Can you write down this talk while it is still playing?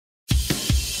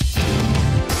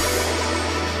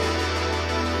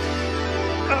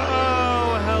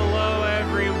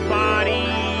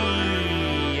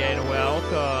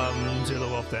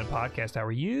Podcast. How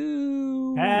are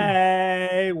you?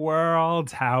 Hey,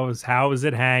 world. How's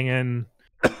it hanging?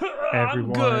 I'm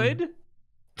Everyone? good.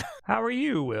 How are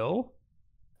you, Will?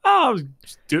 Oh, I was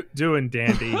doing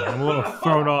dandy. I'm a little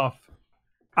thrown off.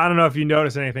 I don't know if you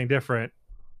notice anything different,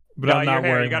 but I'm not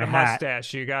wearing You got my a hat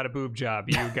mustache. You got a boob job.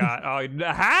 You got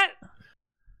a hat?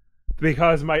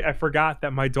 because I forgot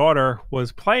that my daughter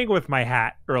was playing with my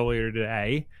hat earlier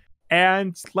today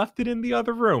and left it in the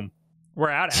other room. We're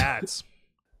out of hats.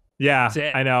 Yeah, That's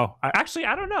it. I know. Actually,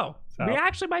 I don't know. So- We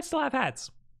actually might still have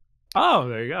hats. Oh,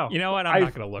 there you go. You know what? I'm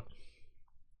not going to look.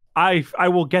 I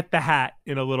will get the hat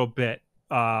in a little bit.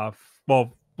 Well,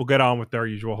 we'll get on with our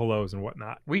usual hellos and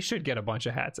whatnot. We should get a bunch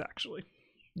of hats, actually.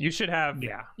 You should have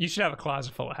a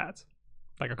closet full of hats.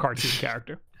 Like a cartoon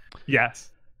character.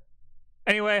 Yes.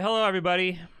 Anyway, hello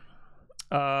everybody.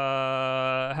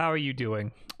 How are you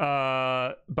doing?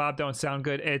 Bob don't sound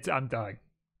good. I'm dying.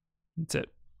 That's it.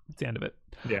 That's the end of it.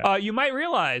 Yeah. You might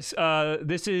realize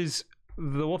this is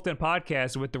the Wulff Den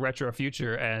podcast with the retro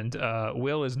future, and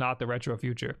Will is not the retro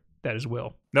future. That is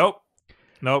Will. Nope.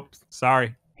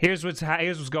 Sorry. Here's what's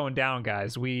going down,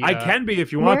 guys. I can be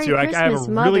if you want to. I have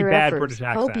a really bad British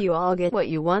accent. Hope you all get what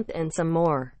you want and some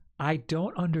more. I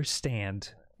don't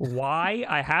understand why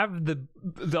I have the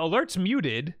alerts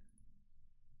muted.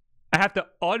 I have to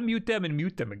unmute them and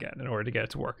mute them again in order to get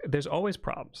it to work. There's always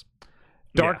problems.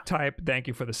 Dark Type, thank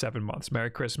you for the 7 months.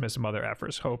 Merry Christmas, mother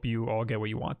effers. Hope you all get what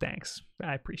you want. Thanks.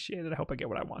 I appreciate it. I hope I get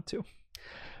what I want to.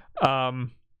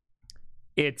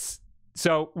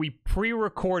 So we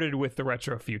pre-recorded with the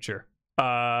Retro Future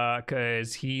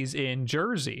because he's in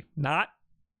Jersey, not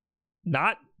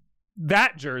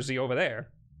that Jersey over there.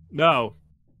 No,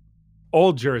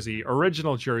 old Jersey,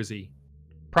 original Jersey.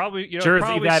 Probably Jersey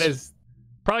probably, that is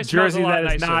probably Jersey that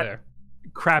is not there.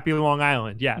 Crappy Long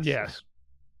Island. Yes. Yes.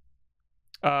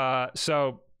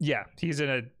 So yeah, he's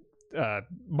in a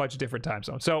much different time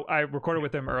zone. So I recorded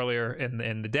with him earlier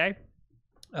in the day.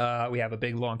 We have a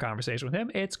big long conversation with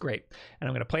him. It's great, and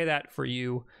I'm going to play that for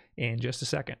you in just a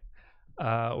second.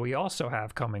 We also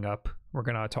have coming up. We're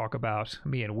going to talk about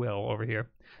me and Will over here.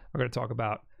 We're going to talk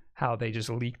about how they just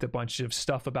leaked a bunch of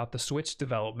stuff about the Switch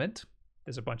development.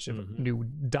 There's a bunch of new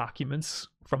documents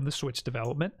from the Switch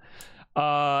development.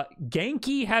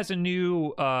 Genki has a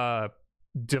new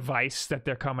device that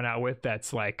they're coming out with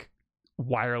that's like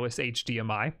wireless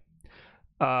HDMI.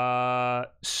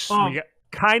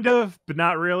 Kind of, but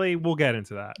not really. We'll get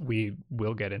into that. We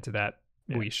will get into that.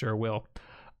 Yeah. We sure will.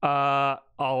 A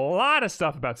lot of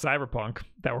stuff about CyberPunk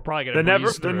that we're probably going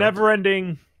to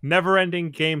the never-ending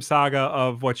game saga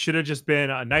of what should have just been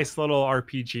a nice little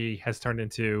RPG has turned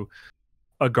into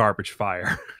a garbage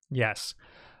fire. Yes.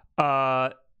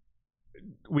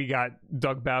 We got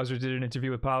Doug Bowser did an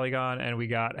interview with Polygon, and we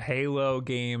got Halo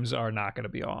games are not going to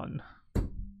be on.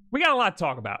 We got a lot to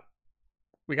talk about.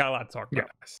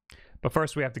 Yes. But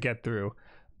first, we have to get through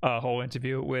a whole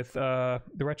interview with the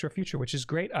Retro Future, which is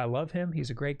great. I love him. He's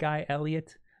a great guy,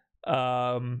 Elliot.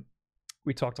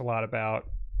 We talked a lot about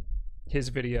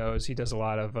his videos. He does a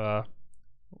lot of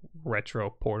retro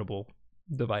portable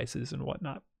devices and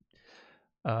whatnot.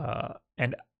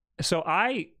 And so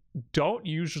I don't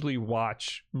usually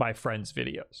watch my friends'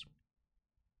 videos.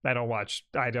 I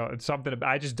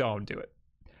just don't do it.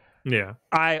 Yeah.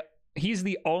 He's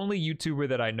the only YouTuber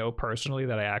that I know personally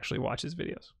that I actually watch his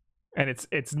videos. And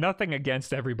it's nothing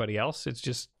against everybody else. It's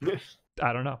just,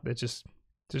 I don't know. It's just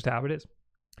how it is.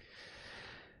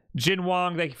 Jin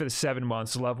Wong, thank you for the 7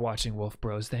 months. Love watching Wolf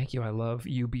Bros. Thank you. I love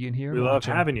you being here. We love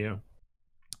having you.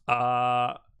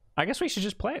 I guess we should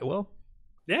just play it, Will.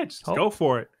 Yeah, just go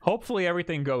for it. Hopefully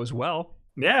everything goes well.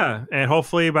 Yeah, and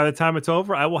hopefully by the time it's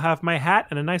over, I will have my hat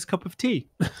and a nice cup of tea.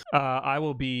 I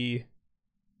will be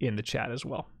in the chat as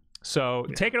well. So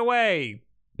take it away,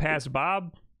 Past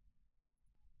Bob.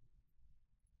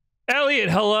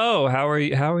 Elliot, hello. How are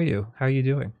you? How are you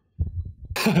doing?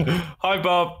 Hi,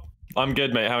 Bob. I'm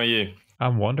good, mate. How are you?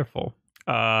 I'm wonderful.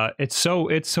 It's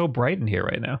so bright in here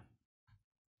right now.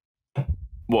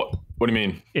 What do you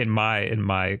mean? In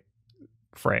my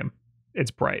frame, it's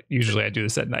bright. Usually I do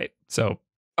this at night, so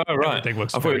right. Everything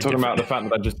looks. I thought you were talking about the fact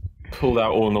that I just pulled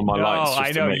out all of my lights.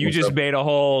 I know you just made a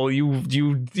whole. You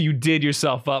did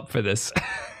yourself up for this.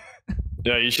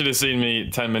 Yeah, you should have seen me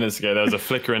 10 minutes ago. There was a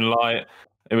flickering light.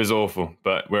 It was awful,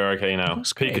 but we're okay now.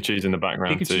 Pikachu's in the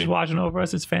background too. Pikachu's watching over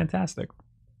us. It's fantastic.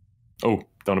 Oh,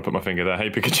 don't want to put my finger there. Hey,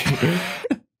 Pikachu.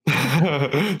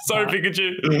 Sorry,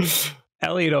 Pikachu.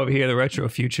 Elliot over here, the Retro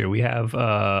Future. We have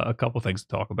a couple things to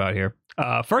talk about here.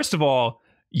 First of all,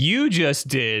 you just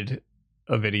did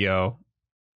a video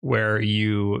where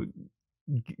you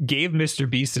gave Mr.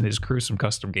 Beast and his crew some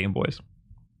custom Game Boys.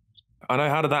 I know.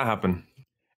 How did that happen?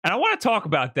 And I want to talk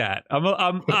about that.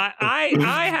 I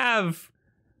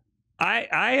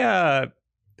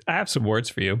have some words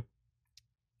for you.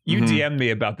 You DM'd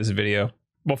me about this video.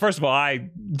 Well, first of all, I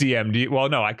DM'd you. Well,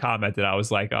 no, I commented. I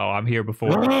was like, "Oh, I'm here before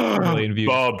 1 million views."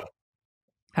 Bob,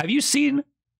 have you seen?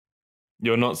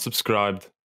 You're not subscribed.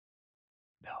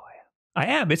 No, I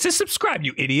am. It says subscribe,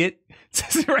 you idiot. It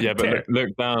says it right yeah, but there.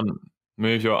 look down.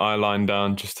 Move your eye line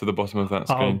down just to the bottom of that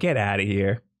screen. Oh, get out of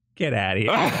here. Get out of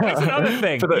here. That's another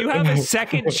thing. You have a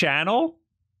second channel,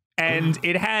 and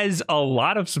it has a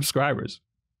lot of subscribers.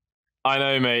 I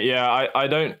know, mate. Yeah, I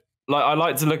don't like. I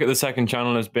like to look at the second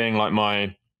channel as being like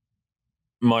my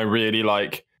really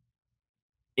like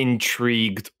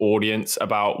intrigued audience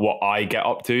about what I get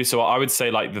up to. So I would say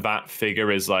like that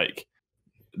figure is like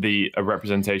a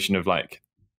representation of like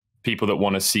people that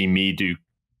want to see me do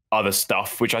other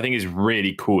stuff, which I think is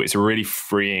really cool. It's a really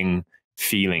freeing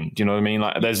feeling. Do you know what I mean?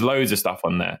 Like there's loads of stuff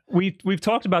on there. We've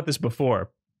talked about this before,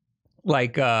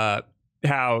 like how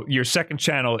your second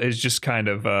channel is just kind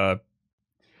of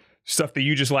stuff that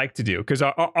you just like to do, because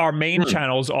our main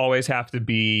channels always have to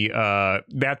be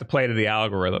they have to play to the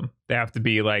algorithm. They have to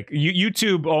be like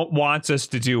YouTube wants us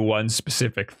to do one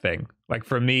specific thing. Like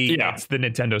for me, it's the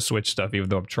Nintendo Switch stuff, even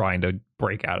though I'm trying to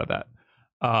break out of that.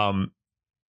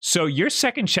 So your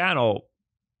second channel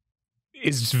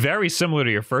is very similar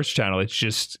to your first channel. It's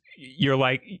just you're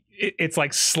like it's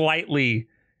like slightly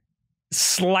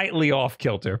off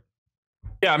kilter.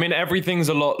 Yeah, I mean everything's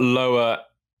a lot lower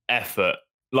effort.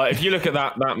 Like if you look at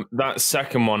that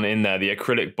second one in there, the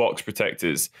acrylic box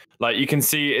protectors, like you can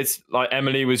see it's like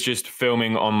Emily was just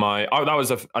filming on my that was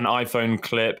an iPhone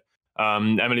clip.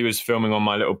 Emily was filming on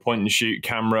my little point and shoot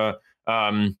camera.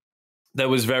 There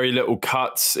was very little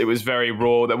cuts. It was very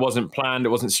raw. That wasn't planned. It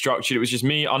wasn't structured. It was just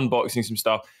me unboxing some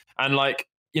stuff. And like,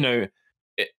 you know,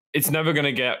 it's never going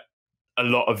to get a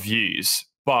lot of views,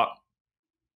 but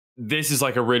this is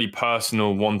like a really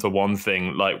personal one-to-one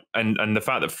thing. Like, and the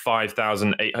fact that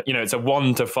 5,008, you know, it's a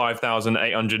 1 to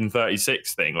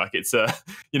 5,836 thing. Like it's a,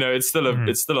 you know, it's still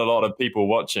a lot of people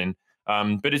watching.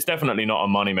 But it's definitely not a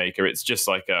moneymaker. It's just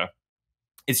like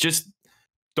it's just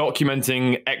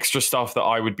documenting extra stuff that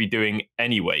I would be doing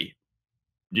anyway.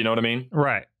 You know what I mean?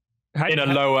 Right. In a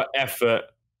lower effort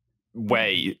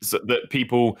way, so that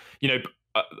people, you know,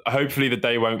 hopefully the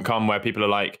day won't come where people are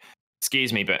like,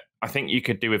 excuse me, but I think you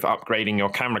could do with upgrading your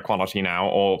camera quality now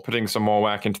or putting some more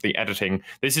work into the editing.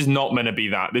 This is not meant to be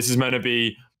that. This is meant to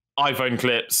be iPhone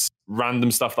clips, random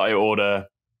stuff that I order,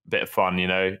 bit of fun, you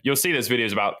know. You'll see there's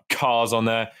videos about cars on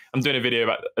there. I'm doing a video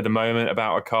at the moment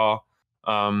about a car.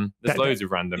 There's loads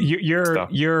of random stuff.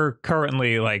 You're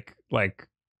currently like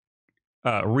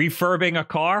refurbing a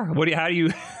car.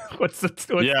 What's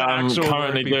the I'm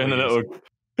currently doing a little.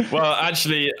 Well,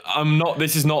 actually, I'm not.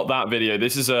 This is not that video.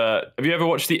 This is a. Have you ever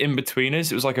watched The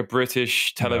Inbetweeners? It was like a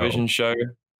British television show.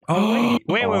 Oh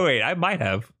wait! I might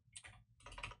have.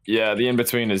 Yeah, The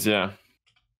Inbetweeners. Yeah,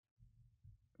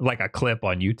 like a clip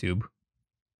on YouTube.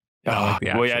 Like the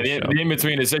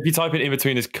Inbetweeners. So if you type in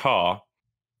Inbetweeners car,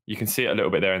 you can see it a little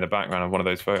bit there in the background of one of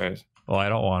those photos. Well, I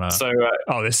don't want to. So,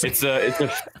 it's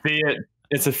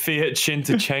a Fiat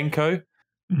Cintochenko,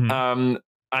 and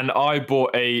I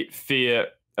bought a Fiat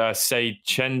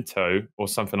Seicento or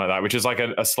something like that, which is like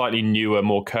a slightly newer,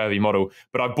 more curvy model.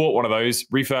 But I bought one of those,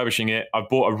 refurbishing it. I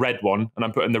bought a red one, and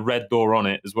I'm putting the red door on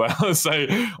it as well. So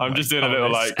I'm just doing a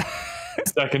little like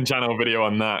second channel video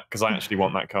on that because I actually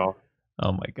want that car.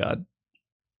 Oh my god!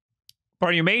 But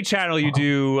on your main channel, you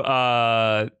do,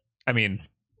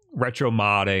 retro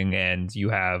modding, and you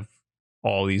have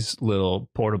all these little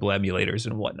portable emulators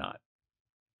and whatnot.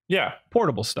 Yeah,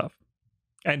 portable stuff.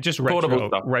 And just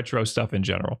retro stuff in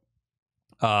general.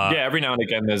 Every now and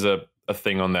again there's a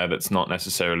thing on there that's not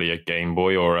necessarily a Game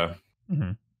Boy or a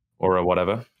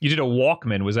whatever. You did a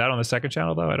Walkman. Was that on the second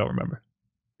channel though? I don't remember.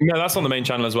 No, that's on the main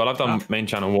channel as well. I've done main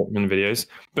channel Walkman videos.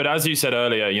 But as you said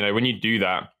earlier, you know, when you do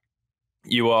that,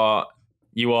 you are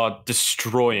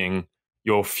destroying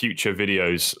your future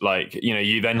videos. Like, you know,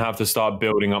 you then have to start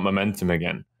building up momentum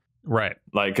again. Right.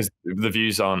 Like, because the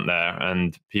views aren't there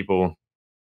and people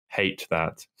hate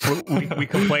that. we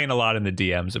complain a lot in the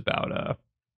DMs about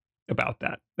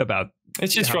that. About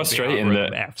it's just frustrating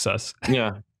that F's us.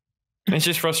 Yeah, it's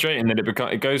just frustrating that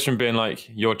it goes from being like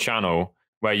your channel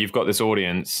where you've got this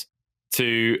audience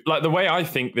to like the way I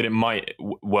think that it might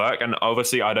work, and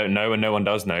obviously I don't know and no one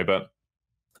does know, but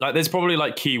like there's probably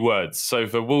like keywords. So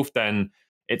for Wulff Den,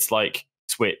 it's like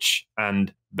Switch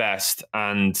and best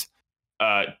and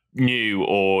new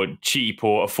or cheap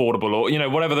or affordable or, you know,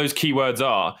 whatever those keywords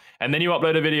are. And then you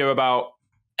upload a video about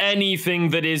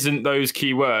anything that isn't those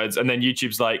keywords. And then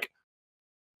YouTube's like,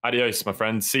 adios, my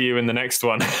friend. See you in the next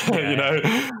one. You know.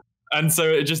 And so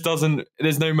it just doesn't.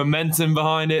 There's no momentum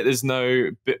behind it. There's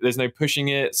no pushing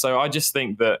it. So I just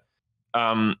think that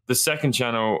the second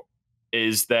channel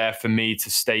is there for me to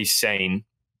stay sane,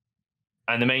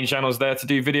 and the main channel is there to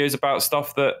do videos about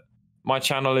stuff that my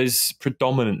channel is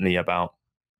predominantly about.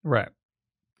 Right.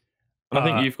 And I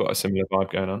think you've got a similar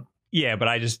vibe going on. Yeah, but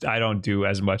I don't do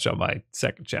as much on my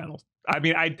second channel. I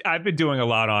mean, I've been doing a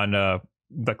lot on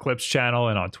the Clips channel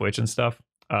and on Twitch and stuff.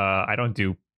 I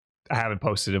haven't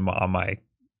posted them on my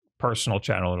personal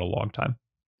channel in a long time.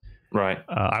 Right.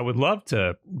 I would love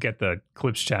to get the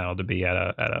Clips channel to be at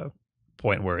a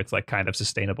point where it's like kind of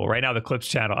sustainable. Right now, the Clips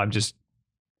channel,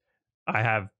 I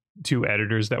have 2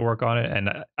 editors that work on it, and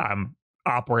I'm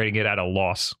operating it at a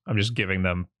loss. I'm just giving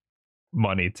them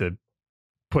money to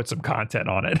put some content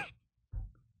on it.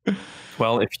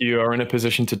 Well, if you are in a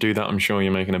position to do that, I'm sure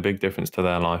you're making a big difference to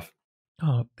their life.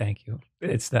 Oh, thank you.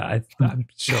 It's not. I'm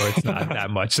sure it's not that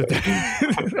much.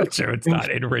 I'm sure it's not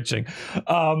enriching.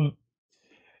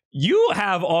 You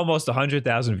have almost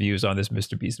 100,000 views on this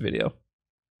Mr. Beast video.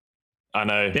 I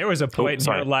know. There was a point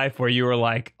in your life where you were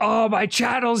like, "Oh, my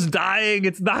channel's dying.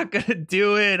 It's not gonna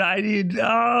do it. I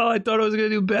thought it was gonna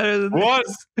do better than what?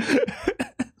 This.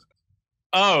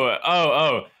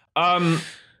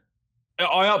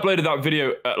 I uploaded that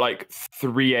video at like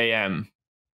 3 a.m.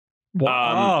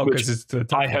 Wow, because it's the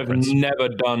time I have difference. never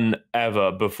done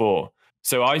ever before.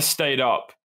 So I stayed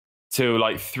up till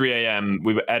like 3 a.m.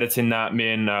 We were editing that, me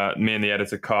and the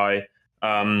editor Kai.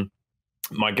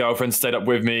 My girlfriend stayed up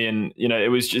with me, and you know, it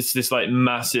was just this like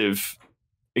massive,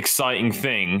 exciting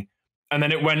thing. And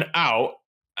then it went out,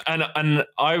 and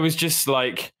I was just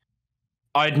like,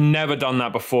 I'd never done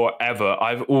that before ever.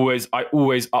 I always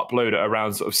upload it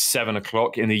around sort of 7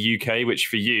 o'clock in the UK, which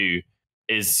for you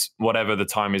is whatever the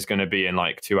time is going to be in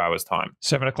like 2 hours time.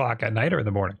 7 o'clock at night or in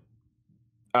the morning?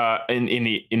 In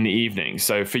the evening.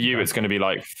 So for you, it's going to be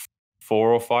like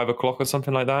 4 or 5 o'clock or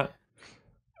something like that.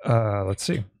 Let's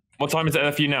see. What time is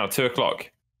it for you now? 2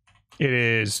 o'clock. It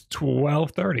is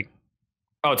 12:30.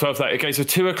 Oh, 12:30. Okay, so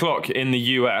 2 o'clock in the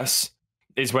US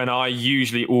is when I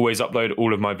usually always upload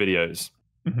all of my videos.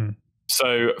 Mm-hmm.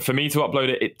 So for me to upload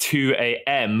it at 2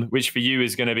 a.m., which for you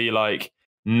is going to be like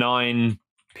 9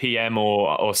 p.m.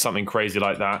 or something crazy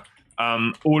like that,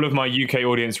 all of my UK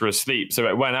audience were asleep. So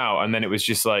it went out, and then it was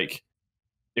just like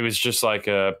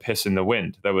a piss in the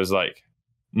wind. There was like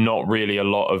not really a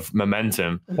lot of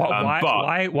momentum.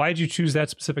 Why did you choose that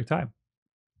specific time?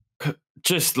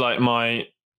 Just like I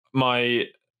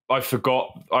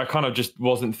forgot. I kind of just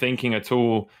wasn't thinking at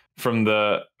all from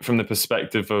the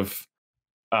perspective of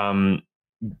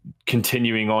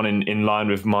continuing on in line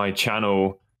with my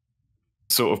channel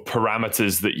sort of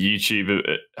parameters that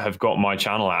YouTube have got my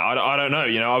channel at. I don't know.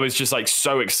 You know, I was just like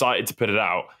so excited to put it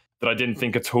out that I didn't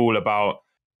think at all about,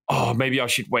 oh, maybe I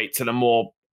should wait till a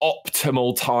more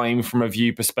optimal time from a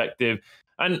view perspective.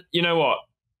 And you know what?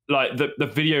 Like the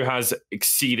video has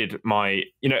exceeded my,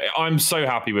 you know, I'm so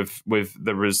happy with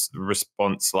the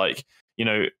response. Like, you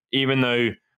know, even though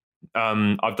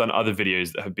I've done other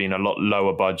videos that have been a lot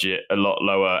lower budget, a lot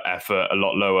lower effort, a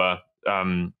lot lower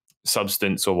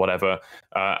substance or whatever,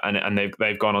 and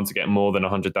they've gone on to get more than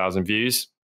 100,000 views.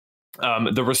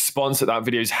 The response that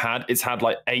video's had, it's had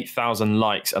like 8,000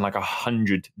 likes and like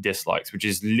 100 dislikes, which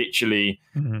is literally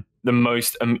the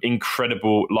most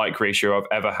incredible like ratio I've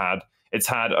ever had. It's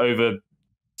had over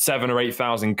 7,000 or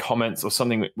 8,000 comments or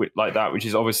something like that, which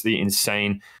is obviously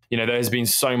insane. You know, there's been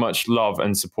so much love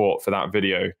and support for that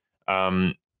video.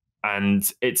 And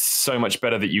it's so much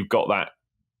better that you've got that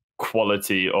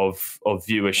quality of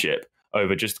viewership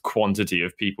over just quantity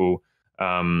of people,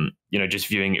 you know, just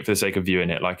viewing it for the sake of viewing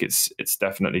it. Like it's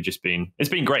definitely just been, it's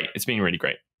been great. It's been really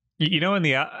great. You know, I'm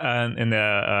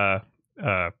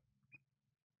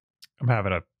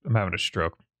having a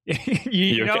stroke.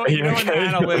 you know in the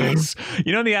analytics,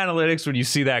 you know, in the analytics, when you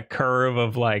see that curve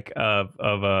of like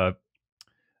of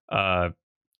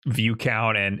view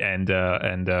count and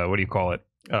what do you call it?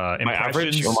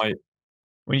 Impressions.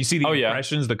 When you see the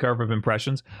impressions, the curve of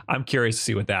impressions, I'm curious to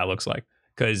see what that looks like,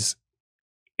 because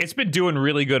it's been doing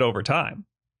really good over time.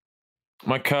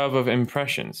 My curve of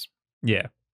impressions. Yeah.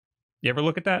 You ever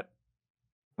look at that?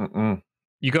 Mm-mm.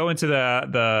 You go into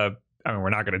the I mean,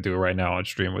 we're not going to do it right now on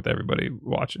stream with everybody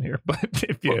watching here, but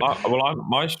if you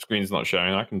my screen's not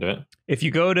showing, I can do it. If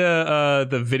you go to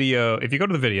the video,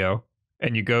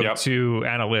 and you go to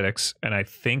analytics, and I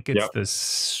think it's the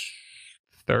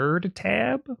third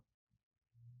tab.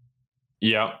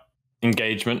 Yeah,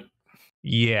 engagement.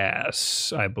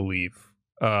 Yes, I believe.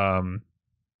 Let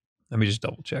me just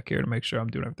double check here to make sure I'm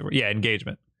doing everything right. Yeah,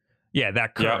 engagement. Yeah,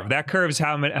 that curve. Yeah. That curve's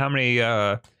how many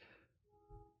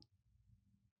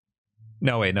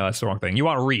no, wait, no, that's the wrong thing. You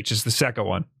want reach. It's the second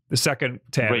one. The second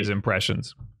tab is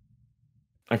impressions.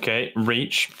 Okay,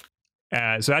 reach.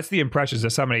 So that's the impressions.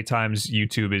 That's how many times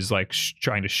YouTube is like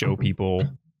trying to show people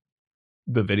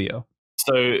the video.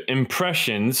 So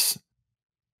impressions,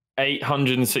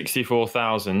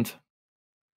 864,000.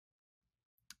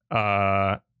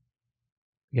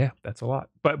 Yeah, that's a lot.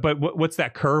 But what's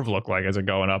that curve look like? Is it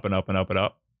going up and up and up and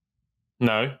up?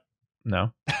 No.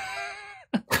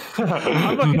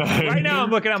 Right now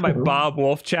I'm looking at my Bob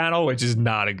Wulff channel, which is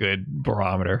not a good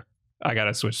barometer. I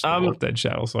gotta switch to the Wulff Den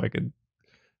channel so I can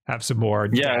have some more.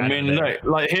 Yeah, I mean, look,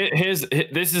 like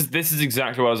this is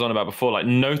exactly what I was on about before. Like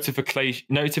notification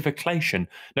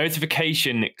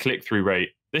click-through rate.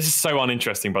 This is so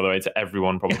uninteresting, by the way, to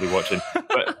everyone probably watching.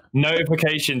 But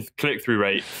notification click-through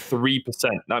rate 3%.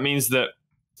 That means that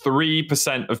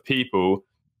 3% of people,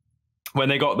 when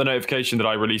they got the notification that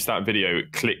I released that video,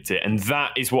 clicked it. And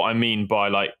that is what I mean by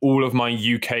like all of my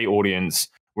UK audience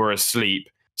were asleep.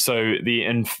 So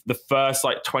in the first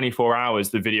like 24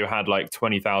 hours, the video had like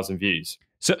 20,000 views.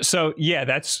 So yeah,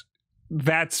 that's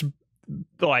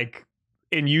like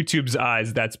in YouTube's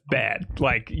eyes, that's bad.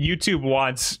 Like YouTube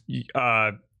wants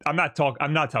I'm not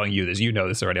telling you this, you know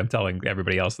this already. I'm telling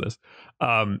everybody else this.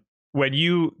 When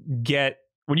you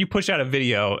push out a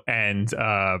video and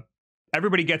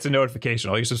everybody gets a notification.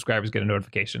 All your subscribers get a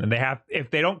notification, and if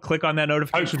they don't click on that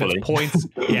notification, that's points.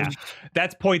 Yeah,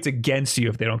 that's points against you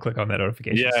if they don't click on that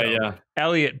notification. Yeah, yeah.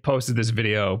 Elliot posted this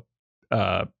video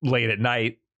late at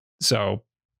night, so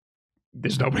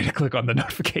there's nobody to click on the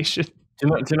notification. Do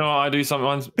you know what I do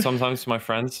sometimes to my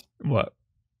friends? What?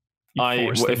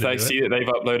 If they see that they've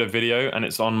uploaded a video and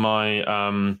it's on my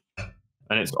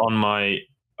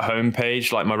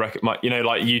homepage, like my like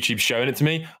YouTube showing it to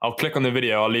me, I'll click on the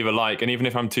video, I'll leave a like, and even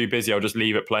if I'm too busy, I'll just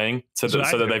leave it playing so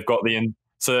that they've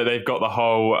got the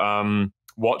whole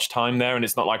watch time there, and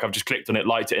it's not like I've just clicked on it,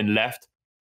 liked it, and left.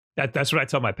 That's what I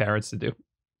tell my parents to do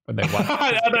when they watch.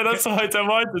 I know, that's what I tell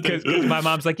mine to do. Because my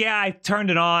mom's like, yeah, I turned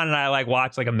it on and I like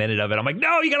watched like a minute of it. I'm like,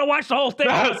 no, you gotta watch the whole thing.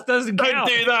 It doesn't count. Don't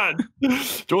do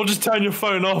that. Or just turn your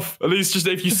phone off. At least just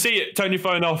if you see it, turn your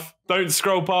phone off. Don't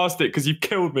scroll past it because you've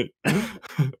killed me.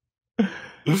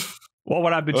 Well,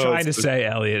 what I've been trying to say,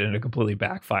 Elliot, and it completely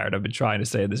backfired. I've been trying to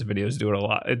say this video is doing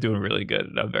doing really good,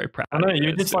 and I'm very proud. I know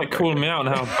you're just like calling me out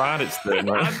on how bad it's doing.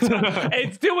 Right?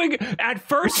 It's doing. At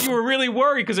first, you were really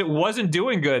worried because it wasn't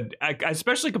doing good,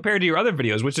 especially compared to your other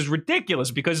videos, which is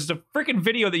ridiculous because it's a freaking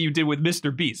video that you did with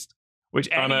Mr. Beast, which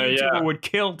any YouTuber would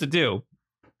kill to do.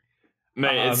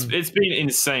 Mate, it's been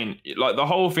insane. Like the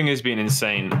whole thing has been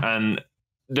insane, and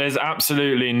there's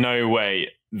absolutely no way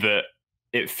that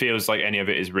it feels like any of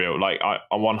it is real. Like I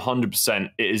 100%,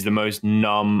 it is the most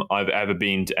numb I've ever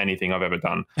been to anything I've ever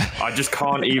done. I just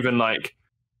can't even I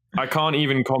can't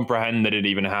even comprehend that it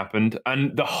even happened.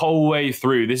 And the whole way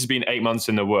through, this has been 8 months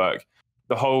in the work.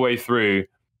 The whole way through,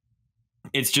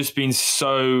 it's just been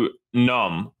so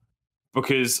numb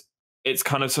because it's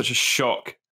kind of such a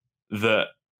shock that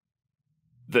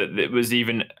it was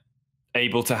even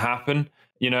able to happen,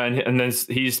 you know, and then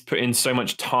he's put in so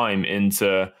much time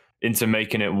into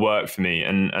making it work for me,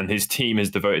 and his team has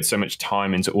devoted so much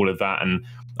time into all of that. And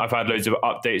I've had loads of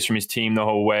updates from his team the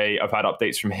whole way. I've had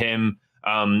updates from him.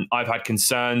 I've had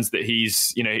concerns that he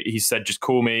said, just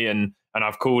call me. And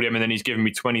I've called him, and then he's given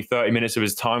me 20, 30 minutes of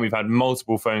his time. We've had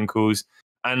multiple phone calls.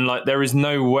 And like, there is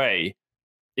no way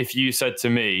if you said to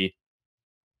me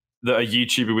that a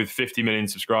YouTuber with 50 million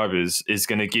subscribers is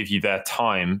going to give you their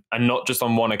time, and not just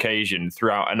on one occasion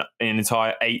throughout an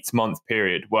entire 8-month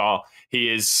period while he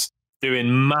is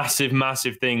doing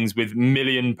massive things with £1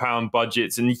 million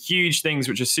budgets and huge things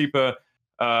which are super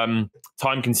time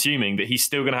consuming, that he's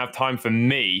still going to have time for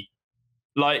me.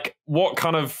 Like, what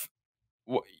kind of,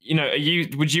 you know,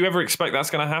 would you ever expect that's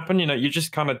going to happen? You know, you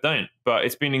just kind of don't. But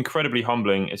it's been incredibly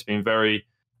humbling. It's been very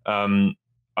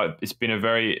it's been a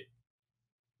very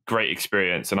great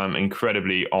experience, and I'm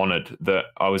incredibly honored that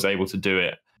I was able to do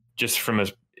it. Just from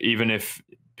even if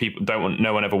people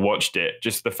no one ever watched it,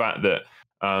 just the fact that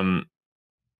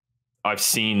I've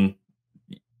seen,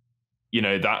 you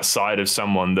know, that side of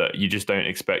someone that you just don't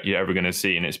expect you're ever going to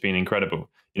see, and it's been incredible.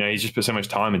 You know, he's just put so much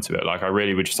time into it. Like, I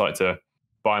really would just like to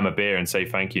buy him a beer and say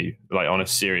thank you, like on a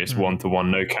serious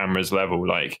one-to-one, no cameras level,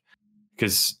 like,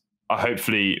 because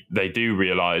hopefully they do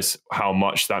realize how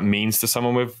much that means to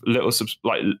someone with a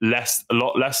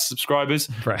lot less subscribers.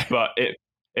 Right. But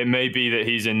it may be that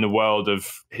he's in the world of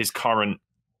his current,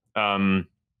 the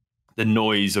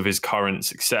noise of his current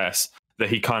success, that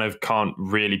he kind of can't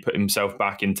really put himself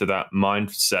back into that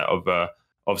mindset of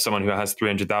of someone who has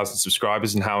 300,000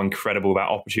 subscribers and how incredible that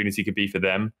opportunity could be for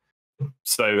them.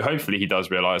 So hopefully he does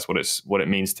realize what it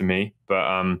means to me.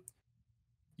 But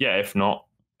yeah, if not,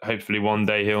 hopefully one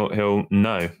day he'll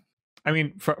know. I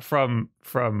mean, from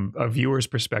a viewer's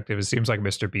perspective, it seems like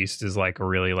Mr. Beast is like a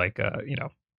really like you know,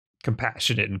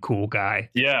 compassionate and cool guy.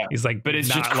 Yeah, he's like, but it's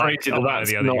just crazy that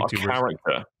that's not a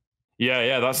character.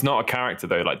 Yeah, that's not a character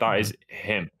though. Like that is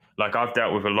him. Like I've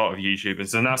dealt with a lot of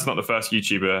YouTubers, and that's not the first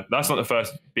YouTuber. That's not the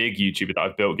first big YouTuber that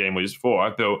I've built Game Boys for.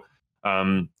 I've built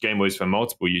Game Boys for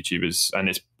multiple YouTubers, and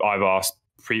I've asked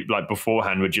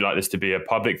beforehand, would you like this to be a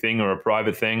public thing or a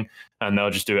private thing? And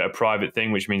they'll just do it a private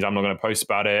thing, which means I'm not going to post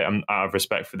about it. I'm out of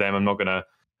respect for them. I'm not going to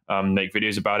make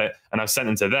videos about it. And I've sent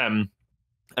them to them,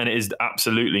 and it is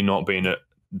absolutely not been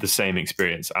the same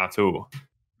experience at all.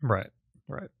 Right.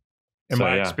 In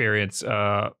my experience,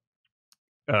 YouTubers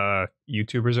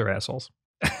are assholes.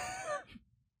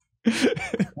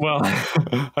 Well,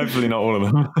 hopefully not all of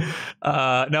them.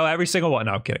 No, every single one.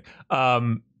 No, I'm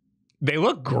kidding. They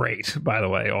look great, by the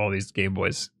way, all these Game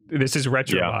Boys. This is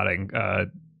retro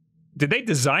modding. Did they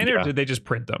design it or did they just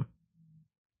print them?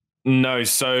 No,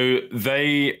 so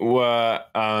they were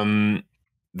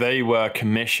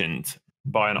commissioned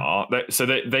by an art. So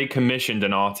they commissioned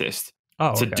an artist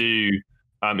to do.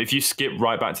 If you skip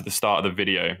right back to the start of the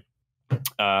video,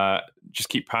 just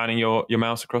keep panning your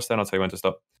mouse across there, and I'll tell you when to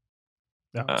stop.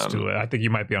 No, it's too late. I think you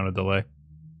might be on a delay.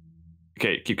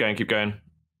 Okay, keep going.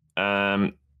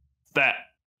 That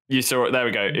you saw it. There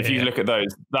we go. If you look at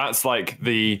those, that's like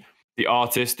the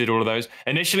artist did all of those.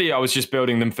 Initially, I was just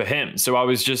building them for him. So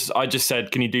I just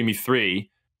said, can you do me 3?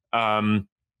 And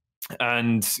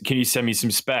can you send me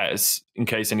some spares in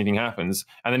case anything happens?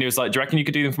 And then he was like, do you reckon you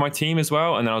could do them for my team as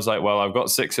well? And then I was like, well, I've got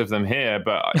 6 of them here,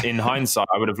 but in hindsight,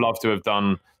 I would have loved to have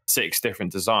done 6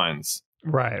 different designs.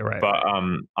 Right. But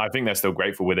I think they're still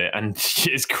grateful with it. And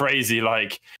it's crazy.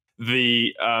 Like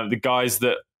the guys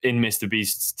that in Mr.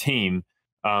 Beast's team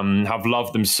have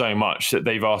loved them so much that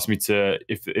they've asked me to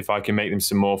if I can make them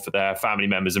some more for their family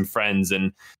members and friends.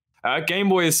 And Game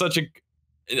Boy is I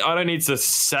don't need to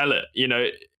sell it. You know,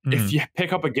 if you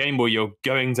pick up a Game Boy, you're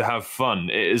going to have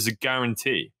fun. It is a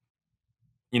guarantee.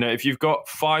 You know, if you've got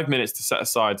 5 minutes to set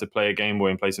aside to play a Game Boy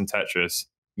and play some Tetris,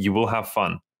 you will have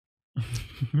fun.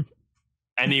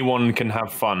 Anyone can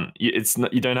have fun. You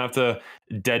don't have to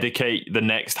dedicate the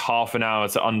next half an hour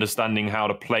to understanding how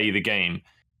to play the game.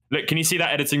 Look, can you see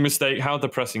that editing mistake? How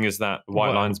depressing is that? The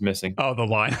white line's missing. Oh, the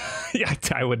line. Yeah,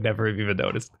 I would never have even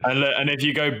noticed. And look, and if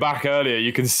you go back earlier,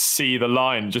 you can see the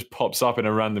line just pops up in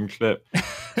a random clip.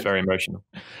 It's very emotional.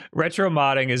 Retro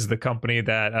Modding is the company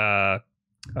that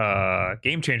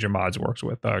Game Changer Mods works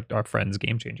with. Our friends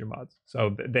Game Changer Mods.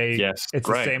 So it's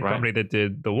Greg, the same company that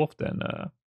did the Wulff Den.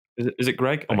 Is it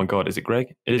Greg? Oh my God, is it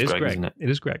Greg? It is Greg, isn't it? It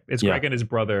is Greg. It's Greg and his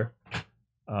brother.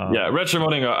 Retro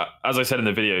Modding, as I said in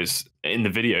the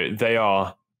video, they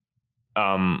are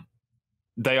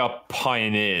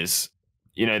pioneers.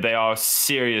 You know, they are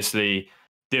seriously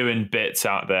doing bits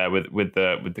out there with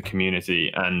the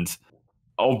community, and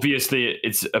obviously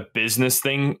it's a business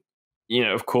thing. You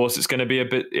know, of course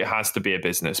it has to be a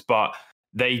business, but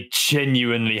they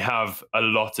genuinely have a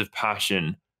lot of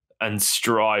passion and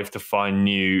strive to find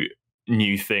new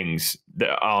things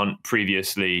that aren't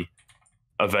previously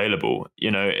available. You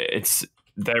know,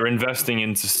 they're investing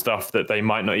into stuff that they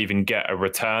might not even get a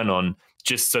return on,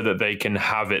 just so that they can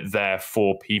have it there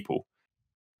for people.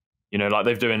 You know, like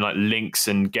they're doing like Lynx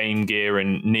and Game Gear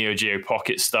and Neo Geo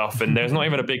Pocket stuff, and there's not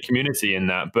even a big community in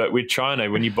that. But with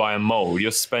China, when you buy a mold, you're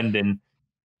spending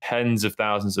tens of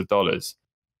thousands of dollars.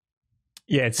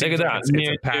 Yeah, it's a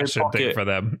passion thing for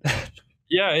them.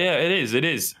 Yeah, it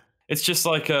is. It's just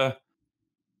like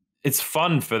it's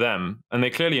fun for them, and they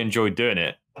clearly enjoy doing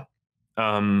it.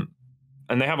 And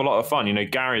they have a lot of fun. You know,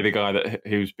 Gary, the guy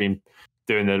who's been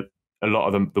doing a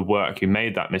lot of the work, who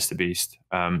made that Mr. Beast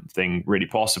thing really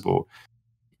possible,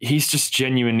 he's just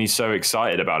genuinely so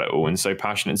excited about it all and so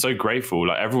passionate and so grateful.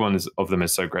 Like everyone of them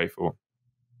is so grateful.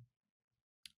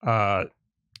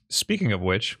 Speaking of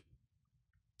which,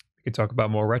 we can talk about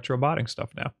more retro modding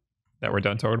stuff now that we're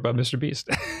done talking about Mr. Beast.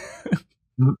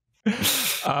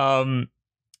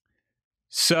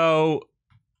 So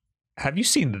have you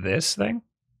seen this thing?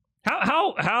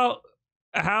 How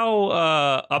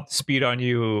up to speed on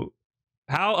you?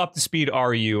 How up to speed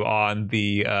are you on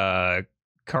the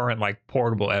current like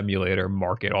portable emulator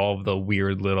market? All of the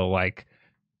weird little like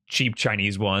cheap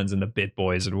Chinese ones and the Bit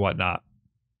Boys and whatnot.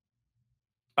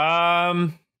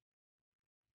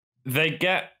 They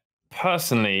get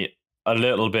personally a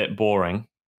little bit boring.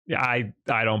 Yeah, I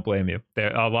don't blame you.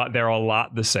 They're a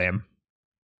lot the same.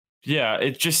 Yeah,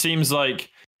 it just seems like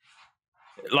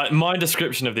like my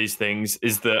description of these things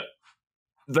is that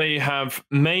they have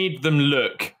made them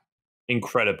look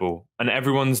incredible, and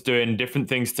everyone's doing different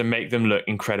things to make them look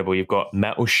incredible. You've got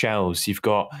metal shells, you've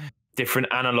got different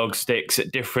analog sticks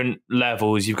at different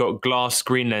levels, you've got glass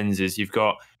screen lenses, you've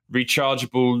got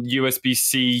rechargeable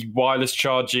USB-C wireless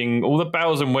charging, all the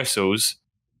bells and whistles.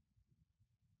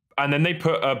 And then they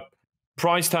put a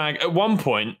price tag at one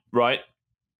point, right?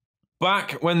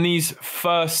 Back when these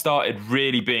first started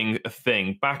really being a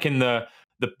thing, back in the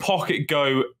Pocket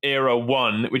Go era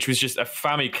 1, which was just a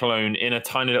Fami clone in a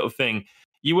tiny little thing,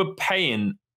 you were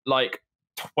paying like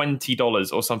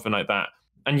 $20 or something like that.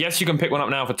 And yes, you can pick one up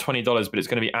now for $20, but it's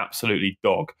going to be absolutely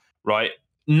dog, right?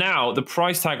 Now, the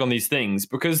price tag on these things,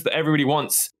 because everybody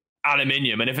wants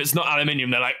aluminium, and if it's not aluminium,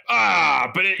 they're like,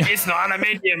 but it's not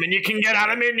aluminium, and you can get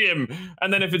aluminium.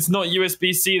 And then if it's not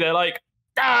USB-C, they're like,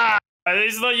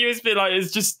 it's not USB. Like,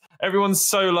 it's just, everyone's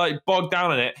so like bogged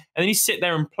down in it. And then you sit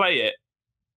there and play it,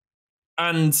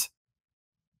 and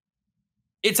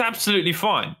it's absolutely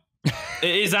fine.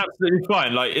 It is absolutely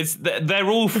fine. Like, they're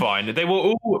all fine. They were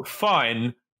all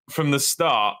fine from the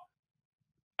start.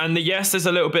 And yes, there's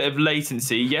a little bit of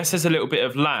latency. Yes, there's a little bit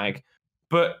of lag,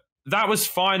 but that was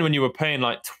fine when you were paying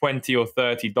like $20 or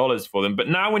 $30 for them. But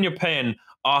now when you're paying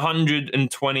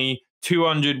 $120,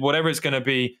 $200, whatever it's going to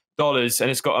be,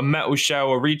 and it's got a metal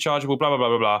shell, a rechargeable, blah, blah, blah,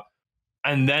 blah, blah.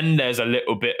 And then there's a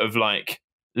little bit of like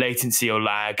latency or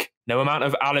lag. No amount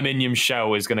of aluminium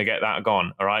shell is going to get that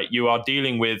gone. All right. You are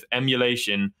dealing with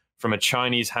emulation from a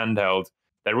Chinese handheld.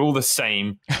 They're all the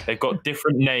same. They've got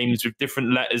different names with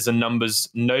different letters and numbers.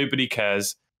 Nobody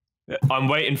cares. I'm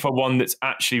waiting for one that's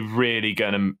actually really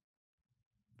going to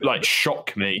like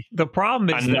shock me. The problem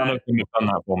is and none of them have done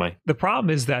that for me. The problem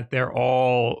is that they're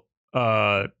all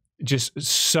just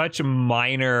such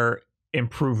minor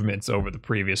improvements over the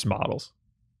previous models.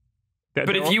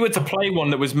 But if you were to play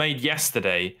one that was made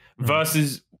yesterday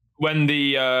versus when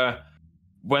I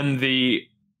don't know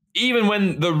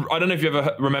if you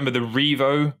ever remember the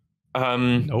Reveiw.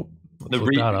 Nope. The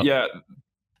Reveiw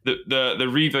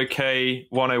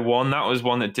K101. That was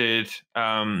one that did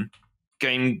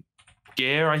Game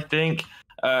Gear, I think.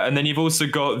 And then you've also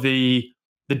got the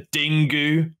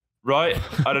Dingu, right?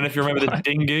 I don't know if you remember the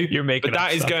Dingu. You're making, but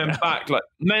that is going back like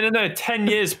no, 10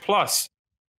 years plus.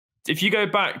 If you go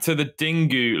back to the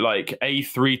Dingu, like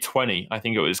A320, I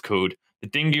think it was called the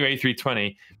Dingu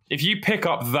A320. If you pick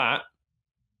up that,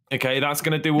 okay, that's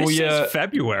going to do all your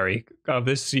February of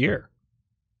this year.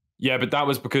 Yeah, but that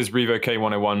was because Reveiw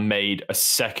K101 made a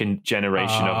second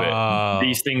generation of it.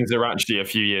 These things are actually a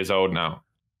few years old now.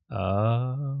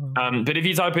 But if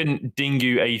you type in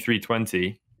Dingu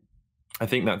A320, I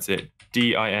think that's it.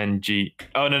 D-I-N-G.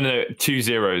 Oh, no, 2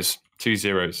 zeros. 2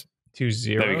 zeros. 2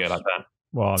 zeros? There we go, like that.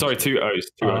 Well, sorry, 2 O's.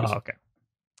 2 O's. Okay.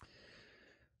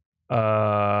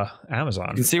 Amazon.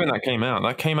 You can see when that came out.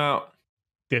 That came out.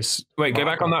 Wait, go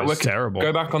back on that. Terrible.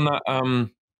 Go back on that.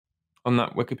 On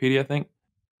that Wikipedia thing.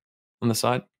 On the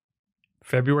side.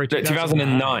 February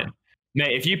 2009.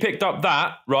 Mate, if you picked up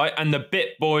that, right, and the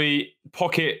BitBoy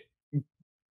Pocket,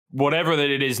 whatever that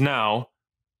it is now,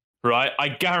 right, I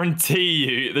guarantee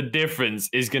you the difference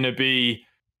is going to be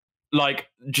like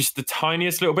just the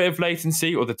tiniest little bit of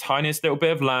latency or the tiniest little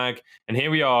bit of lag. And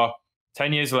here we are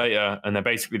 10 years later, and they're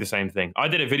basically the same thing. I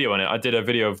did a video on it. I did a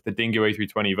video of the Dingu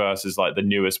A320 versus like the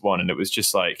newest one, and it was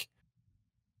just like,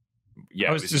 yeah.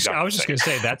 I was just going to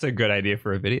say that's a good idea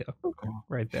for a video,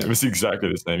 right there. It was exactly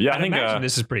the same. Yeah, I think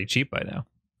this is pretty cheap by now.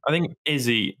 I think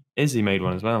Izzy made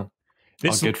one as well.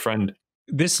 Our good friend.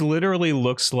 This literally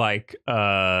looks like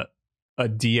a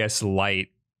DS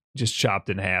Lite just chopped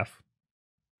in half.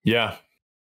 Yeah.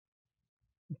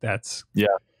 Yeah.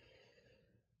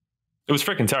 It was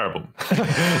freaking terrible.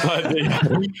 Like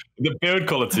the build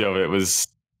quality of it was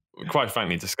quite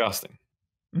frankly disgusting.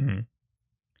 Mm-hmm.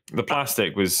 The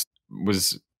plastic was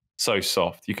so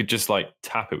soft. You could just like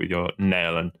tap it with your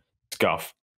nail and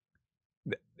scuff.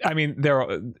 I mean,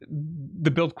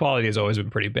 the build quality has always been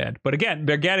pretty bad. But again,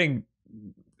 they're getting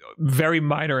very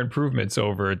minor improvements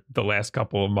over the last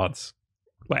couple of months.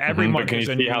 Like every month, can you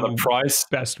see how the price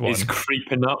is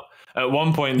creeping up? At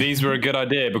one point, these were a good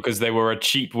idea because they were a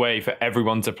cheap way for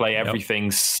everyone to play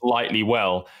everything slightly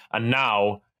well. And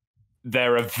now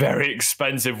they're a very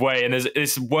expensive way. And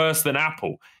it's worse than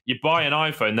Apple. You buy an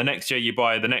iPhone, the next year you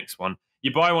buy the next one.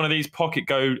 You buy one of these Pocket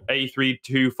Go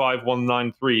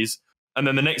A32519.3s, and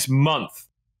then the next month,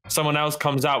 someone else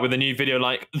comes out with a new video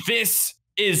like, this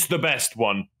is the best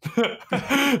one.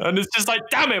 And it's just like,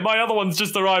 damn it, my other one's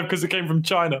just arrived because it came from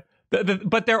China.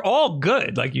 But they're all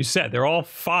good, like you said. They're all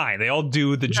fine. They all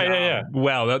do the job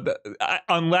well,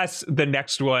 unless the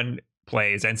next one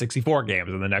plays N64 games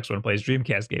and the next one plays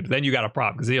Dreamcast games. Then you got a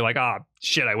problem because you're like, oh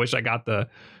shit, I wish I got the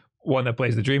one that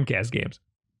plays the Dreamcast games.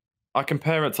 I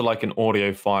compare it to like an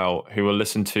audiophile who will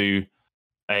listen to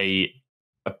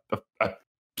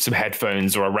some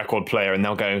headphones or a record player, and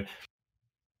they'll go,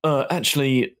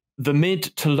 actually, the mid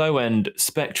to low end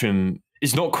spectrum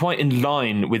is not quite in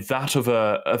line with that of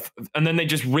and then they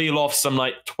just reel off some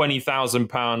like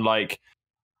 £20,000 like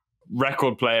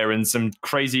record player and some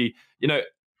crazy,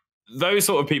 those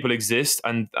sort of people exist,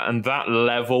 and that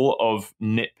level of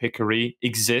nitpickery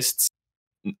exists.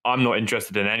 I'm not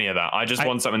interested in any of that. I just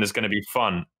want something that's going to be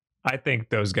fun. I think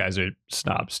those guys are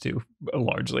snobs too,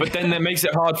 largely. But then that makes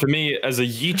it hard for me as a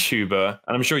YouTuber,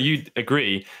 and I'm sure you'd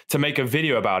agree, to make a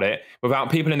video about it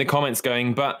without people in the comments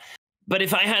going, but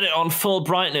if I had it on full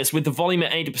brightness with the volume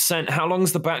at 80%, how long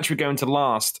is the battery going to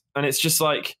last? And it's just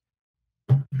like,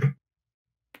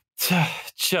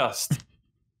 just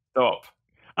stop.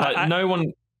 No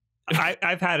one.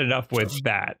 I've had enough with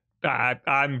that.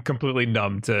 I'm completely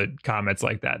numb to comments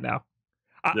like that now.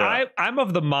 I'm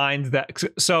of the mind that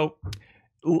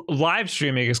live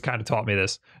streaming has kind of taught me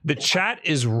this. The chat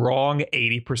is wrong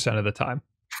 80% of the time.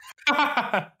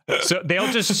 So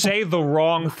they'll just say the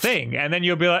wrong thing, and then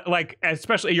you'll be like,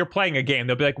 especially you're playing a game,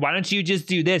 they'll be like, why don't you just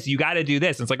do this? You got to do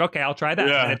this. And it's like, okay, I'll try that.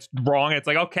 And it's wrong. It's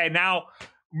like, okay, now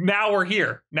we're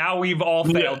here. Now we've all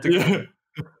failed to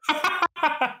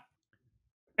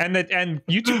And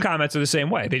YouTube comments are the same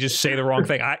way. They just say the wrong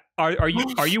thing. Are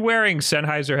you wearing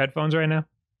Sennheiser headphones right now?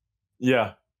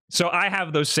 Yeah. So I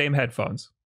have those same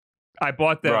headphones. I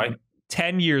bought them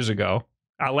 10 years ago,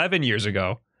 11 years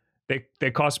ago.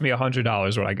 They cost me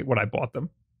 $100 when I bought them.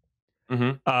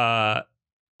 Mm-hmm.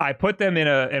 I put them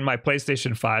in my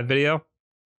PlayStation 5 video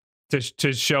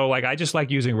to show like I just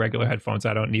like using regular headphones.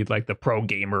 I don't need like the pro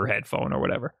gamer headphone or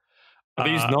whatever. Are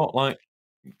these not like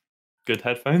good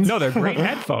headphones? No, they're great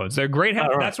headphones. They're great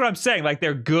headphones. Right. That's what I'm saying. Like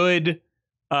they're good.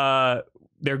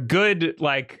 They're good.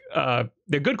 Like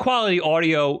they're good quality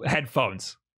audio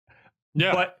headphones.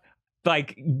 Yeah. But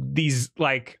like these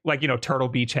like Turtle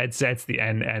Beach headsets,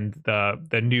 and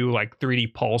the new like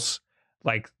 3D Pulse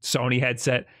like Sony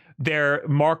headset, they're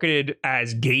marketed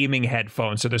as gaming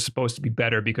headphones, so they're supposed to be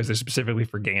better because they're specifically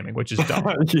for gaming, which is dumb.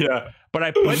 Yeah. But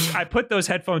I put those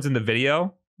headphones in the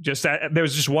video. Just there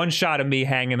was just one shot of me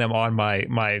hanging them on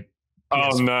my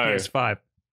PS5,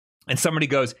 and somebody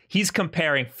goes, he's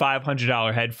comparing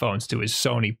 $500 headphones to his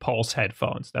Sony Pulse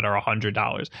headphones that are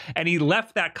 $100, and he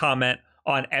left that comment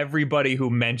on everybody who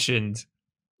mentioned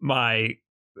my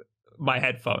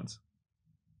headphones.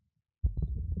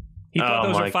 He thought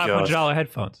those were $500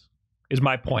 headphones. Is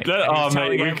my point.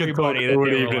 Mate, we could talk all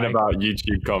evening about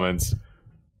YouTube comments.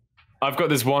 I've got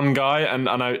this one guy, and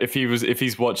I, if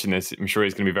he's watching this, I'm sure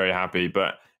he's going to be very happy.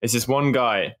 But it's this one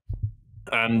guy,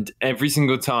 and every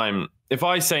single time, if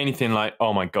I say anything like,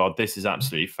 "Oh my god, this is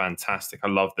absolutely fantastic, I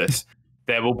love this,"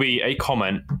 there will be a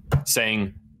comment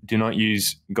saying, "Do not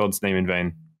use God's name in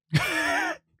vain."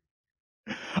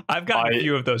 I've got a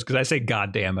few of those because I say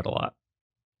 "God damn it" a lot.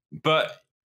 But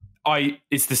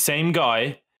it's the same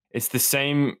guy. It's the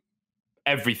same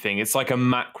everything. It's like a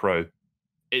macro.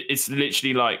 It's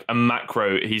literally like a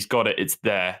macro. He's got it. It's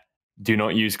there. Do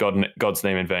not use God's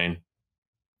name in vain.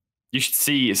 You should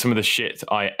see some of the shit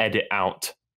I edit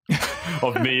out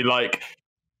of me, like,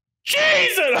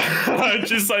 Jesus! I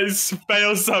just like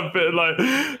fail something, like,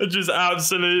 I just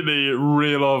absolutely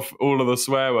reel off all of the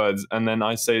swear words. And then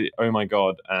I say, oh my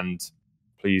God, and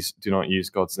please do not use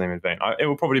God's name in vain. It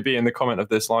will probably be in the comment of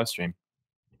this live stream.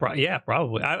 Yeah,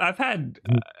 probably. I've had.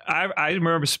 I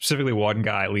remember specifically one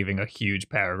guy leaving a huge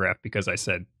paragraph because I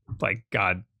said, like,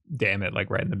 "God damn it!" like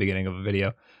right in the beginning of a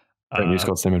video. Don't use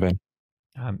God's name in vain.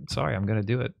 I'm sorry. I'm gonna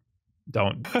do it.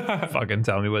 Don't fucking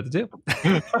tell me what to do.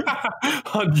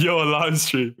 On your live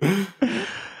stream.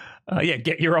 Yeah,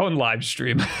 get your own live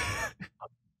stream.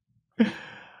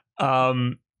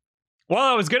 Well,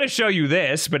 I was gonna show you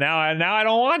this, but now I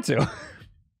don't want to.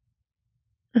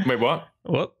 Wait, what?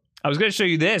 Well, I was going to show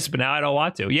you this, but now I don't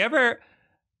want to. You ever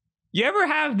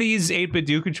have these 8-bit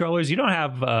do controllers? You don't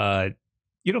have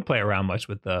you don't play around much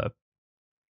with the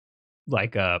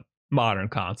modern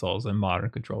consoles and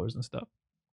modern controllers and stuff.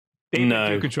 8-bit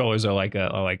do controllers are like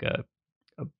a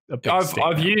big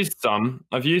I've used some.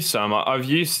 I've used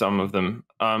some of them.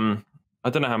 I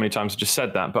don't know how many times I just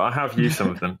said that, but I have used some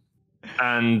of them.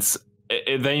 And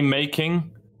are they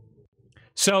making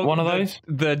one of those?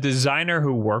 The designer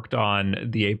who worked on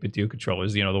the 8-bit do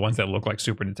controllers, the ones that look like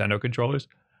Super Nintendo controllers,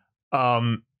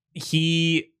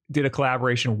 he did a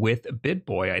collaboration with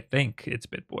BitBoy. I think it's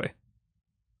BitBoy.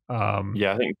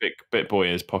 Yeah, I think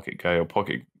BitBoy is Pocket Go, or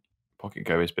Pocket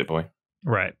Go is BitBoy.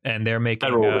 Right, and they're making.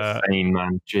 They're all the same,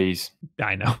 man. Jeez.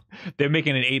 I know they're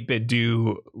making an 8-bit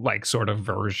do like sort of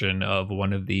version of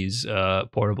one of these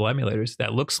portable emulators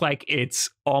that looks like it's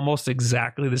almost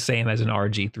exactly the same as an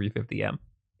RG350M.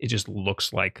 It just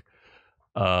looks like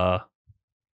an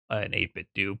 8-bit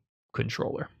do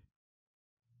controller.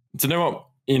 Do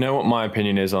you know what my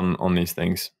opinion is on these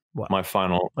things? What? My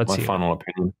final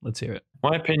opinion. Let's hear it.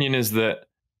 My opinion is that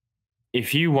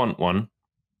if you want one,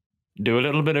 do a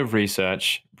little bit of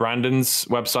research. Brandon's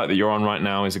website that you're on right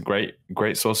now is a great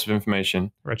source of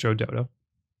information. Retro Dodo.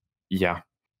 Yeah.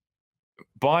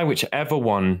 Buy whichever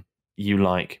one you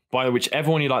like. Buy whichever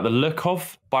one you like the look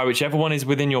of. Buy whichever one is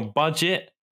within your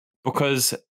budget,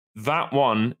 because that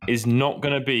one is not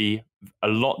going to be a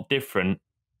lot different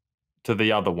to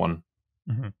the other one.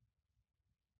 Mm-hmm.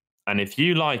 And if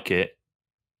you like it,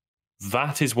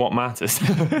 that is what matters.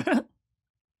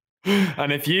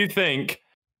 And if you think,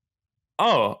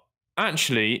 oh,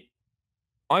 actually,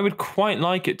 I would quite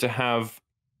like it to have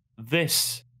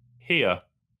this here,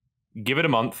 give it a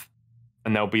month,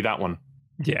 and there'll be that one.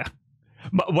 Yeah.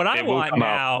 But what I want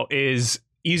now is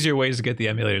easier ways to get the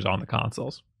emulators on the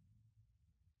consoles.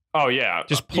 Oh, yeah.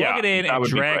 Just plug it in and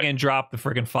drag and drop the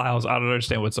freaking files. I don't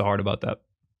understand what's so hard about that.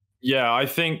 Yeah, I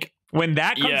think when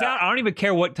that comes out, I don't even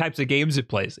care what types of games it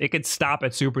plays. It could stop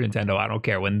at Super Nintendo. I don't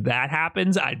care. When that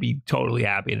happens, I'd be totally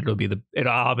happy, and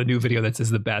I'll have a new video that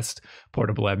says the best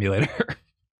portable emulator.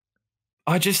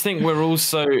 I just think we're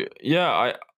also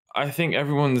I think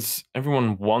everyone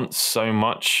wants so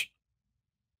much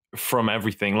from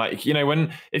everything. Like, you know,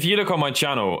 if you look on my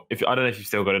channel, I don't know if you've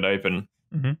still got it open,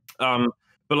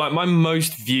 but like my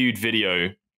most viewed video.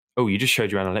 Oh, you just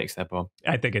showed your analytics there, Bob.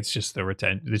 I think it's just the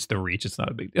it's the reach. It's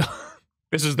not a big deal.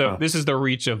 This is the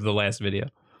reach of the last video.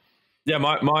 Yeah,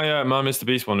 my Mr.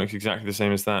 Beast one looks exactly the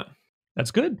same as that.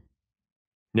 That's good.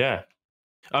 Yeah.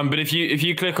 But if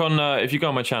you click on if you go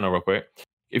on my channel real quick,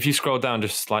 if you scroll down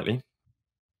just slightly,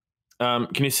 can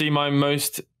you see my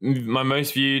most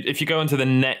viewed? If you go into the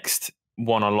next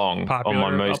one along popular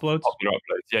on my most uploads? popular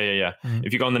uploads, yeah. Mm-hmm.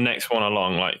 If you go on the next one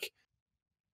along, like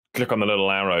click on the little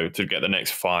arrow to get the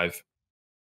next 5.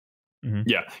 Mm-hmm.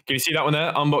 Yeah, can you see that one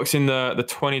there? Unboxing the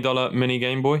 $20 mini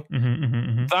Game Boy.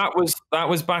 Mm-hmm. That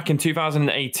was back in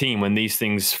 2018 when these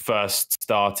things first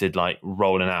started like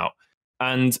rolling out,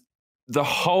 and the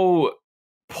whole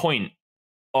point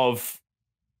of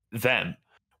them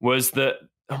was that,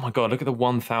 oh my god, look at the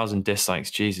 1,000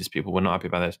 dislikes. Jesus, people were not happy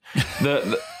about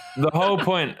this. The whole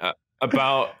point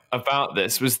about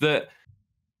this was that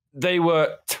they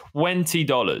were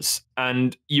 $20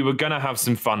 and you were going to have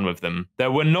some fun with them. They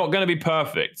were not going to be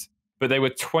perfect, but they were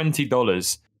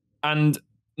 $20. And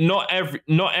not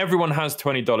everyone has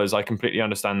 $20. I completely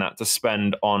understand that, to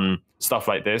spend on stuff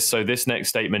like this. So this next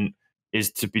statement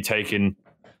is to be taken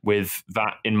with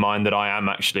that in mind, that I am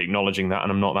actually acknowledging that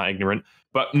and I'm not that ignorant.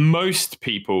 But most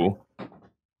people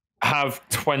have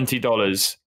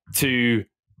 $20 to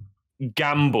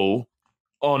gamble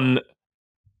on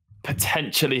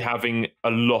potentially having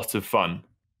a lot of fun.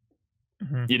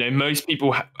 Mm-hmm. You know, most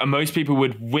people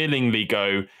would willingly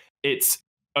go, it's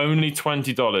only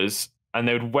 $20, and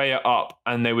they would weigh it up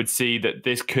and they would see that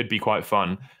this could be quite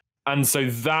fun. And so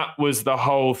that was the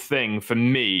whole thing for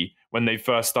me when they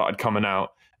first started coming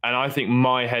out. And I think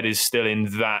my head is still in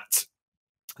that,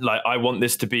 like, I want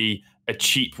this to be a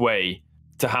cheap way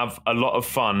to have a lot of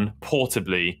fun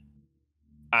portably.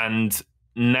 And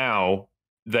now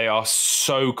they are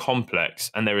so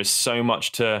complex and there is so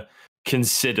much to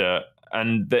consider,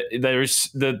 and there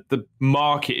is the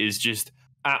market is just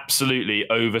absolutely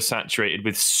oversaturated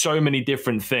with so many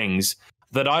different things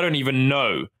that I don't even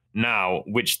know now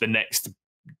which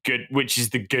is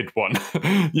the good one.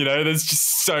 You know, there's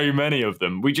just so many of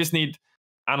them. We just need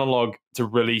Analog to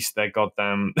release their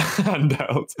goddamn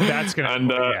handheld.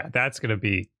 That's gonna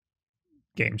be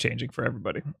game changing for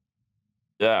everybody.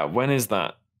 Yeah, when is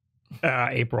that?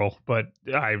 April, but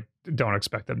I don't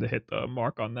expect them to hit the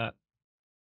mark on that.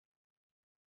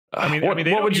 I mean, they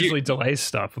don't usually delay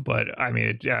stuff, but I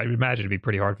mean, I imagine it'd be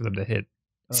pretty hard for them to hit.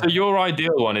 So your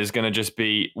ideal one is going to just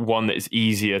be one that is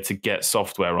easier to get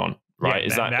software on, right?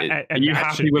 Yeah, are you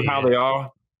happy with how they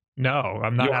are? No,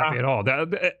 I'm not happy at all. But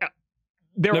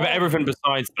everything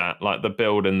besides that, like the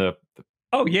build and the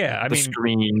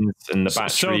screens and the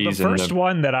batteries. So the first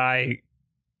one that I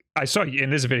saw in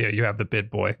this video, you have the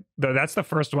BitBoy. That's the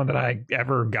first one that I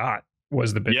ever got,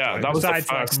 was the BitBoy. Yeah, that was besides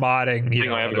the first modding, thing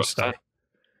I ever got stuff.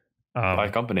 By a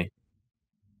company.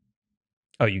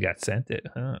 Oh, you got sent it?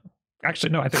 Huh?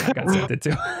 Actually, no, I think I got sent it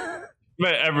too.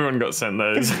 Mate, everyone got sent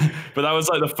those, but that was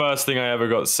like the first thing I ever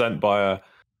got sent by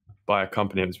a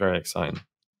company. It was very exciting.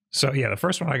 So yeah, the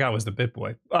first one I got was the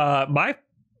BitBoy. My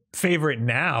favorite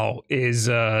now is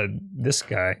this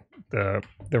guy, the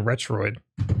Retroid,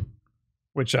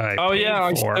 which I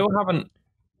I still haven't.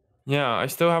 Yeah, I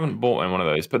still haven't bought one of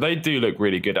those, but they do look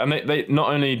really good. And they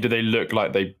not only do they look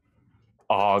like they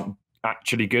are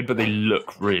actually good, but they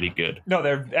look really good. No,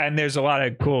 there's a lot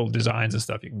of cool designs and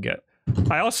stuff you can get.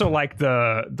 I also like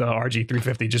the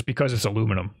RG350 just because it's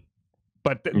aluminum,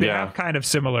 but they have kind of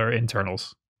similar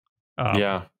internals.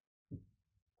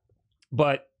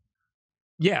 But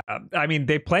yeah, I mean,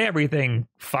 they play everything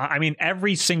fine. I mean,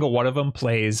 every single one of them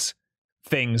plays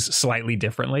things slightly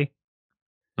differently.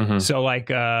 Mm-hmm. So like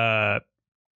the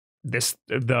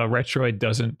Retroid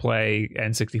doesn't play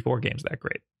N64 games that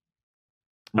great.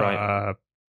 Right.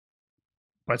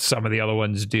 But some of the other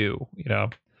ones do, you know.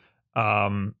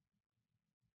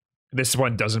 This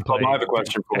one doesn't play I have a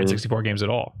question for N64 games at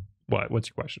all. What's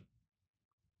your question?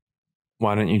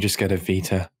 Why don't you just get a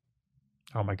Vita?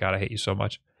 Oh my god, I hate you so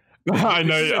much. I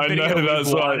know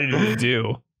that's what I wanted to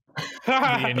do. Me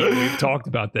and you, we've talked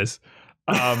about this.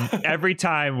 Every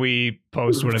time we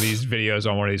post one of these videos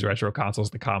on one of these retro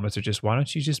consoles, the comments are just, why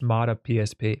don't you just mod a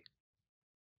PSP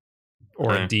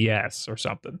or a DS or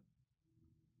something?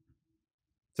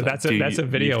 So that's a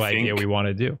video idea we want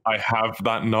to do. I have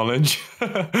that knowledge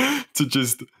to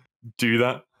just do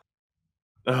that.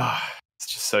 It's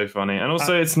just so funny, and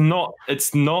also it's not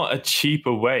a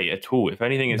cheaper way at all. If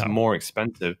anything, it's more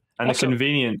expensive, and also, the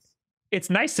convenience.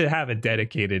 It's nice to have a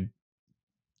dedicated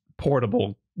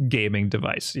portable gaming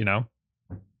device, you know.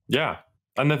 Yeah,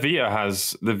 and the Vita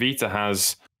has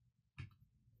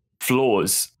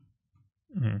flaws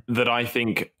that I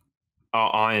think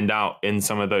are ironed out in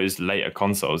some of those later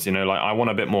consoles. You know, like I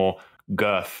want a bit more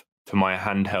girth to my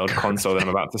handheld console that I'm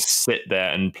about to sit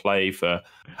there and play for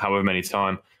however many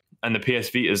time. And the PS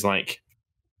Vita is like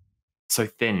so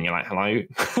thin. You're like, hello.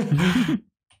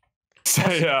 So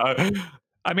yeah.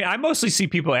 I mean, I mostly see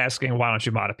people asking, why don't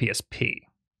you mod a PSP?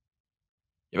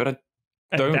 Yeah, but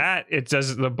I don't. And that it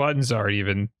does. The buttons aren't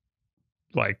even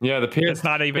like. Yeah, the it's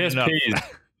not even enough.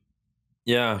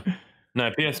 Yeah, no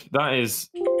PS. That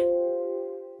is.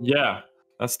 Yeah,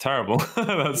 that's terrible.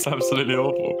 That's absolutely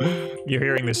awful. You're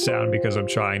hearing this sound because I'm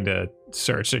trying to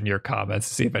search in your comments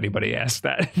to see if anybody asked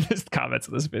that in the comments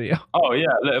of this video. Oh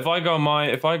yeah, look, if I go on my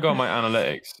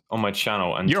analytics on my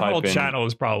channel and your type whole in, channel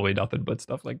is probably nothing but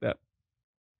stuff like that.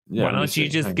 Yeah, why don't you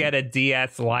just get a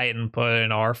DS Lite and put an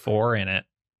R4 in it?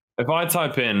 If I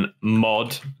type in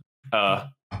mod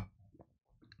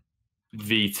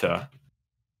Vita,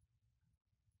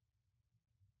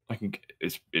 I can.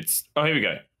 It's. Oh, here we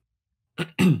go.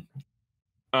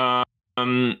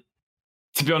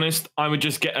 To be honest, I would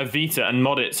just get a Vita and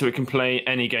mod it so it can play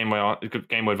any Game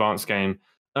Boy Advance game.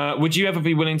 Would you ever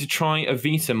be willing to try a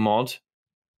Vita mod?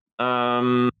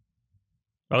 At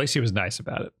least he was nice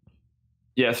about it.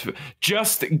 Yes,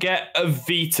 just get a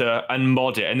Vita and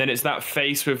mod it, and then it's that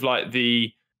face with like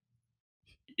the,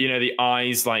 you know, the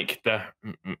eyes, like the,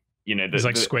 you know, it's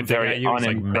like squinting at you. It's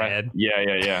like mad.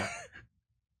 Yeah.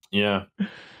 Yeah.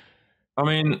 I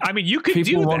mean, you could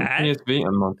do that. PS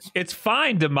Vita mods. It's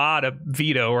fine to mod a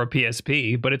Vita or a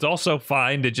PSP, but it's also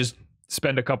fine to just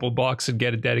spend a couple bucks and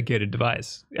get a dedicated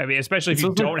device. I mean, especially if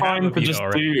you don't have a Vita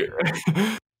already.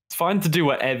 It's fine to do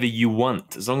whatever you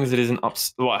want, as long as it isn't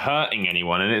hurting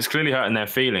anyone, and it's clearly hurting their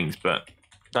feelings, but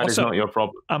that is not your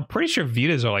problem. I'm pretty sure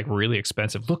Vitas are like really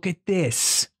expensive. Look at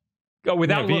this. Oh,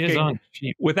 without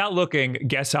looking,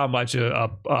 guess how much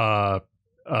a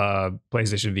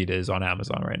PlayStation Vita is on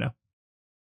Amazon right now?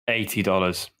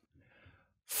 $80.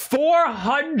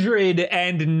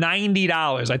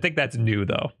 $490. I think that's new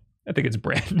though. I think it's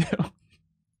brand new.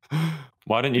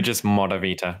 Why don't you just mod a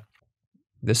Vita?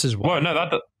 This is why. Well,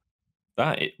 no,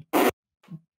 look at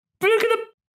the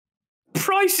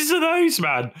prices of those,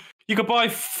 man. You could buy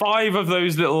 5 of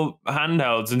those little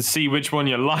handhelds and see which one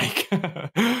you like. I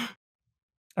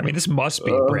mean, this must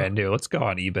be brand new. Let's go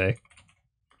on eBay.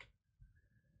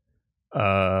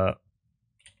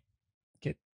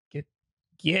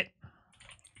 Get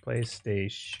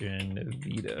PlayStation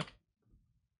Vita.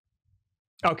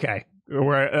 Okay,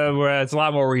 we're it's a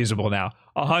lot more reasonable now.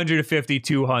 150,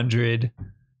 200,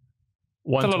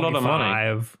 125. That's a lot of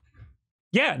money.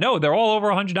 Yeah, no, they're all over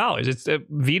 $100. It's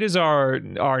Vitas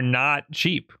are not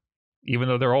cheap, even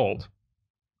though they're old.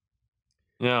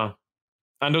 Yeah.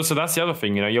 And also, that's the other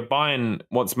thing, you know, you're buying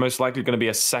what's most likely going to be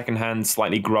a secondhand,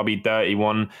 slightly grubby, dirty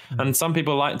one. And some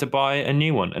people like to buy a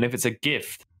new one. And if it's a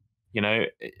gift, you know,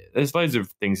 there's loads of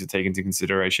things to take into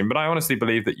consideration. But I honestly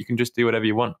believe that you can just do whatever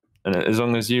you want. And as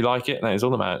long as you like it, that is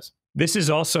all that matters. This is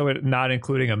also not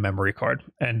including a memory card.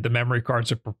 And the memory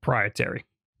cards are proprietary.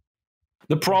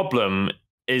 The problem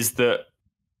is that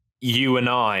you and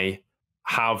I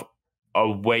have a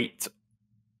weight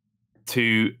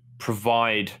to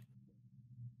provide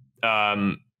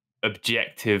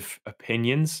objective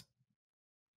opinions.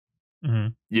 Mm-hmm.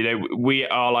 You know, we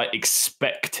are like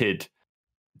expected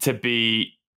to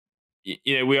be,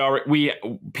 you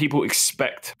know, people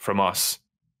expect from us.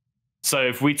 So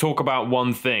if we talk about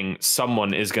one thing,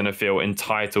 someone is going to feel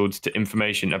entitled to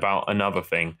information about another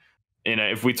thing. You know,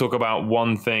 if we talk about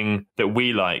one thing that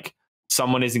we like,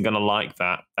 someone isn't going to like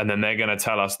that, and then they're going to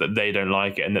tell us that they don't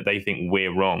like it and that they think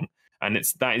we're wrong. And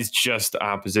that is just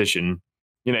our position.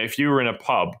 You know, if you were in a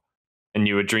pub and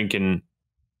you were drinking,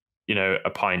 you know,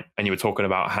 a pint and you were talking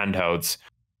about handhelds,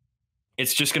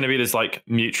 it's just going to be this like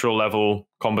mutual level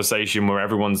conversation where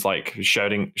everyone's like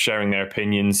sharing their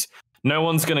opinions. No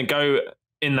one's going to go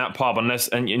in that pub unless,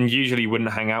 and usually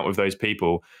wouldn't hang out with those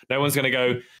people. No one's going to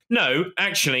go, no,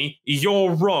 actually,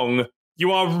 you're wrong.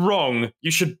 You are wrong.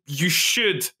 You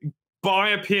should buy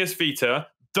a PS Vita.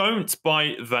 Don't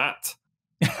buy that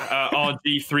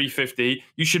RG350.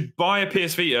 You should buy a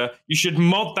PS Vita. You should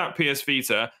mod that PS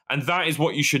Vita, and that is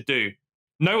what you should do.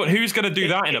 No one who's going to do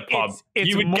that in a pub.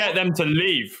 You would get them to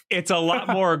leave. It's a lot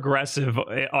more aggressive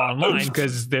online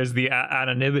because there's the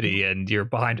anonymity, and you're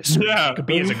behind a screen. Yeah. You could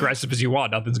be as aggressive as you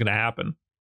want. Nothing's going to happen.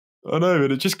 I know,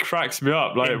 but it just cracks me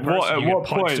up. Like, what? At what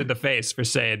punched point in the face for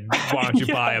saying, "Why don't you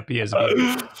buy a PS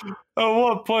Vita?" At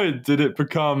what point did it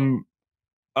become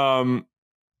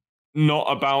not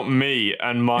about me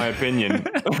and my opinion?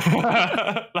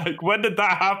 Like, when did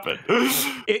that happen?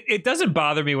 It doesn't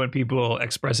bother me when people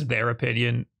express their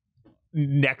opinion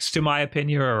next to my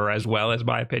opinion or as well as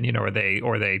my opinion, or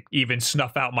they even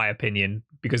snuff out my opinion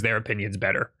because their opinion's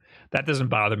better. That doesn't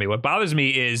bother me. What bothers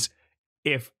me is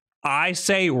if I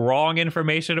say wrong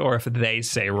information or if they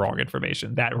say wrong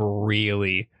information. That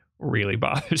really, really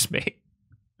bothers me.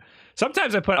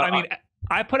 Sometimes I put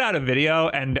out a video,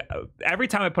 and every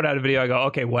time I put out a video, I go,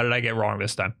 okay, what did I get wrong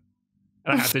this time?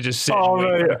 And I have to just sit and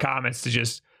wait for the comments to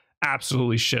just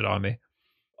absolutely shit on me.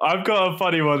 I've got a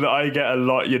funny one that I get a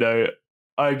lot, you know.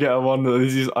 I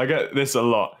get this a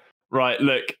lot. Right,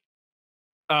 look.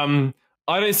 I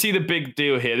don't see the big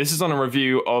deal here. This is on a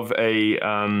review of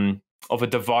a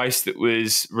device that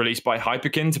was released by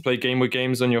Hyperkin to play Game Boy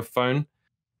games on your phone.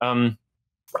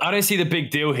 I don't see the big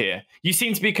deal here. You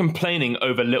seem to be complaining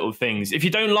over little things. If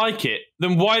you don't like it,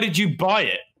 then why did you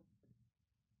buy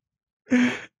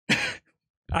it?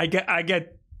 I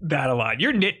get that a lot.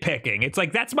 You're nitpicking. It's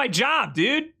like, that's my job,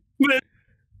 dude.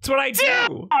 That's what I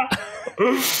do.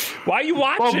 Why are you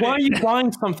watching? Why are you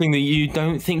buying something that you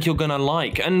don't think you're gonna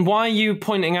like? And why are you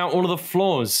pointing out all of the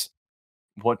flaws?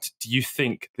 What do you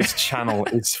think this channel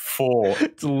is for?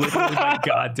 It's literally my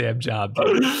goddamn job,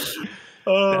 dude.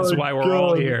 That's why we're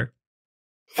all here.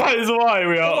 That is why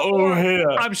we are all here.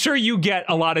 I'm sure you get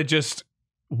a lot of just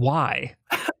why.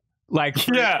 Like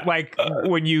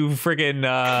when you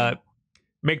friggin'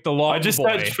 make the long. I just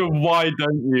searched for why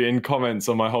don't you in comments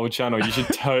on my whole channel. You should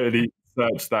totally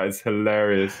search that. It's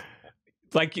hilarious.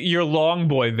 Like your long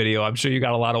boy video, I'm sure you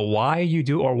got a lot of why you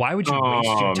do, or why would you waste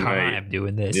your time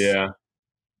doing this? Yeah.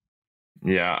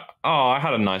 Oh, I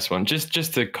had a nice one.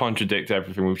 Just to contradict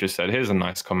everything we've just said. Here's a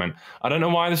nice comment. I don't know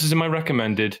why this is in my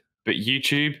recommended, but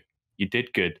YouTube, you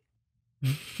did good.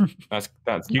 That's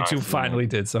YouTube nice, finally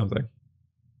did something.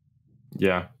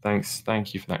 Yeah, thanks.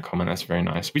 Thank you for that comment. That's very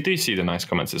nice. We do see the nice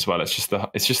comments as well. It's just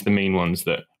the mean ones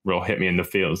that will hit me in the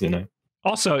feels, you know.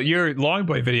 Also, your Long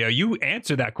Boy video, you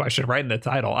answered that question right in the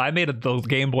title. I made the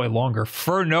Game Boy longer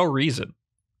for no reason.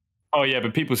 Oh yeah,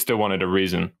 but people still wanted a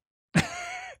reason.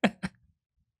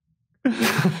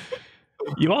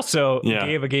 You also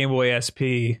gave a Game Boy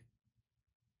SP,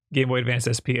 Game Boy Advance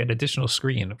SP, an additional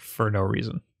screen for no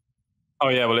reason. Oh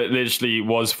yeah, well it literally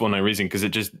was for no reason because it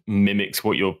just mimics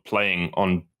what you're playing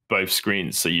on both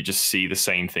screens, so you just see the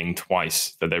same thing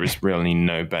twice. That there is really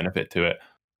no benefit to it.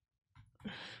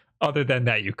 Other than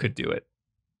that, you could do it,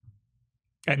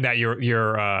 and that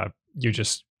you're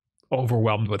just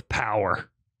overwhelmed with power.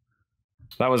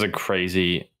 That was a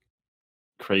crazy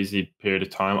period of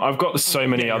time. I've got so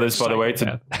many others, by the way.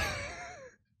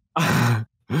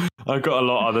 I've got a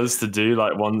lot of others to do,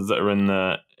 like ones that are in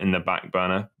the back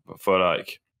burner, but for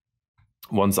like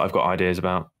ones that I've got ideas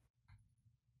about.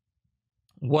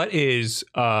 What is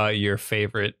your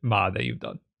favorite mod that you've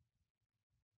done?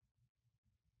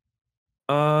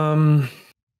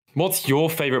 What's your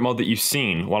favorite mod that you've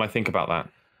seen? While I think about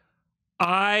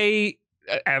that,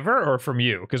 ever or from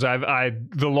you? Because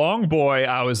the Long Boy,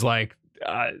 I was like,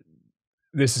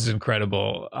 this is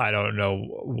incredible. I don't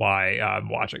know why I'm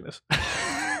watching this.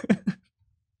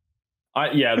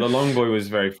 Yeah, the long boy was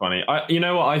very funny. You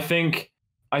know what? I think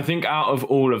out of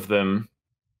all of them,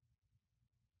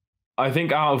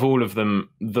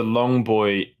 the long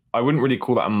boy, I wouldn't really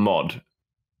call that a mod.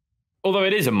 Although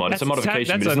it is a mod, it's a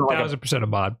modification. That's but it's not 1,000% a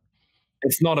mod.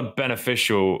 It's not a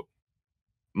beneficial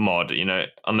mod, you know,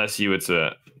 unless you were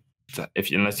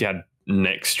unless you had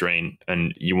neck strain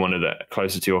and you wanted it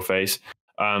closer to your face.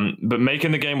 But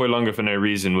making the Game Boy longer for no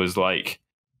reason was like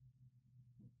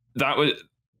that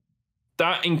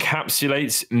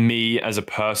encapsulates me as a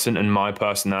person and my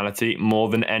personality more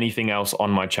than anything else on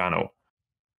my channel.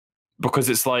 Because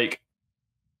it's like,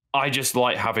 I just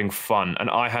like having fun, and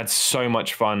I had so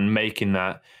much fun making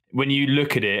that. When you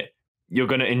look at it, you're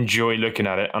going to enjoy looking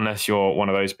at it, unless you're one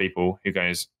of those people who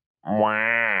goes,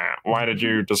 "Wah, why did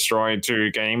you destroy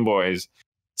 2 Game Boys?"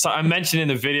 So I mentioned in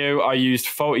the video, I used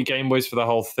faulty Game Boys for the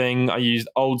whole thing. I used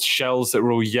old shells that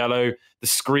were all yellow. The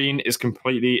screen is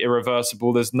completely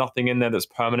irreversible. There's nothing in there that's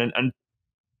permanent. And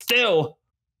still,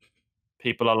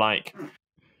 people are like,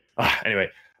 anyway.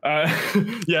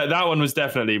 Yeah, that one was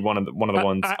definitely one of the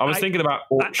ones. I was thinking about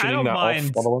auctioning that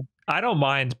off. By the way. I don't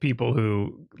mind people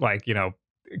who, like, you know,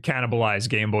 cannibalize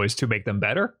Game Boys to make them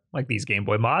better, like these Game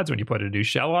Boy mods. When you put a new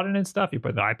shell on it and stuff, you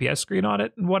put the IPS screen on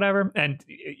it and whatever. And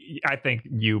I think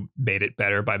you made it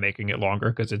better by making it longer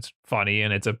because it's funny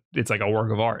and it's like a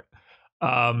work of art.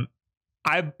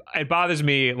 It bothers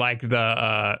me, like,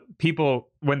 the people,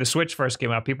 when the Switch first came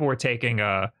out, people were taking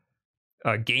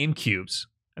GameCubes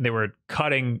and they were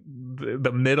cutting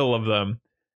the middle of them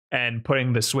and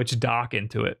putting the Switch dock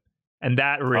into it. And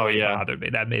that really bothered me.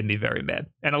 That made me very mad.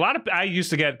 And I used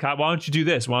to get caught, why don't you do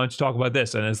this? Why don't you talk about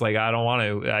this? And it's like, I don't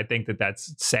want to. I think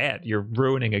that's sad. You're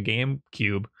ruining a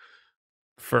GameCube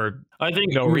for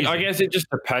no reason. I guess it just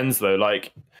depends, though.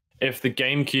 Like, if the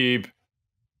GameCube,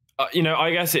 you know,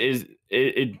 I guess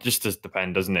it just does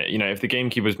depend, doesn't it? You know, if the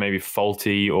GameCube was maybe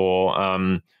faulty or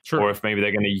if maybe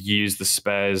they're going to use the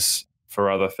spares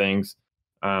for other things.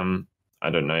 I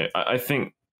don't know. I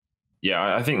think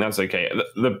that's okay.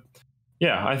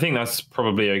 I think that's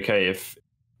probably okay if,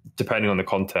 depending on the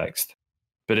context.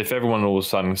 But if everyone all of a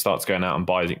sudden starts going out and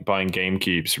buying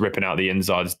GameCubes, ripping out the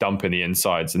insides, dumping the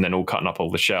insides, and then all cutting up all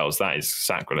the shells, that is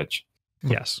sacrilege.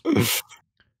 Yes.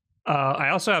 I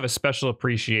also have a special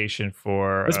appreciation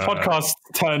for... This podcast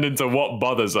turned into what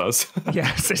bothers us.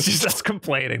 Yes, it's just us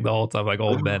complaining the whole time like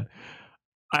old men.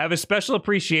 I have a special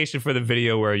appreciation for the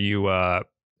video where you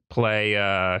play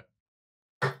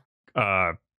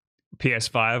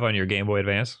PS5 on your Game Boy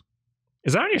Advance.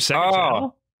 Is that on your second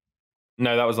channel?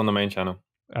 No, that was on the main channel.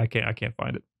 I can't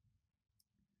find it.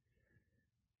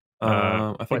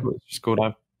 I think it was just called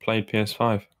I Played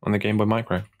PS5 on the Game Boy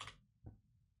Micro.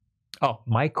 Oh,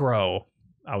 Micro.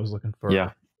 I was looking for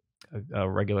a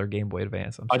regular Game Boy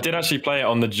Advance. I did actually play it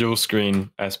on the dual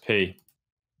screen SP.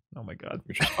 Oh my god,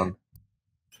 which was fun.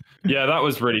 Yeah, that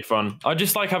was really fun. I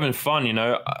just like having fun, you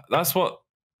know. That's what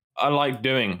I like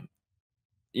doing.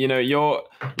 You know, you're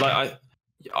like,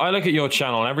 I look at your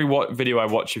channel, and every video I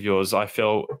watch of yours, I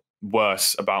feel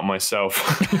worse about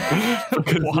myself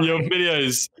because your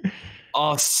videos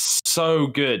are so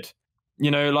good.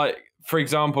 You know, like, for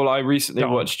example, I recently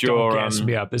watched your. Don't gas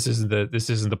me up. This isn't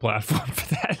the platform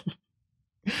for that.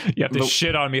 You have to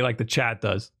shit on me like the chat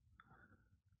does.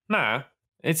 Nah,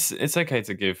 it's okay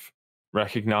to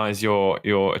recognize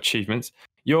your achievements.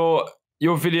 Your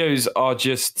videos are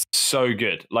just so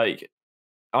good. Like,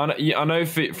 I know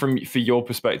for your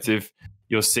perspective,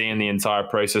 you're seeing the entire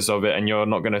process of it, and you're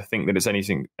not going to think that it's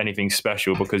anything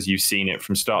special because you've seen it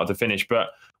from start to finish. But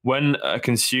when a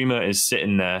consumer is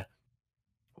sitting there,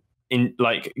 in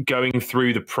like going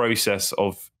through the process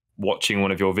of watching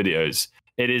one of your videos,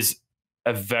 it is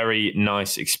a very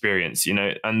nice experience, you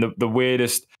know. And the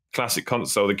weirdest classic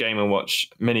console, the Game & Watch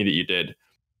Mini that you did,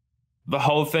 the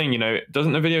whole thing, you know,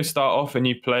 doesn't the video start off and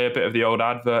you play a bit of the old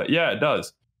advert? Yeah, it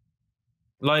does.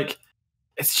 Like,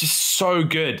 it's just so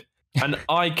good. And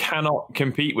I cannot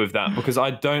compete with that because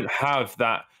I don't have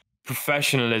that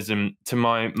professionalism to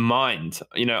my mind.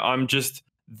 You know, I'm just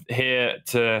here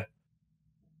to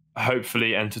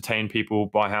hopefully entertain people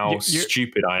by how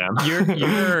stupid I am.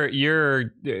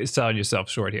 You're selling yourself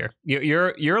short here.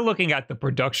 You're looking at the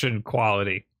production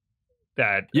quality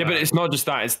that. Yeah, but it's not just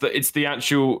that. It's the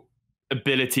actual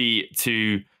ability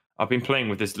to. I've been playing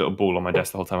with this little ball on my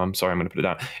desk the whole time. I'm sorry, I'm going to put it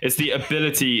down. It's the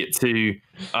ability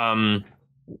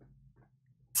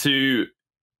to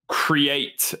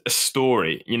create a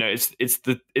story. You know,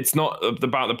 it's not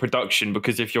about the production,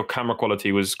 because if your camera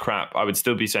quality was crap, I would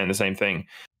still be saying the same thing.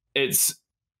 It's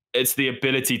the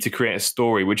ability to create a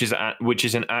story, which is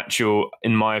an actual,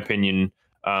 in my opinion,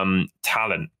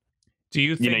 talent. Do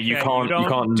you think you that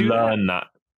can't do learn that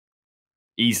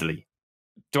easily.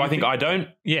 Do I think I don't?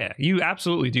 Yeah, you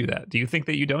absolutely do that. Do you think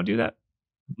that you don't do that?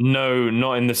 No,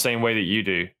 not in the same way that you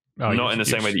do. Oh, not in the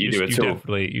same way that you do at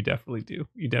all. You definitely do.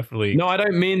 You definitely. No, I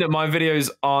don't mean that my videos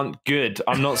aren't good.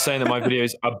 I'm not saying that my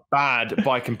videos are bad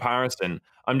by comparison.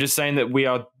 I'm just saying that we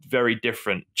are very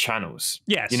different channels.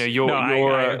 Yes. I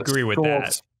agree with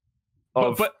that.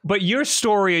 But your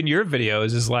story in your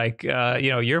videos is like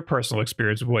your personal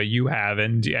experience of what you have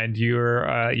and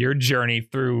your journey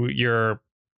through your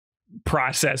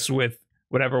process with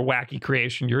whatever wacky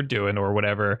creation you're doing or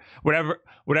whatever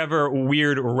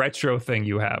weird retro thing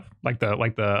you have, like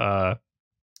the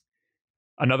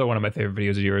another one of my favorite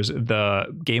videos of yours, the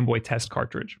Game Boy test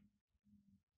cartridge.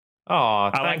 Oh,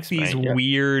 I like these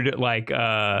weird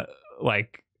I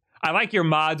like your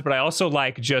mods, but I also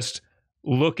like just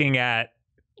looking at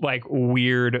like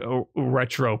weird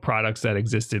retro products that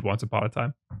existed once upon a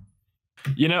time.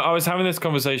 I was having this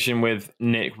conversation with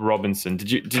Nick Robinson.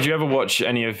 Did you ever watch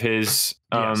any of his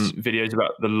videos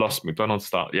about the Lost McDonald's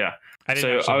start? Yeah. I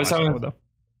didn't. So I was having.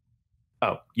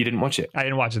 Oh, you didn't watch it? I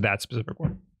didn't watch that specific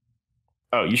one.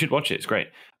 Oh, you should watch it. It's great.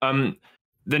 The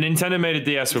Nintendo made a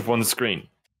DS with one screen.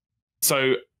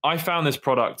 So I found this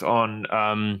product on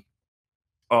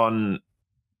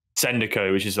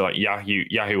Sendico, which is like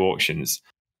Yahoo auctions,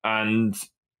 and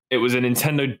it was a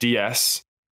Nintendo DS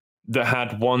that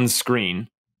had one screen,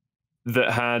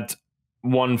 that had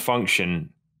one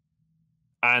function,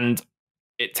 and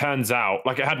it turns out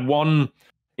like it had one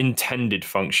intended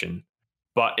function,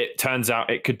 but it turns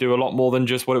out it could do a lot more than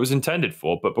just what it was intended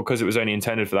for. But because it was only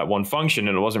intended for that one function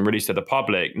and it wasn't released to the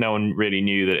public, no one really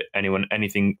knew that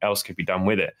anything else could be done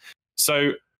with it.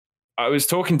 So I was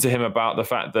talking to him about the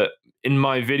fact that in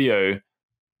my video,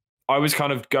 I was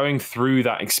kind of going through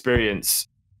that experience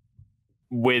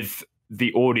with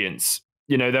the audience.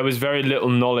 There was very little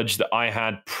knowledge that I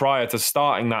had prior to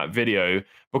starting that video,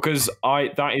 because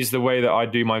that is the way that I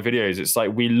do my videos. It's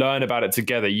like we learn about it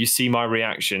together. You see my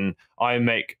reaction. I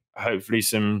make hopefully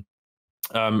some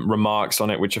remarks on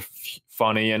it which are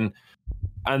funny, and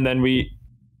then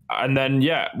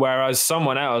whereas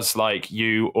someone else like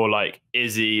you or like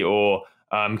Izzy or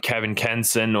Kevin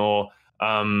Kenson or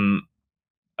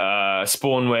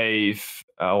Spawnwave,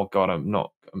 oh god, I'm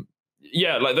not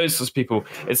like those sorts of people,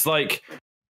 it's like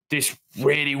this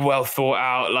really well thought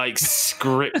out, like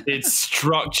scripted,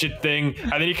 structured thing,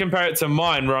 and then you compare it to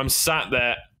mine where I'm sat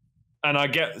there and I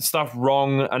get stuff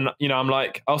wrong, and I'm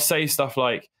like, I'll say stuff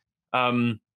like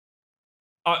it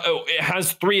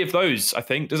has 3 of those, I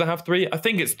think. Does it have 3? I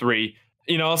think it's 3.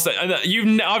 I'll say,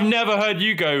 and I've never heard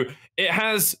you go, it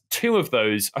has 2 of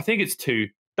those. I think it's 2.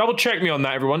 Double check me on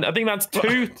that, everyone. I think that's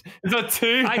 2. Is that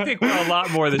 2? I think we're a lot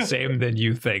more the same than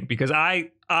you think, because I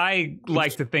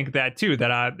like to think that too,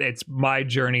 that it's my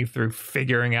journey through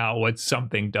figuring out what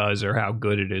something does or how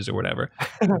good it is or whatever.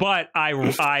 But I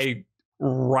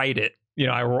write it.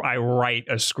 I write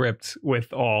a script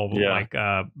with all like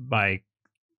my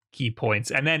key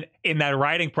points, and then in that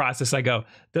writing process I go,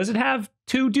 does it have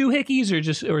 2 doohickeys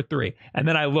or 3? And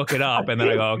then I look it up and then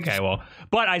I go, okay, well,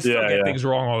 but I still get things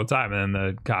wrong all the time, and then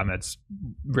the comments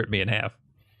rip me in half.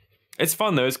 It's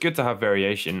fun though. It's good to have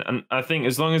variation, and I think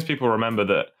as long as people remember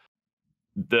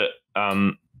that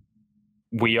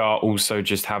we are also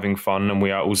just having fun, and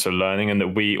we are also learning, and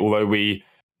that although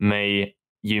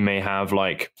you may have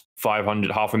like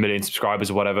 500, 500,000 subscribers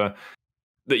or whatever,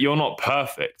 that you're not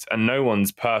perfect, and no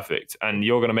one's perfect, and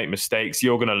you're going to make mistakes.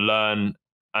 You're going to learn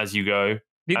as you go.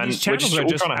 These channels are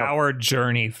just our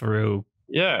journey through.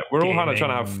 Yeah, we're all kind of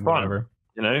trying to have fun.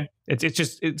 Whatever. It's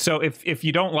just so if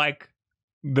you don't like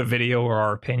the video or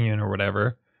our opinion or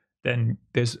whatever, then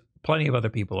there's plenty of other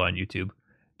people on YouTube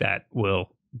that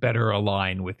will better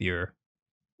align with your.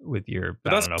 But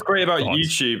that's what's great about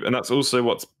YouTube, and that's also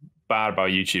what's bad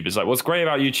about YouTube. Is like what's great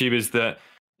about YouTube is that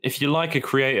if you like a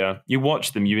creator, you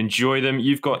watch them, you enjoy them,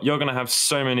 you're going to have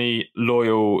so many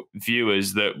loyal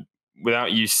viewers that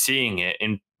without you seeing it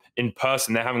in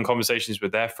person, they're having conversations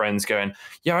with their friends going,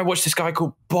 yeah, I watched this guy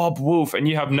called Bob Wulff, and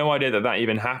you have no idea that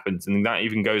even happens and that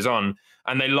even goes on,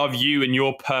 and they love you and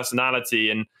your personality.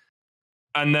 And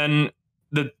then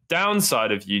the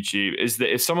downside of YouTube is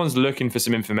that if someone's looking for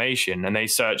some information and they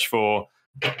search for,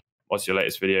 what's your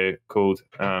latest video called?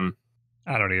 I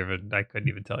couldn't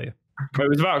even tell you. It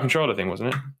was about a controller thing,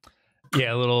 wasn't it?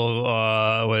 Yeah, a little.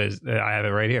 What is? I have it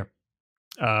right here.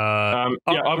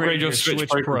 Upgrade your Switch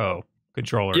Pro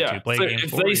controller. Yeah, to play so games if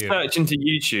for they you. search into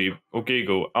YouTube or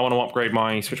Google, I want to upgrade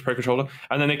my Switch Pro controller,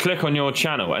 and then they click on your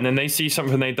channel, and then they see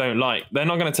something they don't like, they're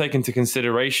not going to take into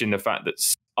consideration the fact that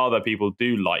other people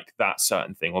do like that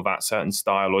certain thing or that certain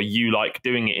style, or you like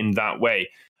doing it in that way.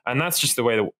 And that's just the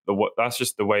way that's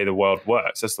just the way the world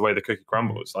works. That's the way the cookie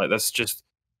crumbles. Like that's just,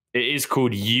 it is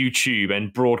called YouTube,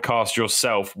 and broadcast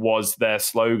yourself was their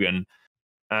slogan.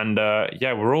 And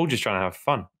yeah, we're all just trying to have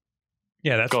fun.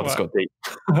 Yeah, that's God, it's got deep.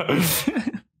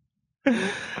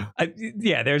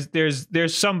 Yeah,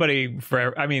 there's somebody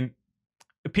for. I mean,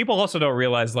 people also don't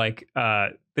realize like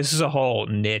this is a whole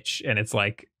niche, and it's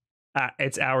like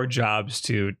it's our jobs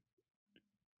to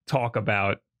talk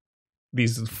about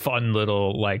these fun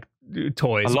little like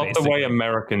toys. I love basically. the way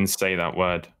Americans say that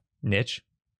word. Niche.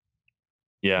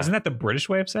 Yeah. Isn't that the British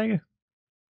way of saying it?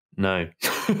 No.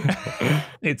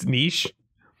 It's niche.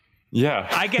 Yeah.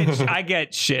 I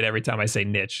get shit every time I say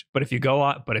niche. But if you go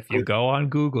on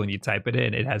Google and you type it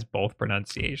in, it has both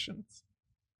pronunciations.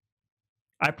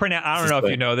 I don't know if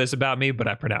you know this about me, but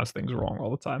I pronounce things wrong all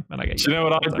the time, and I get. Do you know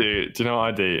what I do? Do you know what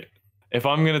I do? If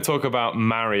I'm going to talk about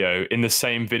Mario in the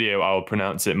same video, I will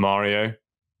pronounce it Mario.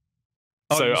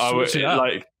 Oh, so I would it up.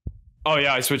 like. Oh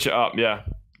yeah, I switch it up. Yeah.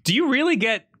 Do you really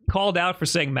get called out for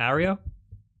saying Mario?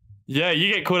 Yeah,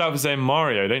 you get called out for saying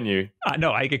Mario, don't you?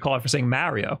 No, I get called out for saying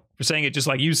Mario, for saying it just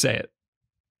like you say it.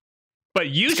 But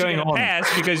you should get a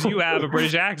pass because you have a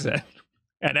British accent,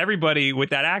 and everybody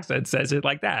with that accent says it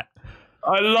like that.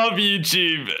 I love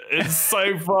YouTube. It's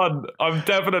so fun. I'm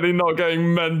definitely not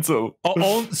going mental.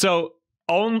 So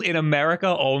only in America,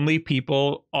 only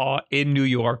people in New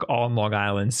York on Long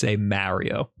Island say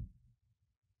Mario,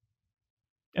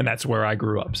 and that's where I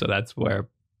grew up. So that's where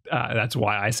that's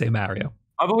why I say Mario.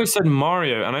 I've always said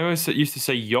Mario, and I always used to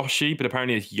say Yoshi, but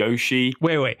apparently it's Yoshi.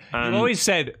 Wait. You always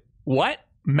said what?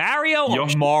 Mario or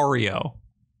Yoshi. Mario?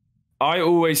 I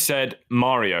always said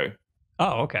Mario.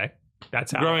 Oh, okay.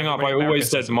 That's how. Growing up, I always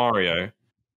said Mario,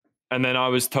 and then I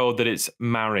was told that it's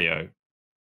Mario.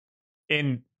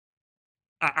 I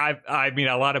mean,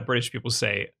 a lot of British people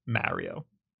say Mario.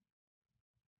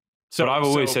 So but I've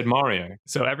always said Mario.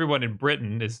 So everyone in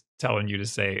Britain is telling you to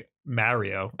say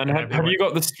Mario. And have you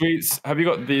got the sweets? Have you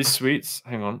got these sweets?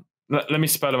 Hang on. Let me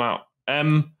spell them out.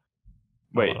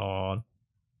 Wait. Hold on.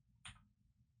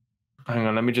 Hang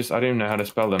on. Let me just. I don't even know how to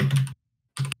spell them.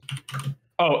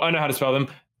 Oh, I know how to spell them.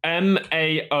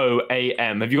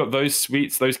 MAOAM. Have you got those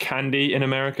sweets? Those candy in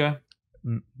America?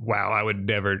 Wow, I would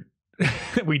never.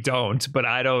 We don't, but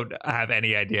I don't have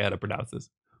any idea how to pronounce this.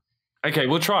 Okay,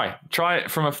 we'll try. Try it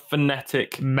from a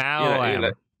phonetic.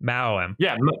 Maoam. Maoam.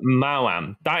 Yeah,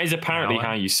 Maoam. That is apparently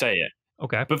how you say it.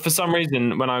 Okay. But for some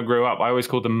reason, when I grew up, I always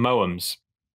called them Moams.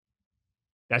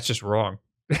 That's just wrong.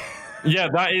 Yeah,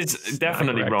 that is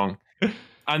definitely wrong.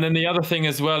 And then the other thing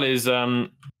as well is... I mean,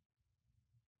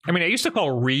 I used to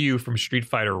call Ryu from Street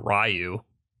Fighter Ryu.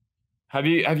 Have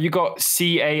you got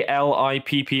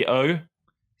CALIPPO?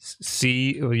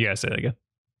 Yeah, say that again.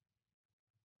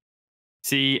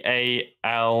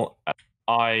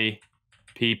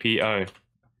 CALIPPO.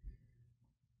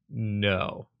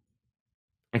 No.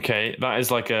 Okay, that is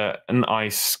like an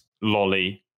ice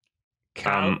lolly,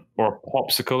 or a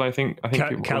popsicle. I think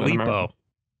Calipo.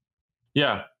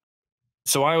 Yeah.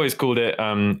 So I always called it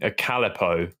a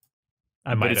calipo,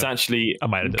 but it's actually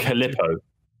Calippo.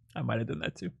 I might have done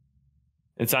that too.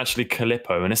 It's actually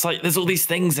Calippo, and it's like there's all these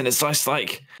things, and it's just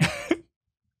like.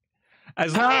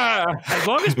 As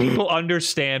long as people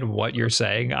understand what you're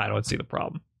saying, I don't see the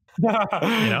problem. You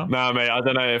know? No, mate, I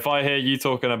don't know. If I hear you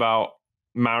talking about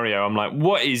Mario, I'm like,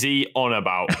 what is he on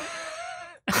about?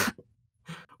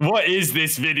 What is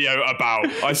this video about?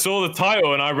 I saw the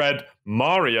title and I read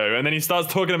Mario, and then he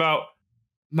starts talking about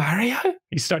Mario?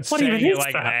 He starts saying it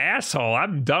like an asshole.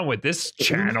 I'm done with this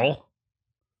channel.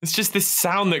 It's just this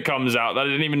sound that comes out that I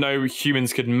didn't even know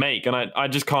humans could make, and I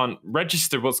just can't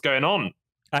register what's going on.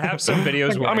 I have some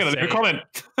videos where I'm going to leave a comment.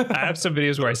 I have some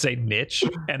videos where I say niche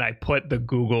and I put the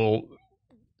Google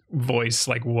voice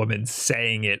like woman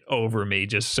saying it over me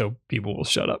just so people will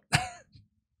shut up.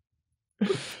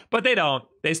 But they don't.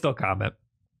 They still comment.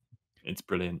 It's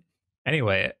brilliant.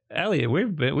 Anyway, Elliot,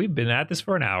 we've been at this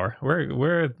for an hour.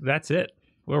 That's it.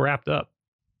 We're wrapped up.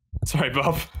 Sorry,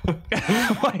 Bob.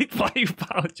 Why are you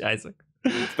apologizing?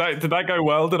 Did that go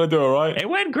well? Did I do all right? It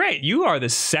went great. You are the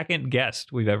second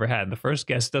guest we've ever had. The first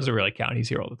guest doesn't really count. He's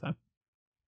here all the time.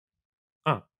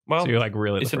 Oh, well, so you're like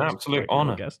really. It's an absolute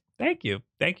honor. Guest. Thank you.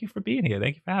 Thank you for being here.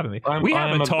 Thank you for having me. We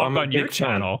have a talk on your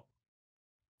channel.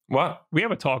 What? We have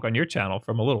a talk on your channel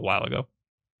from a little while ago.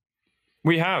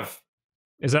 We have.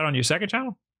 Is that on your second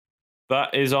channel?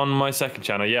 That is on my second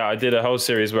channel. Yeah, I did a whole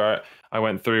series where I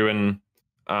went through and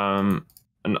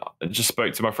just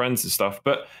spoke to my friends and stuff.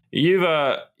 But you've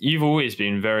always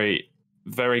been very,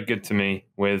 very good to me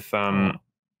with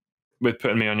with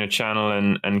putting me on your channel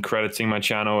and crediting my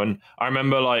channel. And I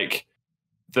remember like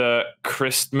the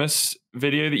Christmas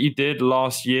video that you did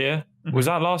last year. Mhm. Was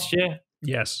that last year?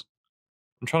 Yes.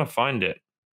 I'm trying to find it.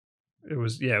 It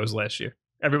was last year.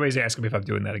 Everybody's asking me if I'm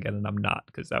doing that again, and I'm not,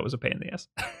 because that was a pain in the ass.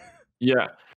 Yeah.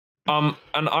 And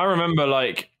I remember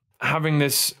like having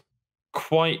this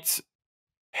quite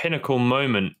pinnacle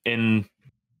moment in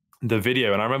the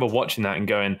video, and I remember watching that and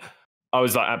going, I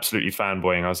was like absolutely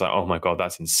fanboying. I was like, oh my God,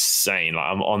 that's insane. Like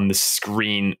I'm on the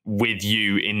screen with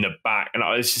you in the back. And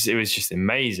it was just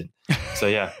amazing. So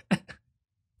yeah.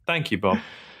 Thank you, Bob.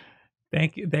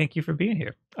 Thank you for being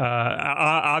here.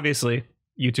 Obviously,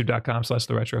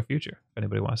 youtube.com/theretrofuture. If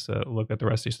anybody wants to look at the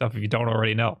rest of your stuff, if you don't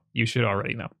already know, you should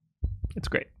already know. It's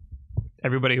great.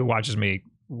 Everybody who watches me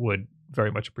would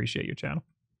very much appreciate your channel.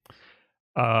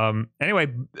 Anyway,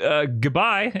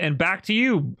 goodbye, and back to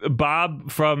you,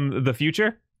 Bob from the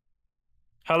future.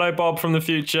 Hello, Bob from the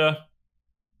future.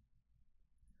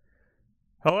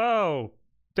 Hello.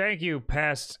 Thank you,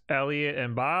 past Elliot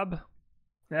and Bob.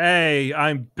 Hey,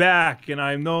 I'm back, and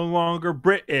I'm no longer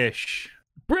British.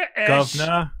 British.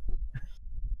 Governor.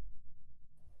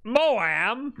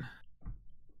 Moam.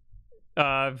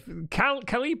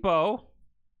 Calipo.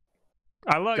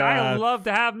 I love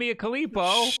to have me a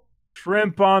Calipo.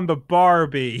 Shrimp on the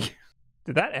Barbie.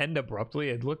 Did that end abruptly?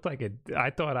 It looked like it. I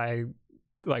thought I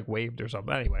like waved or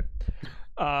something. Anyway,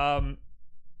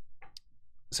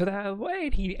 so that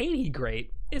ain't he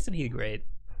great? Isn't he great?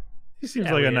 He seems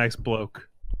like a nice bloke.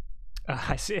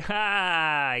 I see.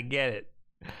 I get it.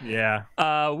 Yeah.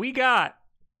 We got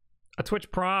a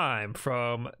Twitch Prime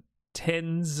from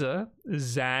Tenza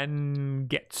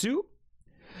Zangetsu.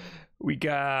 We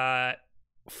got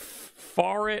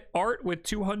Faret Art with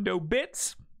 200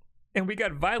 bits. And we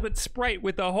got Violet Sprite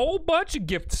with a whole bunch of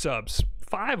gift subs.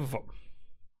 5 of them.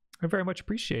 I very much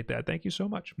appreciate that. Thank you so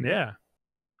much. Yeah.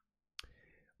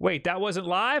 Wait, that wasn't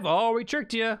live? Oh, we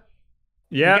tricked you.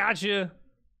 Yeah. We got you.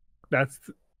 That's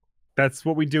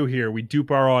what we do here. We dupe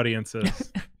our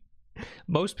audiences.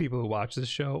 Most people who watch this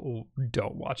show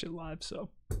don't watch it live, so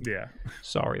yeah.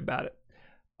 Sorry about it.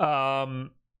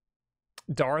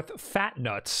 Darth Fat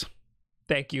Nuts.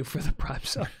 Thank you for the Prime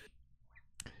sub.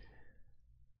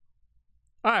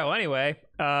 All right. Well, anyway,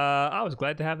 I was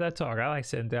glad to have that talk. I like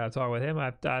sitting down and talking with him.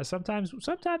 Sometimes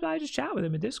I just chat with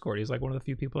him in Discord. He's like one of the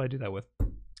few people I do that with,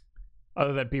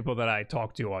 other than people that I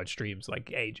talk to on streams, like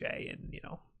AJ and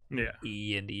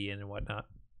E and Ian and whatnot.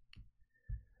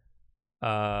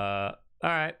 All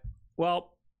right.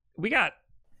 Well, we got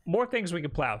more things we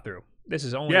can plow through. This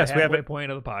is only the halfway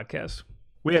point of the podcast.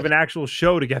 We have an actual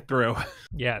show to get through.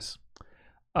 Yes.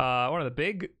 One of the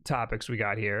big topics we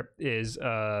got here is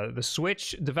the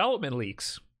Switch development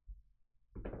leaks.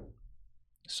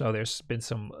 So there's been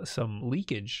some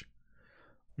leakage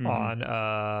on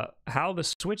how the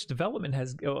Switch development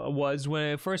was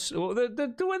when it first when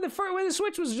the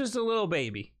Switch was just a little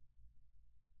baby.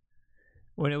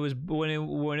 When it was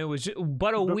just,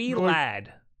 but a wee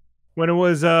lad. When it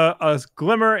was a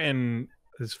glimmer in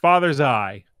his father's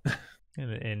eye.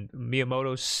 and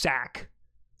Miyamoto's sack.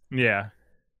 Yeah.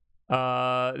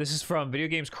 This is from Video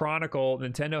Games Chronicle.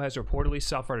 Nintendo has reportedly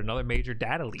suffered another major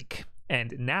data leak,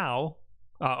 and now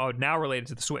related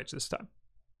to the Switch this time.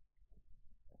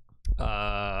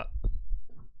 So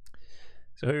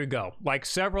here we go. Like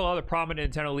several other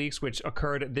prominent Nintendo leaks which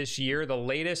occurred this year, the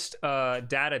latest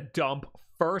data dump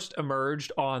first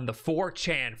emerged on the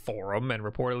 4chan forum and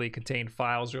reportedly contained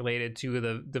files related to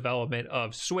the development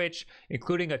of Switch,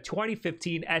 including a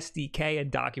 2015 SDK and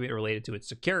document related to its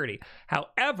security.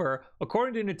 However,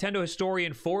 according to Nintendo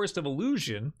historian Forrest of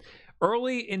Illusion,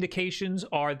 early indications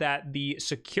are that the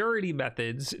security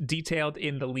methods detailed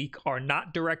in the leak are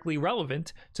not directly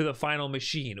relevant to the final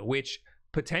machine, which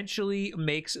potentially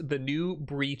makes the new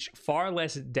breach far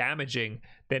less damaging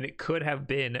than it could have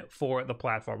been for the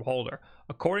platform holder.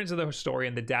 According to the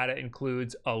historian, the data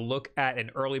includes a look at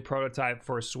an early prototype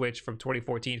for a Switch from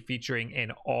 2014 featuring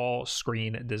an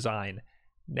all-screen design.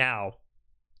 Now,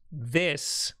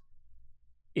 this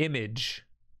image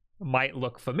might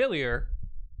look familiar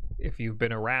if you've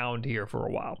been around here for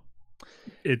a while.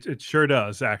 It sure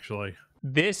does, actually.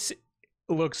 This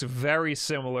looks very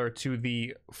similar to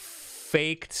the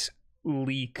faked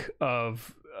leak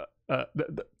of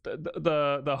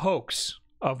the hoax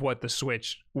of what the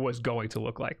Switch was going to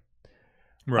look like.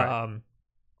 Right.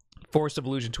 Force of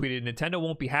Illusion tweeted, Nintendo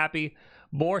won't be happy.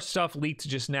 More stuff leaked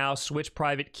just now. Switch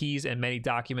private keys and many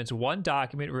documents. One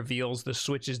document reveals the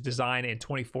Switch's design in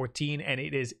 2014, and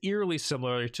it is eerily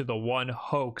similar to the one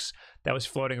hoax that was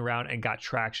floating around and got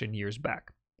traction years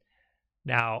back.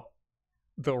 Now,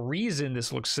 the reason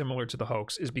this looks similar to the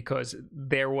hoax is because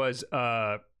there was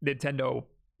a Nintendo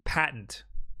patent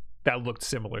that looked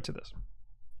similar to this.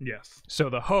 Yes. So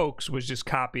the hoax was just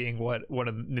copying what one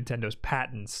of Nintendo's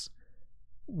patents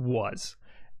was.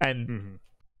 And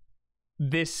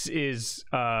this is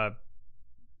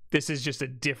just a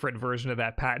different version of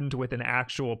that patent with an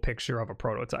actual picture of a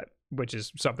prototype, which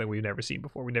is something we've never seen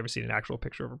before. We've never seen an actual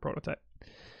picture of a prototype.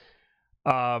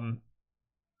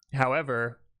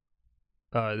 However,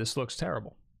 this looks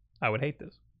terrible. I would hate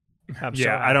this. I'm so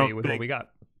happy I don't with what we got.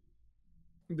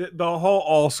 The whole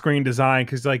all-screen design,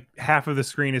 because like half of the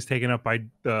screen is taken up by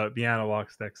the analog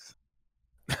sticks.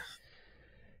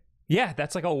 Yeah,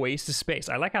 that's like a waste of space.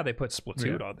 I like how they put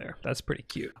Splatoon on there. That's pretty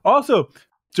cute. Also,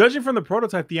 judging from the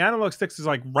prototype, the analog sticks is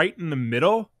like right in the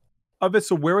middle of it.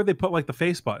 So where would they put like the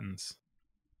face buttons?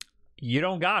 You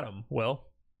don't got them, Will.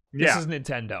 This is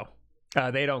Nintendo.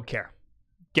 They don't care.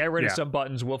 Get rid of some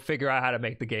buttons. We'll figure out how to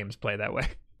make the games play that way.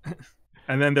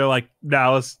 And then they're like,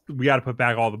 "Now we got to put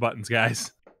back all the buttons,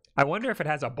 guys." I wonder if it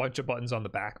has a bunch of buttons on the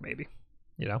back, maybe.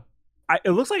 You know,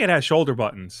 it looks like it has shoulder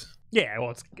buttons. Yeah,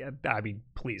 well, I mean,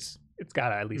 please, it's got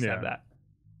to at least have that.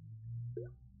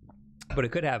 But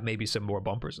it could have maybe some more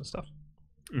bumpers and stuff,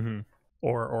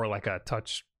 or like a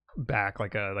touch back,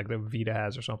 like the Vita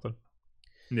has or something.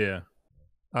 Yeah.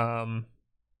 Can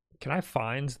I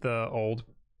find the old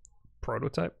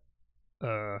prototype?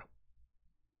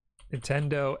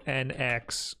 Nintendo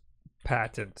NX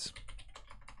patent.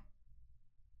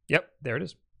 Yep, there it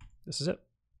is. This is it.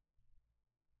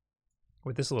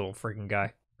 With this little freaking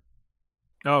guy.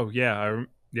 Oh, yeah.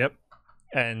 Yep.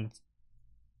 And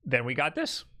then we got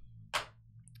this.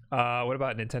 What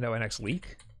about Nintendo NX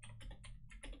leak?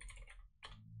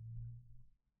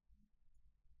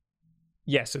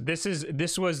 Yeah, so this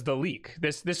was the leak.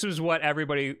 This was what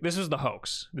everybody. This was the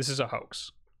hoax. This is a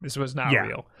hoax. This was not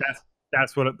real.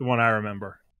 That's the one I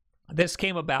remember. This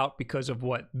came about because of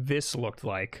what this looked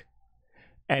like.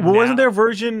 And wasn't there a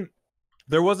version?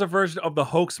 There was a version of the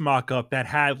hoax mock-up that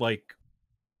had like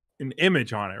an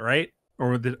image on it, right?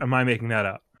 Or am I making that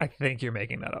up? I think you're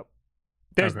making that up.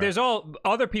 There's all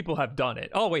other people have done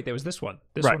it. Oh wait, there was this one.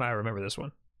 This one, I remember this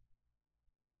one.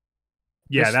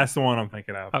 Yeah, that's the one I'm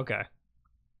thinking of. Okay.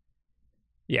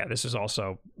 Yeah, this is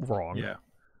also wrong. Yeah.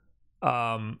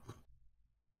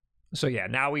 So yeah,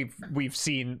 now we've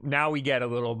seen. Now we get a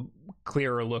little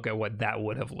clearer look at what that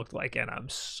would have looked like, and I'm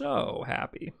so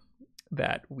happy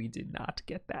that we did not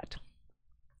get that.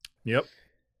 Yep.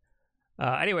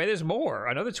 Anyway, there's more.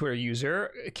 Another Twitter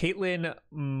user, Caitlin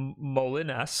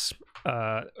Molinas,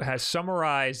 has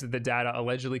summarized the data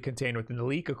allegedly contained within the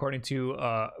leak, according to,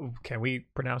 can we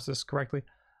pronounce this correctly?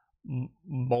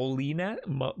 Molinas?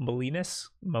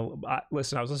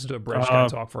 Listen, I was listening to a British guy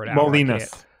talk for an hour.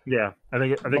 Molinas. Yeah, I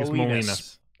think it's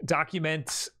Molinas.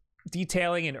 Documents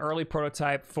detailing an early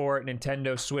prototype for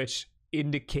Nintendo Switch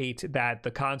indicate that the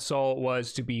console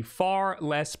was to be far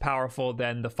less powerful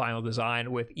than the final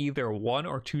design, with either one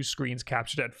or two screens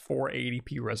captured at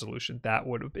 480p resolution. That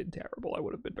would have been terrible. I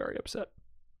would have been very upset.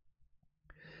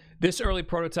 This early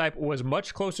prototype was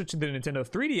much closer to the Nintendo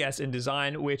 3DS in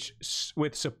design, which,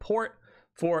 with support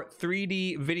for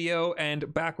 3D video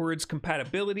and backwards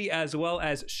compatibility, as well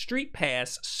as Street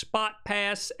Pass, Spot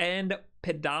Pass, and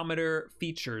pedometer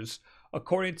features,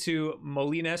 according to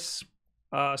Molinas'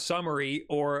 summary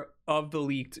of the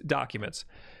leaked documents.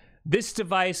 This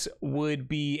device would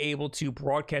be able to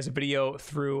broadcast video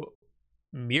through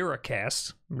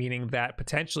Miracast, meaning that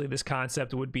potentially this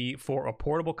concept would be for a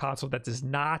portable console that does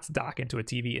not dock into a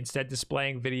TV, instead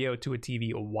displaying video to a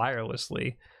TV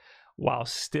wirelessly, while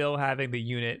still having the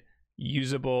unit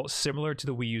usable similar to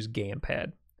the Wii U's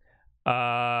gamepad.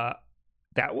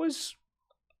 That was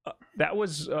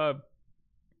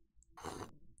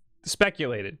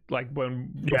speculated, like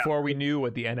before we knew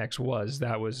what the NX was.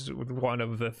 That was one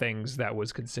of the things that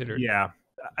was considered. Yeah,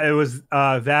 it was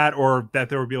that, or that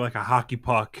there would be like a hockey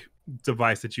puck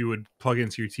device that you would plug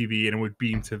into your TV and it would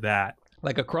beam to that,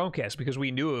 like a Chromecast, because we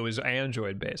knew it was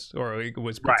Android based, or it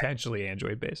was potentially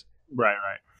Android based. Right.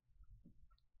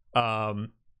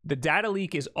 The data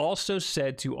leak is also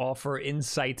said to offer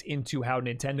insight into how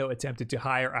Nintendo attempted to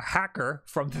hire a hacker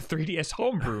from the 3DS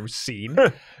homebrew scene,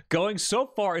 going so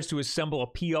far as to assemble a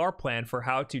PR plan for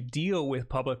how to deal with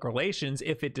public relations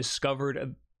if it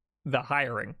discovered the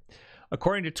hiring.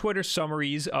 According to Twitter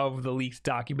summaries of the leaked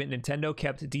document, Nintendo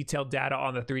kept detailed data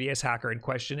on the 3DS hacker in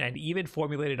question and even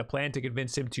formulated a plan to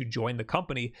convince him to join the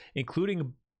company,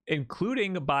 including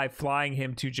by flying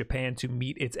him to Japan to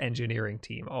meet its engineering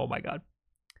team. Oh my god.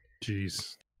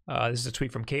 Jeez. This is a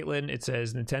tweet from Caitlin. It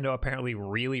says, Nintendo apparently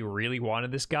really, really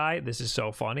wanted this guy. This is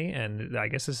so funny. And I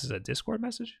guess this is a Discord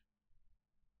message.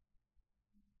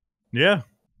 Yeah.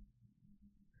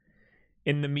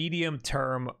 In the medium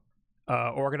term,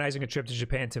 organizing a trip to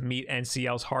Japan to meet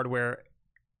NCL's hardware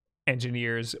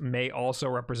engineers may also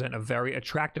represent a very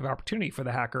attractive opportunity for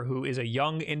the hacker who is a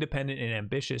young, independent, and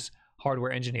ambitious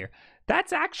hardware engineer.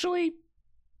 That's actually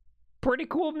pretty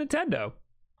cool of Nintendo.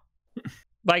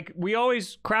 Like, we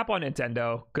always crap on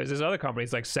Nintendo because there's other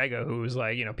companies like Sega who's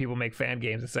like, you know, people make fan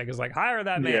games and Sega's like, hire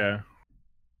that man. Yeah.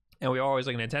 And we always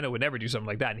like, Nintendo would never do something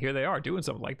like that. And here they are doing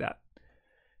something like that.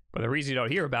 But the reason you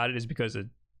don't hear about it is because of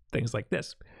things like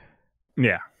this.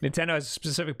 Yeah. Nintendo has a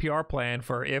specific PR plan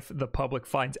for if the public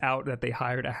finds out that they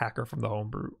hired a hacker from the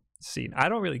homebrew scene. I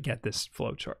don't really get this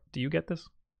flow chart. Do you get this?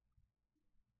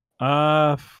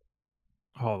 Hold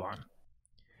on.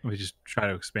 Let me just try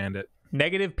to expand it.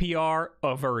 Negative PR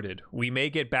averted. We may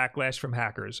get backlash from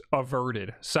hackers.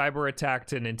 Averted. Cyber attack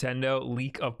to Nintendo.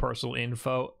 Leak of personal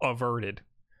info. Averted.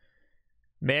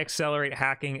 May accelerate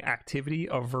hacking activity.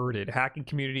 Averted. Hacking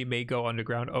community may go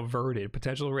underground. Averted.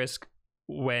 Potential risk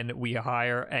when we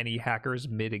hire any hackers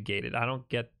mitigated. I don't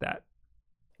get that.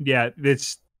 Yeah,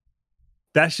 that's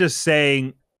just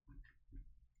saying,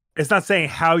 it's not saying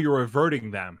how you're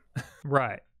averting them.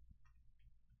 Right.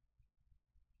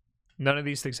 None of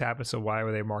these things happen, so why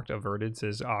were they marked averted,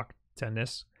 says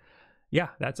Octennis. Yeah,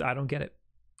 I don't get it.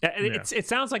 It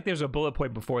sounds like there's a bullet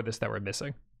point before this that we're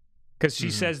missing. Because she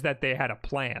says that they had a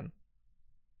plan.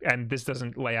 And this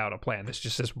doesn't lay out a plan. This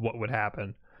just says what would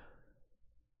happen.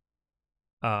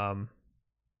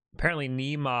 Apparently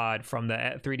Nemod from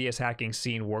the 3DS hacking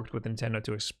scene worked with Nintendo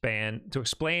to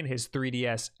explain his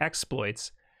 3DS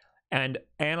exploits and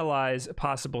analyze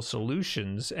possible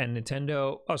solutions. And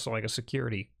Nintendo, also like a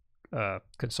security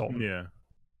consultant. Yeah.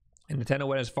 And Nintendo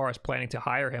went as far as planning to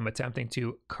hire him, attempting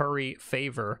to curry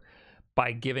favor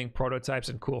by giving prototypes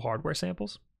and cool hardware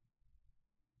samples.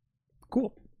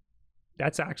 Cool.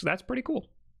 That's pretty cool.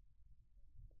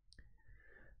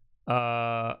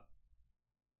 The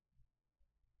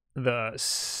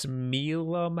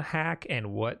Smelum hack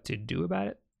and what to do about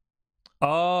it.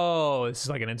 Oh, this is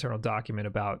like an internal document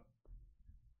about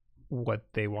what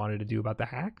they wanted to do about the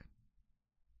hack.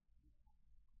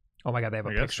 Oh my god, they have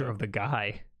a picture of the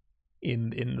guy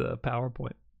in the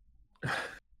PowerPoint.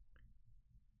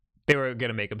 They were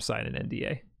gonna make him sign an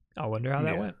NDA. I wonder how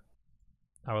that went.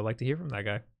 I would like to hear from that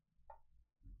guy.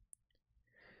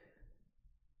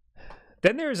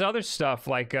 Then there's other stuff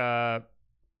like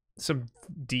some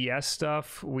DS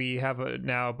stuff. We have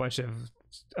now a bunch of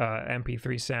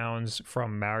MP3 sounds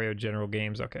from Mario General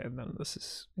Games. Okay, none of this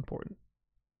is important.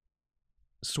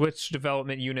 Switch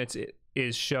development units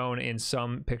is shown in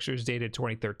some pictures dated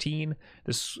 2013.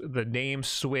 The name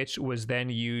Switch was then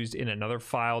used in another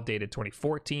file dated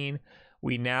 2014.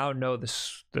 We now know the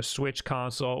Switch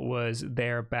console was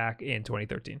there back in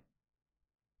 2013.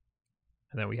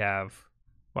 And then we have,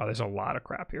 wow, there's a lot of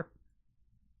crap here.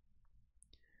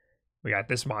 We got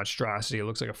this monstrosity. It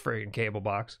looks like a friggin' cable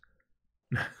box.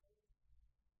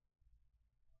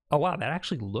 Oh, wow, that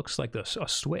actually looks like a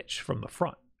Switch from the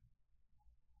front.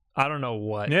 I don't know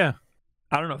what. Yeah.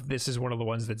 I don't know if this is one of the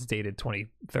ones that's dated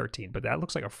 2013, but that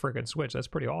looks like a friggin' Switch. That's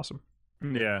pretty awesome.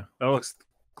 Yeah, that looks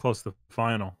close to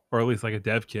final, or at least like a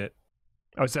dev kit.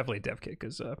 Oh, it's definitely a dev kit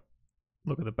because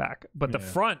look at the back. But the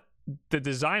front, the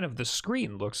design of the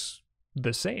screen looks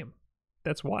the same.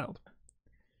 That's wild.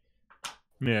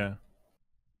 Yeah.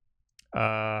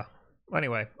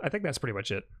 Anyway, I think that's pretty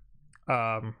much it.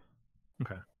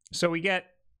 Okay. So we get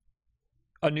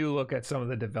a new look at some of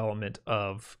the development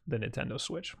of the Nintendo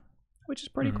Switch, which is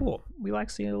pretty cool. We like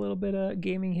seeing a little bit of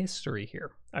gaming history here.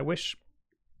 I wish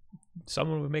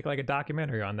someone would make like a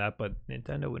documentary on that, but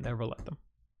Nintendo would never let them.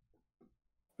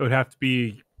 It would have to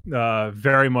be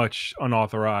very much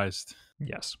unauthorized.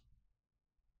 Yes.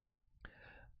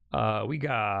 We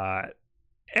got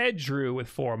Edrew with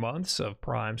 4 months of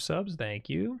Prime subs. Thank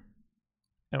you.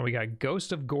 And we got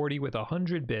Ghost of Gordy with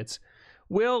 100 bits.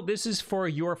 Will, this is for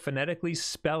your phonetically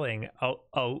spelling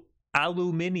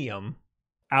aluminium.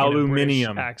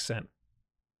 Aluminium accent.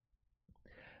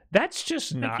 That's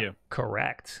just not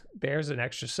correct. There's an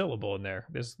extra syllable in there.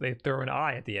 They throw an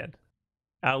I at the end.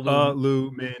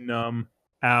 Aluminium.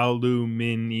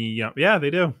 Yeah, they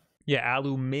do. Yeah,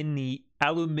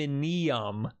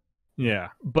 aluminium. Yeah.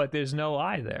 But there's no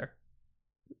I there.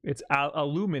 It's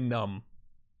aluminum.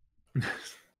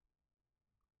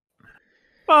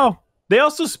 Well, they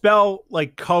also spell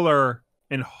like color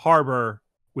and harbor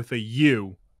with a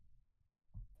U,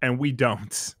 and we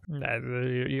don't.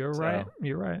 You're right.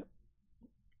 You're right.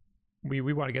 we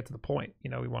want to get to the point. You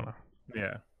know, we want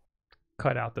to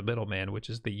cut out the middleman, which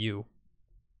is the U.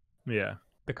 Yeah.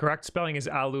 The correct spelling is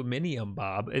aluminium,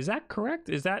 Bob. Is that correct?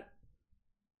 Is that?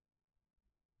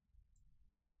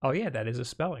 Oh yeah, that is a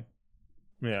spelling.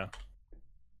 Yeah.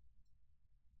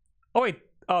 Oh wait.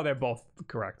 Oh, they're both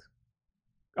correct.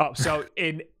 Oh, so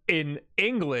in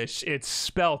English, it's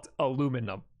spelt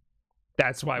aluminum.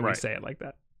 That's why we say it like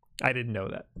that. I didn't know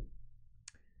that.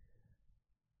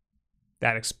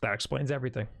 That explains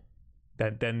everything.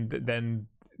 Then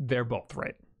they're both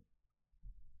right.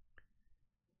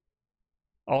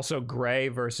 Also, gray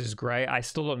versus gray. I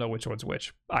still don't know which one's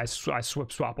which. I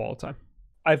swap all the time.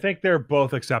 I think they're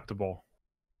both acceptable.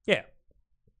 Yeah.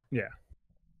 Yeah.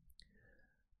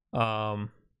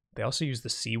 They also use the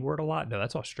C word a lot. No,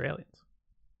 that's Australians.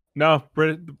 No,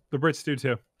 the Brits do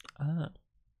too.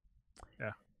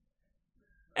 Yeah.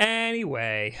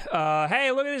 Anyway,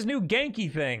 hey, look at this new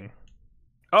Genki thing.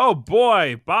 Oh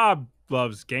boy, Bob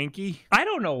loves Genki. I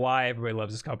don't know why everybody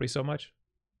loves this company so much.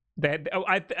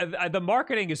 The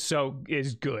marketing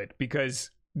is good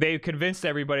because they convinced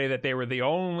everybody that they were the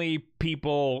only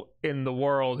people in the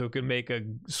world who can make a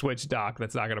Switch dock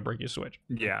that's not going to break your Switch.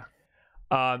 Yeah.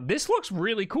 This looks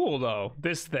really cool though.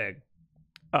 This thing.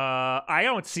 I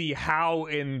don't see how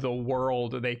in the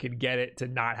world they could get it to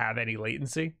not have any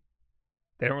latency.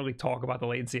 They don't really talk about the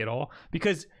latency at all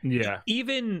because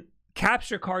even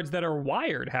capture cards that are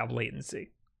wired have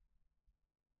latency.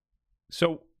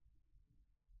 So,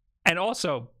 and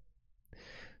also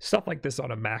stuff like this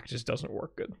on a Mac just doesn't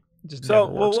work good.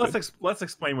 Let's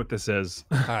explain what this is.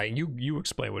 All right, you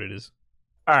explain what it is.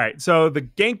 All right, so the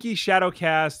Genki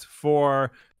Shadowcast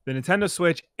for the Nintendo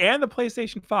Switch and the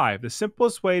PlayStation 5, the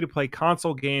simplest way to play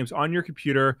console games on your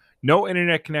computer, no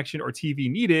internet connection or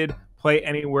TV needed, play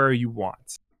anywhere you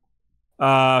want.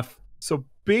 So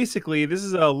basically, this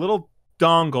is a little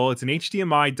dongle. It's an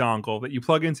HDMI dongle that you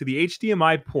plug into the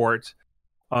HDMI port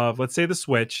of, let's say, the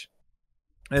Switch,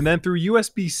 and then through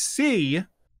USB-C,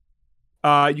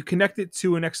 you connect it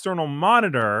to an external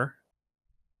monitor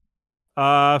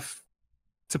to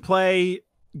play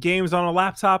games on a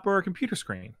laptop or a computer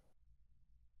screen.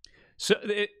 So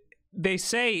they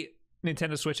say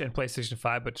Nintendo Switch and PlayStation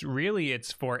 5, but really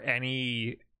it's for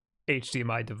any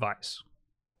HDMI device.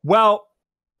 Well,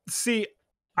 see,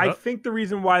 I think the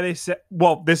reason why they said,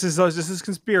 well, this is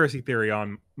conspiracy theory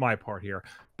on my part here,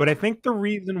 but I think the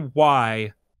reason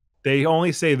why they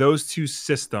only say those two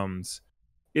systems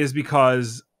is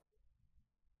because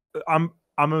I'm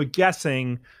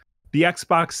guessing the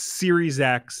Xbox Series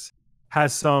X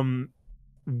has some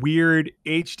weird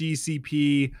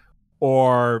HDCP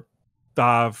or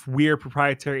weird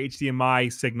proprietary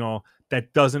HDMI signal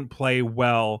that doesn't play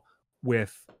well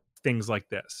with things like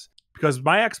this. Because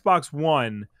my Xbox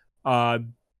One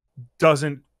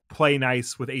doesn't play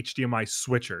nice with HDMI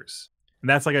switchers. And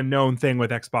that's like a known thing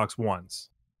with Xbox Ones.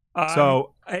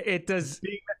 So it does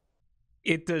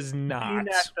not.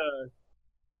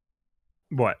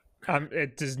 What?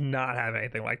 It does not have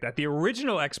anything like that. The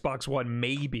original Xbox One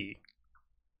maybe.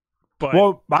 But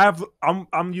well,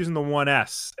 I'm using the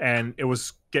 1S and it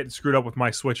was getting screwed up with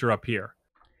my switcher up here.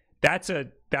 That's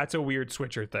a weird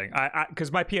switcher thing. I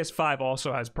because my PS5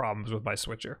 also has problems with my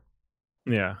switcher.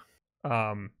 Yeah.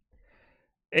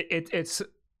 It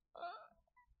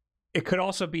could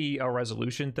also be a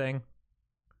resolution thing.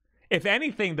 If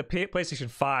anything, the PlayStation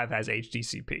 5 has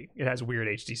HDCP. It has weird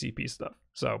HDCP stuff.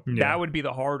 So that would be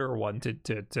the harder one to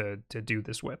do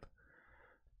this with.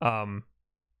 I'm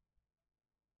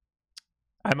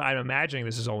imagining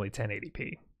this is only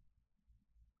 1080p.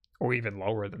 Or even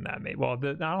lower than that, maybe. Well, I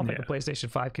don't think the PlayStation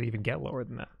 5 could even get lower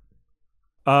than that.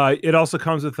 It also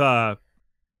comes with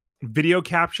video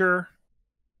capture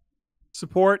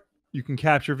support. You can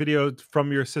capture video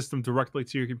from your system directly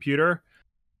to your computer.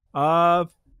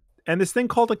 And this thing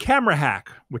called a camera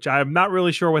hack, which I'm not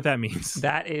really sure what that means.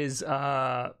 That is,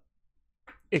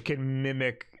 it can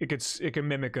mimic a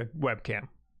webcam.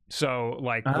 So,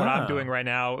 like what I'm doing right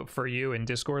now for you in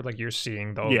Discord, like you're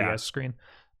seeing the OBS screen.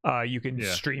 You can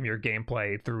stream your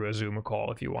gameplay through a Zoom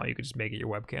call if you want. You could just make it your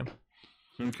webcam.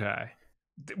 Okay.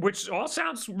 Which all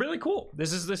sounds really cool.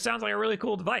 This sounds like a really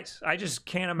cool device. I just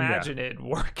can't imagine it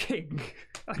working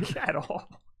at all.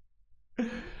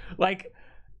 Like,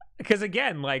 because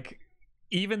again, like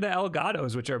even the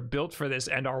Elgatos, which are built for this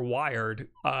and are wired,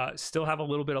 still have a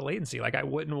little bit of latency. Like I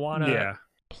wouldn't want to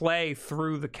play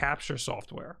through the capture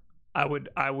software. I would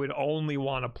only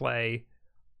want to play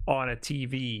on a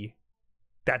TV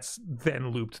that's then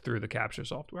looped through the capture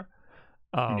software.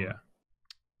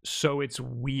 So it's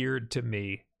weird to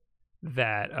me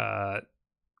that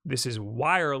This is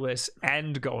wireless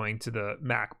and going to the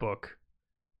MacBook,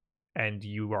 and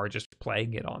you are just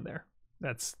playing it on there.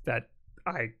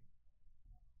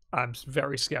 I'm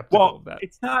very skeptical of that.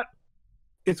 It's not.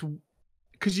 It's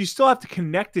because you still have to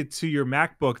connect it to your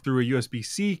MacBook through a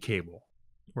USB-C cable.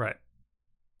 Right.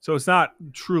 So it's not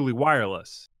truly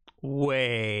wireless.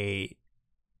 Wait.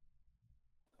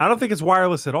 I don't think it's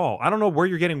wireless at all. I don't know where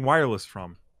you're getting wireless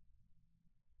from.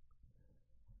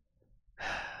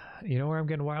 You know where I'm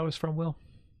getting wireless from, Will?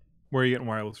 Where are you getting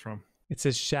wireless from? It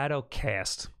says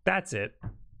Shadowcast. That's it.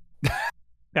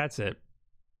 That's it.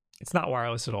 It's not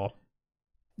wireless at all.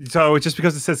 So it's just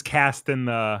because it says cast in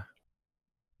the...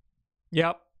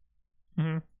 Yep.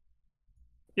 Mm-hmm.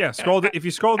 Yeah, if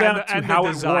you scroll down to how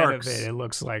it works, it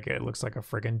looks like a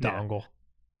friggin' dongle.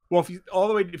 Well,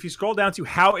 if you scroll down to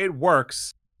how it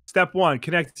works, step 1,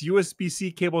 connect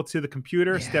USB-C cable to the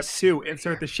computer. Yes. Step 2,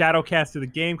 insert the Shadowcast to the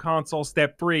game console.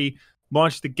 Step 3,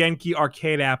 launch the Genki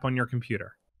Arcade app on your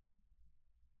computer.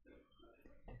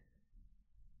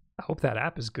 I hope that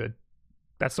app is good.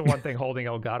 That's the one thing holding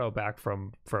Elgato back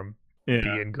from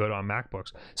being good on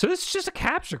MacBooks. So this is just a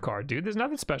capture card, dude. There's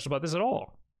nothing special about this at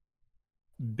all.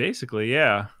 Basically,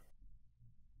 yeah.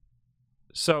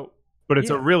 So, but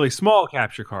it's a really small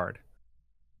capture card.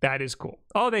 That is cool.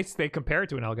 Oh, they compare it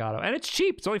to an Elgato, and it's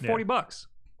cheap. It's only $40.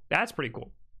 That's pretty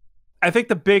cool. I think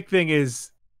the big thing is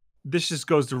this just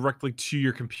goes directly to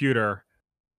your computer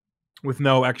with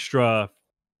no extra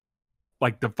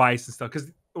like device and stuff.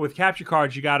 Because with capture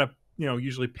cards, you gotta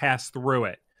usually pass through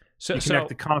it. So you connect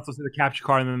the console to the capture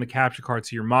card, and then the capture card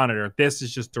to your monitor. This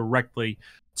is just directly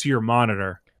to your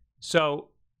monitor. So,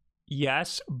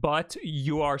 yes, but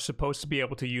you are supposed to be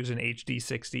able to use an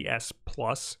HD60S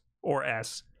Plus or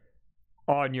S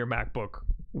on your MacBook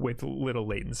with little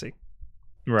latency.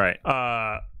 Right.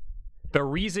 The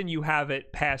reason you have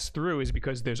it pass through is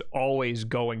because there's always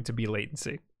going to be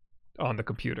latency on the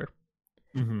computer.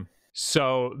 Mm-hmm.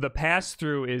 So the pass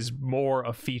through is more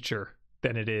a feature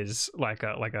than it is like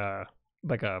a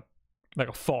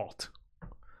fault.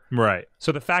 Right.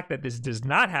 So the fact that this does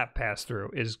not have pass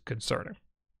through is concerning.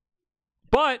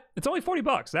 But it's only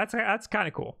 $40. That's kind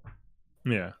of cool.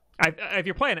 Yeah. If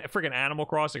you're playing friggin' Animal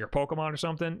Crossing or Pokemon or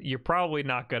something, you're probably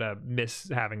not gonna miss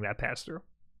having that pass through.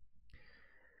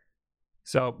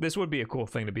 So this would be a cool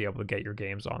thing to be able to get your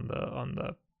games on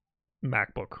the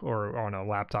MacBook or on a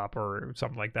laptop or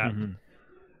something like that. Mm-hmm.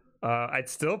 I'd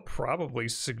still probably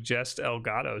suggest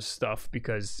Elgato's stuff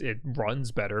because it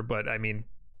runs better, but I mean,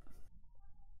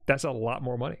 that's a lot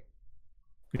more money.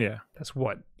 Yeah. That's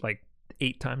what, like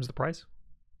 8 times the price?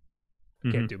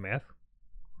 Mm-hmm. Can't do math.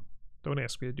 Don't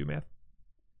ask me to do math.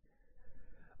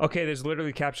 Okay, there's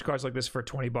literally capture cards like this for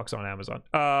 $20 on Amazon.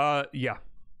 Yeah.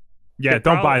 Yeah,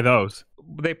 don't buy those.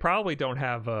 They probably don't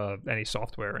have any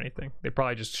software or anything. They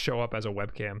probably just show up as a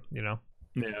webcam, Yeah.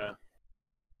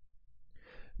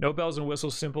 No bells and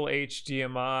whistles, simple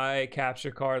HDMI,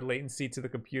 capture card, latency to the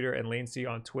computer, and latency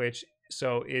on Twitch.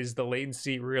 So is the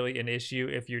latency really an issue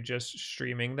if you're just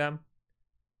streaming them?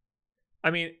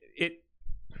 I mean,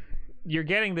 you're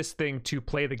getting this thing to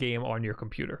play the game on your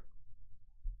computer.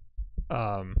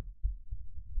 I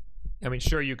mean,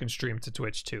 sure, you can stream to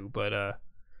Twitch too, but I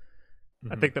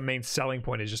think the main selling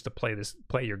point is just to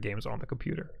play your games on the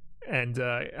computer. And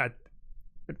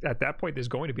at that point, there's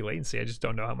going to be latency. I just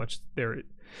don't know how much there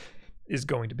is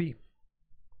going to be.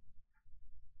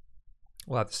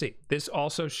 We'll have to see. This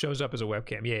also shows up as a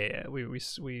webcam. Yeah. We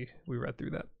read through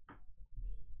that.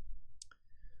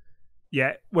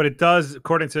 Yeah, what it does,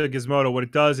 according to Gizmodo, what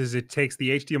it does is it takes the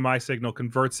HDMI signal,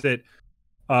 converts it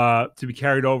to be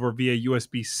carried over via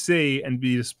USB-C and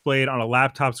be displayed on a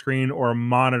laptop screen or a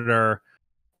monitor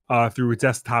through a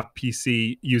desktop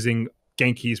PC using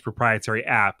Genki's proprietary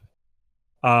app.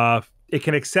 It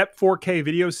can accept 4K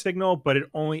video signal, but it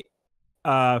only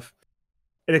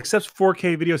it accepts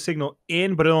 4K video signal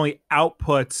in, but it only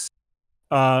outputs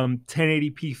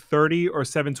 1080p 30 or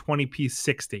 720p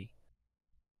 60.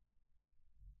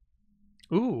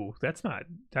 Ooh, that's bad.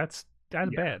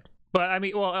 But I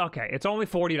mean, well, okay, it's only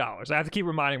 $40. I have to keep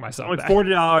reminding myself. It's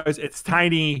 $40. It's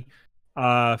tiny.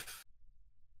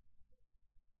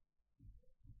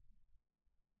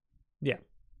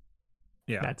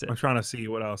 Yeah, that's it. I'm trying to see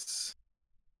what else.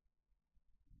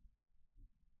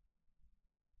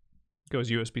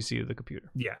 Goes USB-C to the computer.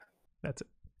 Yeah, that's it.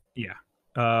 Yeah.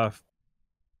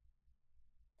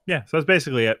 Yeah. So that's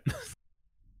basically it.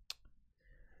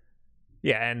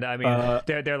 Yeah, and I mean,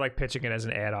 they're like pitching it as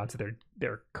an add-on to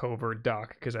their covert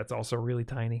dock because that's also really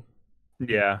tiny.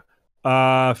 Yeah.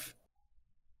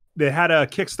 They had a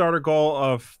Kickstarter goal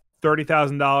of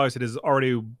 $30,000. It has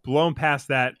already blown past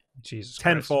that. Jesus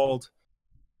tenfold.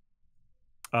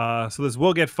 So this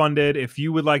will get funded. If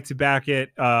you would like to back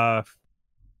it,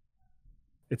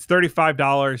 it's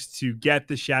 $35 to get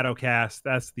the Shadowcast.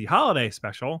 That's the holiday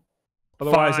special.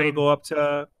 Otherwise, Fine. it'll go up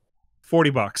to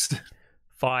 $40.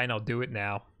 Fine, I'll do it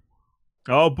now.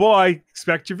 Oh boy,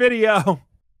 expect your video.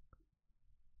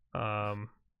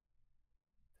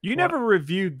 You never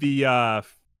reviewed the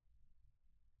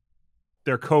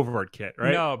their covert kit,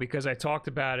 right? No, because I talked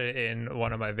about it in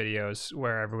one of my videos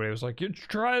where everybody was like, "You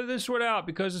try this one out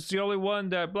because it's the only one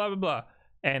that blah blah blah,"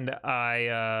 and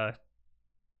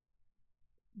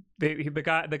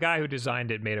the guy who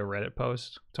designed it made a Reddit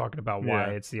post talking about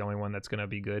why it's the only one that's gonna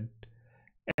be good,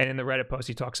 and in the Reddit post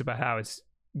he talks about how it's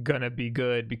gonna be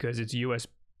good because it's USB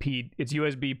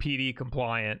PD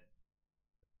compliant,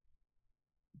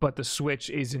 but the Switch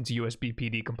isn't USB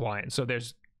PD compliant. So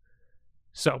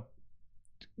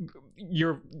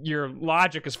your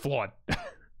logic is flawed.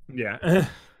 Yeah.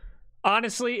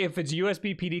 Honestly, if it's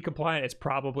USB PD compliant, it's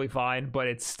probably fine, but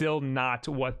it's still not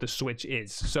what the Switch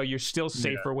is. So you're still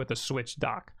safer with a Switch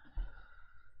dock.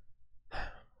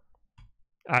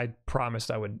 I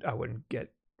promised I wouldn't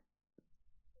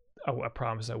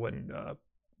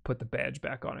put the badge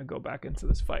back on and go back into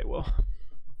this fight, Will.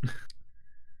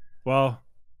 Well,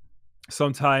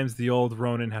 sometimes the old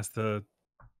Ronin has to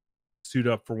suit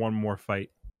up for one more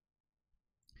fight.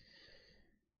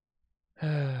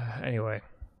 Anyway,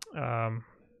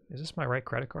 is this my right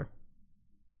credit card?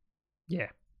 Yeah.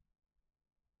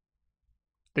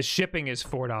 The shipping is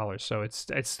 $4, so it's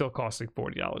still costing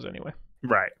 $40 anyway.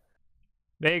 Right.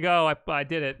 There you go. I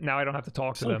did it. Now I don't have to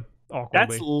talk to them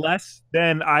awkwardly. That's less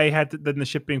than I had than the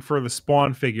shipping for the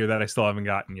Spawn figure that I still haven't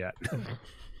gotten yet.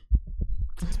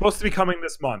 It's supposed to be coming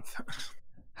this month.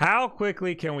 How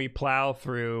quickly can we plow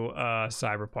through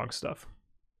CyberPunk stuff?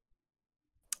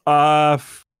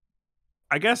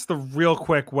 I guess the real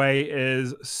quick way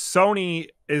is Sony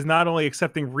is not only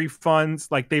accepting refunds,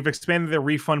 like they've expanded their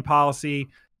refund policy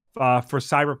for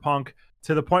CyberPunk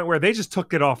to the point where they just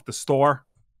took it off the store.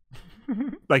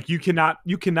 Like you cannot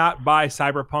buy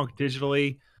CyberPunk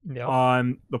digitally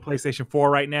on the PlayStation 4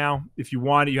 right now. If you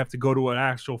want it, you have to go to an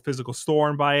actual physical store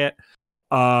and buy it.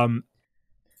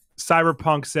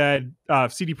 Cyberpunk said,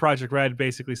 CD Projekt Red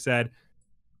basically said,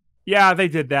 yeah, they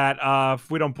did that.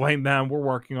 We don't blame them. We're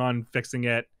working on fixing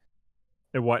it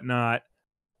and whatnot.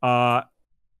 And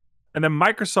then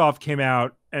Microsoft came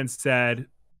out and said,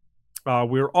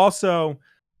 we're also,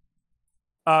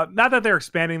 not that they're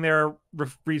expanding their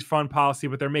refund policy,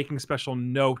 but they're making special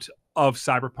note of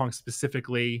Cyberpunk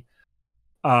specifically.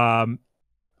 And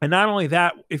not only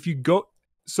that, if you go,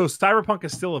 so Cyberpunk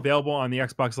is still available on the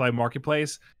Xbox Live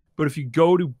Marketplace, but if you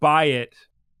go to buy it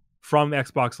from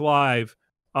Xbox Live,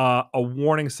 a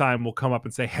warning sign will come up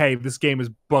and say, hey, this game is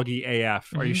buggy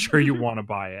AF. Are you sure you want to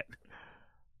buy it?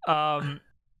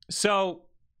 So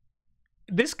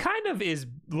this kind of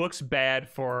looks bad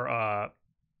for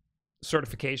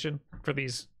certification for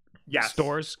these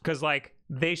stores, because like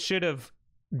they should have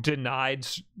denied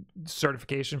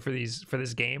certification for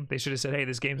this game. They should have said, hey,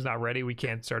 this game's not ready, we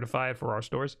can't certify it for our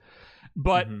stores.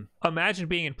 But imagine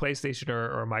being in PlayStation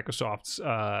or Microsoft's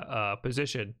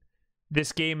position.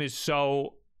 This game is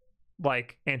so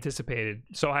like anticipated,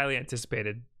 so highly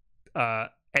anticipated, and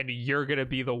you're gonna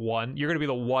be the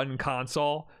one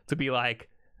console to be like,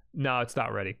 no, it's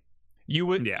not ready. You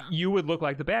would look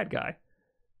like the bad guy.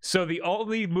 So the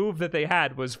only move that they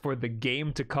had was for the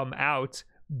game to come out,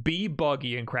 be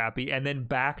buggy and crappy, and then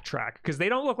backtrack, because they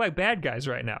don't look like bad guys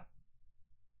right now.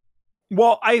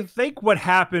 Well, I think what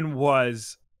happened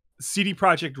was CD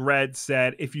Projekt Red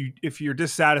said, if you're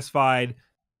dissatisfied,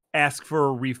 ask for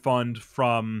a refund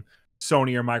from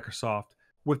Sony or Microsoft,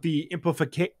 with the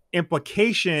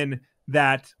implication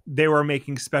that they were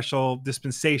making special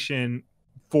dispensation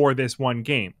for this one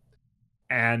game.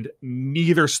 And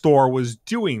neither store was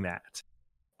doing that.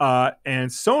 And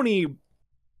Sony,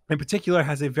 in particular,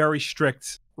 has a very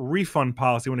strict refund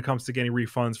policy when it comes to getting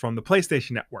refunds from the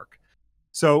PlayStation Network.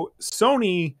 So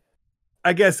Sony,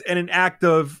 I guess, in an act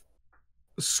of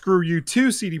screw you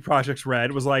to CD Projekt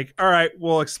Red, was like, all right,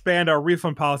 we'll expand our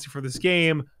refund policy for this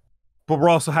game, but we'll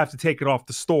also have to take it off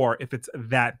the store if it's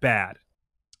that bad.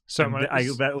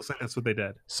 That looks like that's what they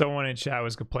did. Someone in chat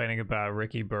was complaining about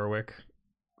Ricky Berwick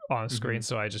on screen,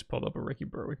 so I just pulled up a Ricky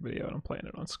Berwick video and I'm playing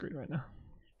it on screen right now.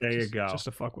 There you go. Just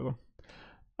to fuck with him.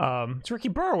 It's Ricky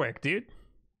Berwick, dude.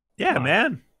 Yeah,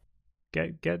 man.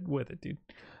 Get with it, dude.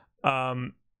 Yeah,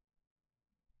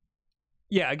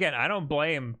 again, I don't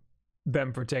blame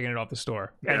them for taking it off the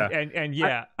store. And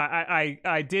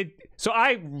I did. So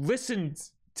I listened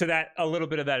to a little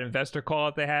bit of that investor call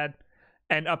that they had,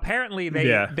 and apparently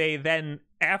they then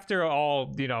after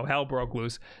all, hell broke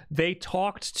loose, they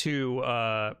talked to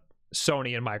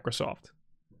Sony and Microsoft.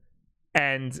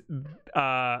 And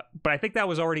but I think that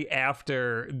was already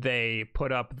after they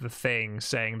put up the thing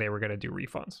saying they were going to do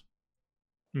refunds.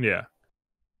 Yeah.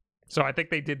 So I think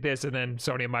they did this, and then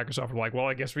Sony and Microsoft were like, well,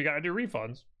 I guess we got to do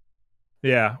refunds.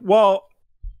 Yeah. Well,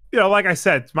 like I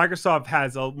said, Microsoft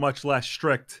has a much less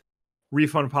strict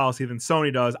refund policy than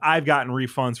Sony does. I've gotten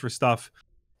refunds for stuff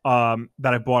that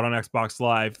I bought on Xbox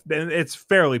Live. And it's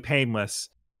fairly painless.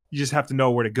 You just have to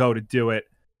know where to go to do it.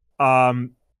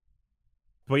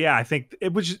 But yeah, I think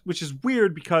which is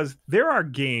weird because there are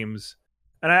games,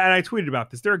 and I tweeted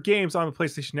about this. There are games on the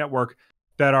PlayStation Network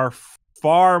that are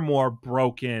far more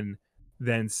broken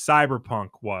than CyberPunk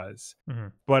was. Mm-hmm.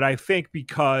 But I think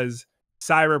because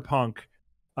CyberPunk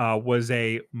was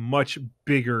a much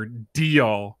bigger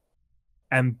deal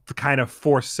and kind of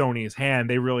forced Sony's hand,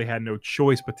 they really had no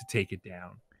choice but to take it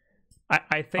down.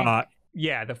 I think,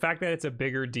 the fact that it's a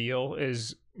bigger deal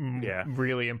is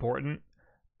really important.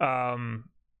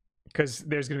 Because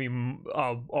there's going to be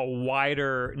a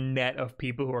wider net of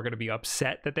people who are going to be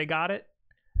upset that they got it.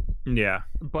 Yeah.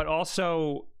 But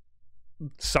also,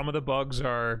 some of the bugs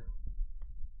are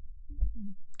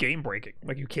game breaking.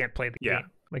 Like, you can't play the game.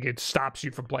 Like, it stops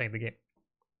you from playing the game.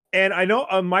 And I know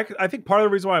I think part of the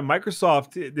reason why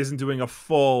Microsoft isn't doing a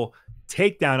full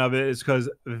takedown of it is because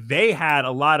they had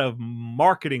a lot of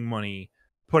marketing money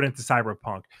put into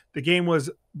CyberPunk. The game was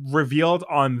revealed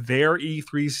on their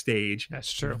E3 stage.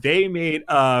 That's true. They made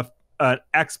an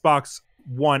Xbox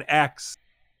One X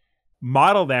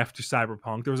modeled after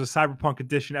CyberPunk. There was a CyberPunk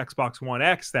edition Xbox One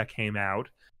X that came out.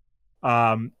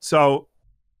 So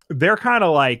they're kind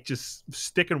of like just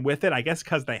sticking with it, I guess,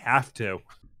 because they have to.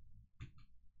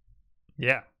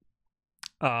 Yeah.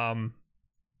 But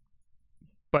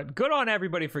good on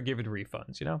everybody for giving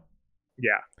refunds,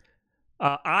 Yeah.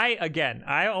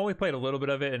 I only played a little bit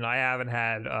of it, and I haven't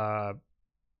had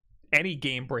any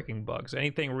game-breaking bugs,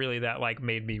 anything really that like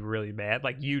made me really mad.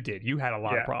 Like you did, you had a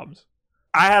lot of problems.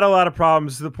 I had a lot of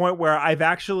problems to the point where I've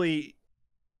actually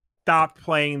stopped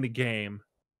playing the game,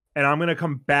 and I'm gonna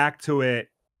come back to it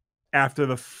after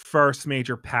the first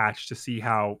major patch to see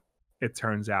how it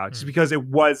turns out. Just because it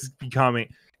was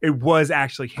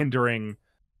actually hindering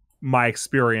my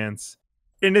experience,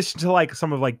 in addition to like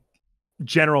some of like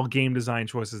general game design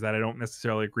choices that I don't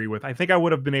necessarily agree with. I think I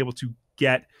would have been able to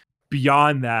get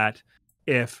beyond that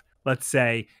if, let's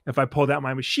say, if I pulled out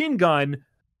my machine gun,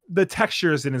 the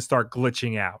textures didn't start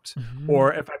glitching out.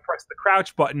 Or if I pressed the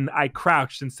crouch button, I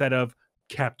crouched instead of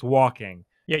kept walking.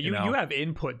 Yeah, you have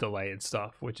input delay and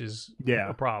stuff, which is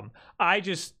a problem.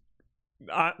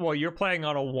 Well, you're playing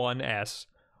on a 1S.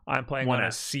 I'm playing on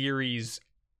a Series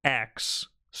X,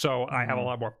 so I have a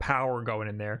lot more power going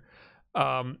in there.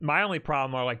 My only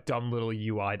problem are like dumb little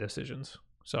UI decisions.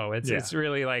 So it's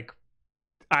really like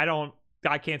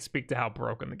I can't speak to how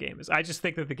broken the game is. I just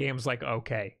think that the game's like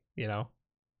okay,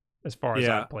 as far as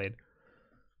I've played.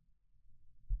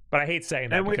 But I hate saying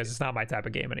that because it's not my type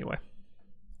of game anyway.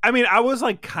 I mean, I was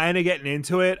like kind of getting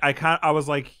into it. I was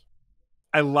like,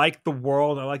 I like the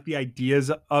world. I like the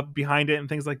ideas up behind it and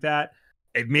things like that.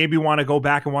 It made me want to go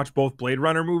back and watch both Blade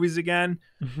Runner movies again,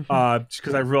 just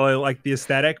because I really like the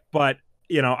aesthetic. But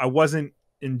I wasn't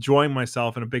enjoying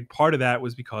myself, and a big part of that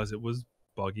was because it was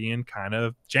buggy and kind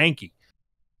of janky.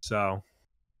 So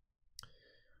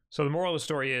the moral of the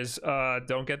story is,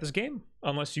 don't get this game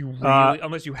unless you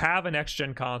unless you have a next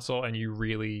gen console and you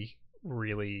really,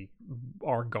 really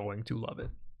are going to love it.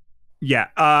 Yeah,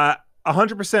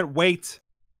 100% wait.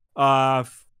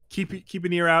 Keep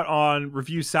an ear out on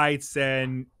review sites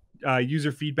and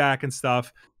user feedback and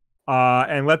stuff.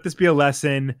 And let this be a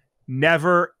lesson: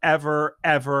 never, ever,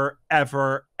 ever,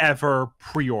 ever, ever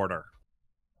pre-order.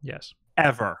 Yes,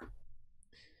 ever.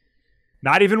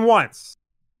 Not even once.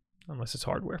 Unless it's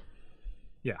hardware.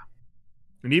 Yeah.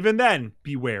 And even then,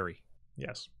 be wary.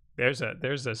 Yes. There's a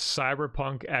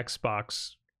CyberPunk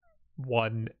Xbox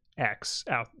One X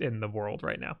out in the world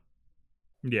right now.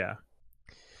 Yeah.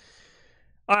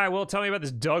 All right, well, tell me about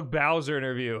this Doug Bowser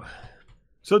interview.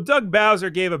 So Doug Bowser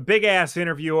gave a big-ass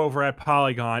interview over at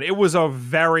Polygon. It was a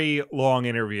very long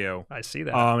interview. I see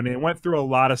that. And it went through a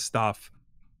lot of stuff.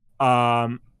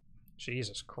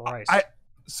 Jesus Christ.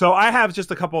 So I have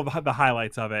just a couple of the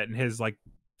highlights of it and his like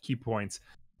key points.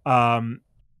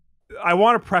 I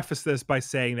want to preface this by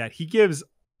saying that he gives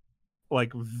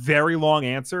like very long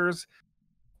answers,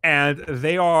 and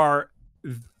they are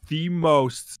the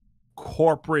most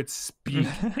corporate speak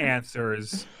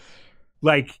answers.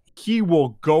 Like he will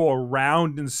go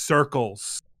around in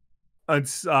circles, and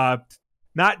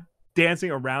not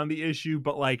dancing around the issue,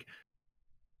 but like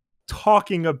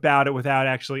talking about it without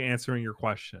actually answering your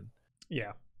question.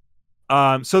 Yeah.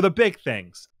 So the big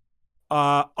things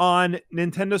on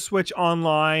Nintendo Switch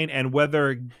Online and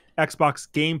whether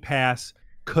Xbox Game Pass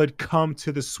could come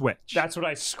to the Switch. That's what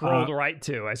I scrolled right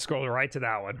to. I scrolled right to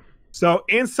that one. So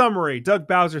in summary, Doug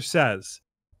Bowser says,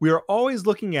 we are always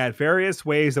looking at various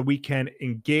ways that we can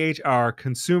engage our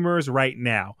consumers right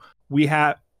now. We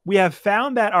have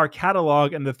found that our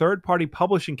catalog and the third-party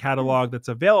publishing catalog that's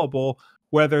available,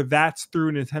 whether that's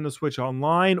through Nintendo Switch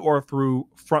Online or through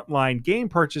frontline game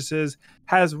purchases,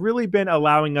 has really been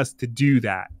allowing us to do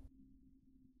that.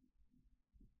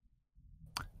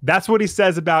 That's what he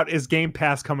says about is Game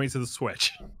Pass coming to the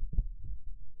Switch.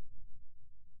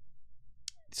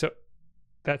 So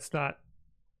that's not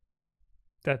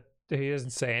that he doesn't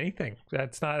say anything.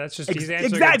 That's just he's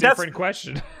answering a different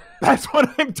question. That's what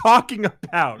I'm talking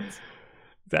about.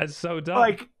 That's so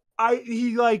dumb.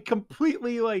 He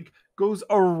completely goes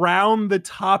around the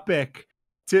topic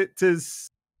to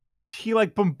he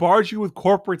bombards you with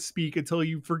corporate speak until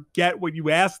you forget what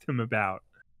you asked him about.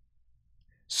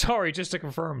 Sorry, just to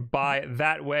confirm, by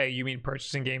that way, you mean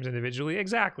purchasing games individually?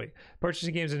 Exactly.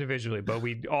 Purchasing games individually. But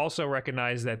we also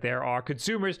recognize that there are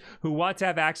consumers who want to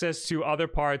have access to other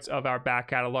parts of our back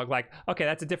catalog. Okay,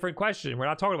 that's a different question. We're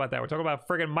not talking about that. We're talking about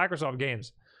friggin' Microsoft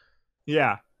games.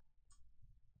 Yeah.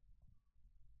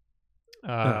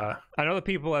 I know that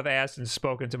people have asked and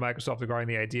spoken to Microsoft regarding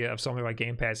the idea of something like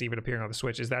Game Pass even appearing on the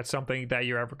Switch. Is that something that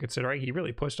you're ever considering? He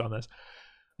really pushed on this.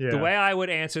 Yeah. The way I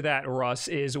would answer that, Russ,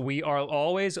 is we are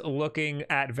always looking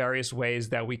at various ways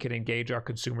that we can engage our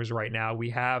consumers right now.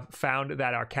 We have found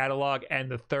that our catalog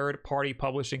and the third-party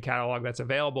publishing catalog that's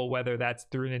available, whether that's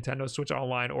through Nintendo Switch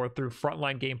Online or through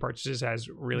frontline game purchases, has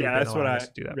really been allowing us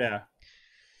to do that. Yeah.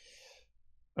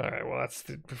 All right. Well, that's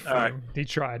right. He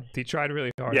tried. He tried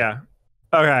really hard. Yeah.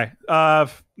 Okay.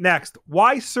 Next,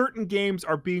 why certain games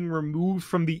are being removed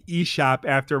from the eShop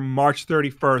after March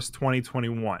 31st,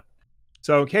 2021.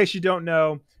 So in case you don't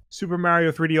know, Super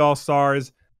Mario 3D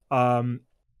All-Stars,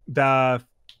 the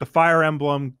Fire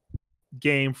Emblem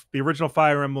game, the original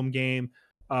Fire Emblem game,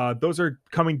 those are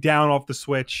coming down off the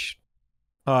Switch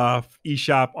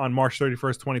eShop on March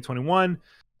 31st, 2021.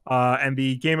 And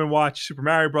the Game & Watch Super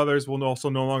Mario Brothers will also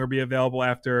no longer be available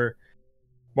after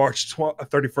March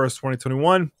 31st,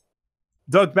 2021.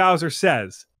 Doug Bowser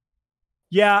says,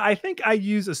 yeah, I think I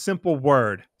use a simple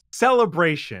word,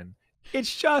 celebration.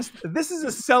 It's just, this is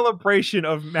a celebration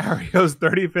of Mario's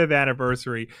 35th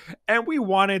anniversary, and we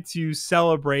wanted to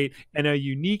celebrate in a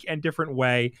unique and different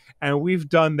way, and we've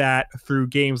done that through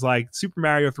games like Super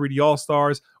Mario 3D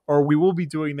All-Stars, or we will be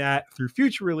doing that through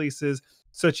future releases,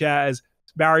 such as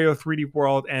Mario 3D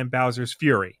World and Bowser's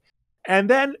Fury. And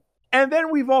then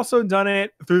we've also done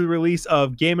it through the release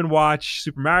of Game & Watch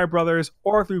Super Mario Brothers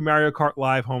or through Mario Kart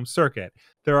Live Home Circuit.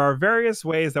 There are various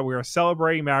ways that we are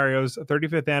celebrating Mario's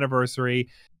 35th anniversary,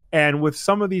 and with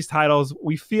some of these titles,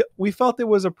 we felt it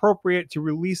was appropriate to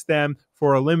release them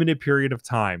for a limited period of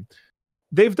time.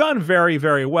 They've done very,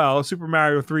 very well. Super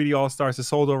Mario 3D All-Stars has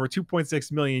sold over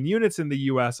 2.6 million units in the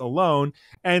US alone,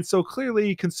 and so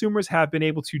clearly consumers have been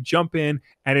able to jump in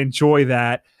and enjoy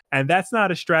that. And that's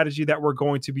not a strategy that we're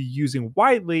going to be using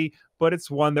widely, but it's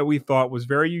one that we thought was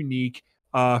very unique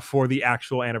for the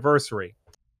actual anniversary.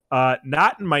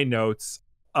 Not in my notes,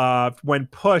 when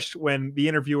the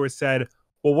interviewer said,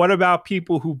 well, what about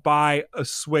people who buy a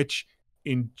Switch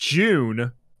in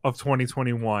June of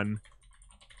 2021?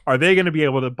 Are they going to be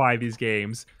able to buy these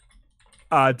games?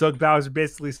 Doug Bowser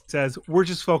basically says, we're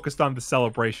just focused on the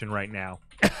celebration right now.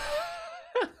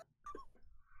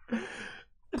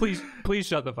 Please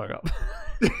shut the fuck up.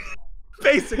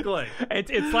 Basically,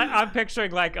 it's like I'm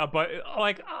picturing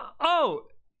oh,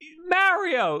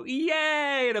 Mario,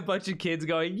 yay, and a bunch of kids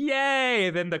going yay,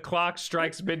 and then the clock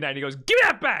strikes midnight and he goes, give me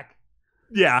that back.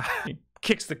 Yeah, he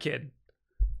kicks the kid.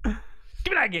 Give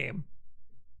me that game.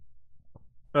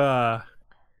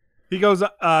 He goes,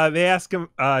 they ask him,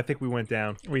 I think we went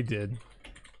down. We did.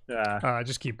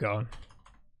 Just keep going.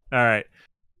 All right.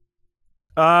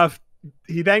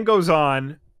 He then goes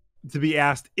on to be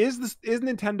asked, is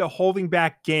Nintendo holding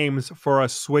back games for a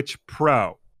Switch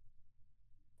Pro?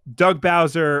 Doug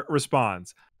Bowser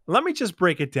responds, let me just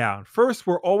break it down. First,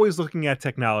 we're always looking at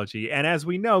technology, and as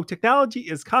we know, technology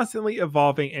is constantly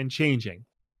evolving and changing.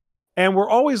 And we're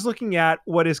always looking at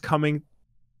what is coming.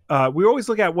 We always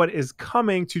look at what is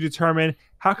coming to determine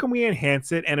how can we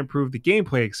enhance it and improve the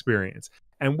gameplay experience.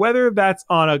 And whether that's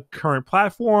on a current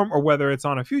platform or whether it's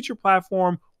on a future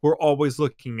platform, we're always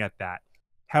looking at that.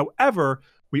 However,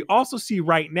 we also see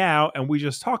right now, and we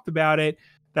just talked about it,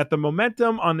 that the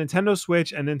momentum on Nintendo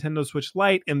Switch and Nintendo Switch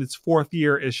Lite in its fourth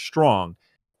year is strong.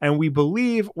 and we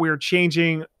believe we're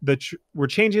changing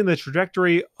the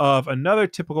trajectory of another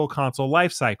typical console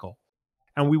life cycle.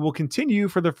 And we will continue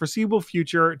for the foreseeable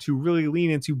future to really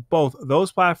lean into both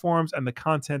those platforms and the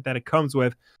content that it comes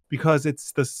with, because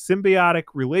it's the symbiotic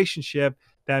relationship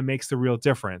that makes the real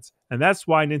difference. And that's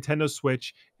why Nintendo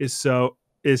Switch is so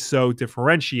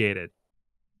differentiated.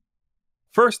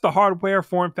 First, the hardware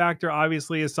form factor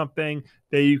obviously is something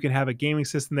that you can have a gaming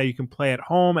system that you can play at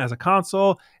home as a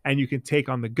console, and you can take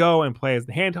on the go and play as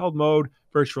the handheld mode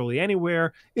virtually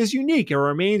anywhere, is unique. It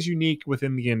remains unique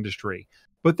within the industry.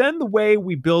 But then the way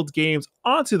we build games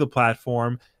onto the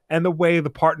platform and the way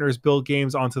the partners build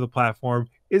games onto the platform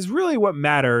is really what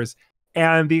matters,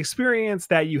 and the experience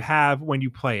that you have when you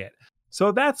play it.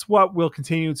 So that's what we'll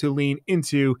continue to lean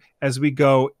into as we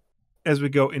go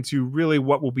into really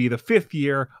what will be the 5th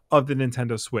year of the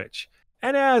Nintendo Switch.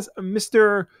 And as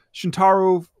Mr.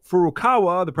 Shuntaro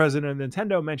Furukawa, the president of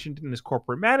Nintendo, mentioned in his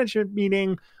corporate management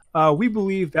meeting, we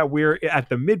believe that we're at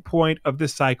the midpoint of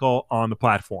this cycle on the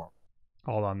platform.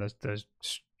 Hold on, the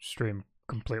stream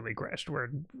completely crashed.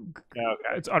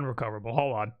 It's unrecoverable.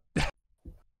 Hold on.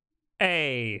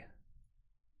 Hey,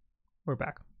 we're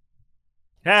back.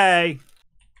 Hey.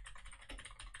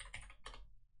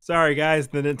 Sorry, guys.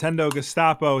 The Nintendo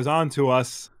Gestapo is on to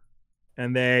us,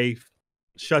 and they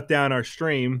shut down our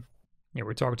stream. Yeah,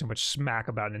 we're talking too much smack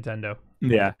about Nintendo.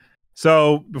 Yeah.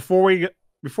 So before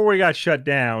we got shut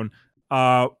down,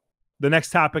 the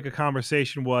next topic of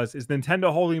conversation is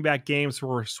Nintendo holding back games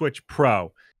for Switch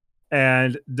Pro?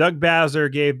 And Doug Bowser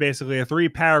gave basically a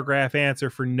 3-paragraph answer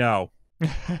for no.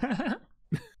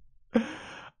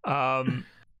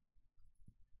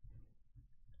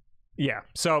 Yeah.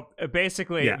 So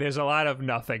basically, there's a lot of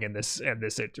nothing in this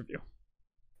interview.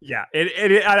 Yeah.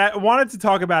 I wanted to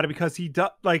talk about it because he does,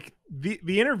 like,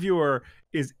 the interviewer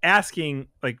is asking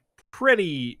like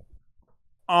pretty,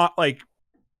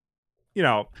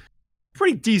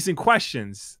 pretty decent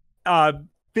questions.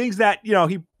 Things that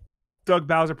Doug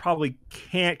Bowser probably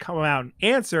can't come out and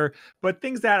answer, but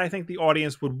things that I think the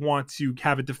audience would want to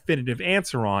have a definitive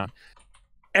answer on.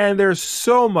 And there's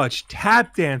so much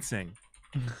tap dancing.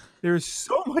 There's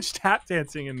so much tap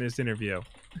dancing in this interview.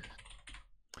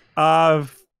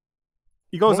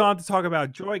 He goes on to talk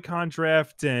about Joy-Con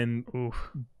drift and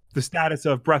the status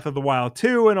of Breath of the Wild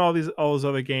 2 and all those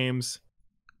other games.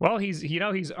 Well,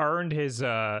 he's earned his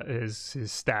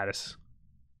status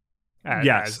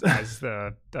as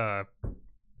the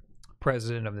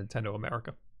president of Nintendo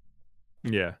America.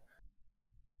 Yeah.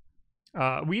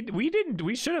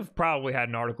 We should have probably had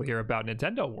an article here about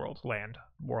Nintendo World Land.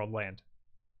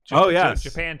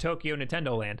 Japan, Tokyo,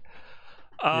 Nintendo Land.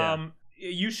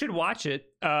 You should watch it.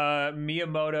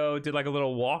 Miyamoto did like a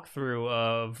little walkthrough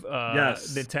of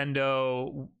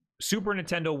Nintendo Super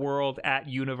Nintendo World at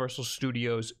Universal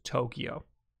Studios Tokyo.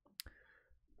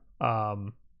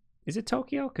 Is it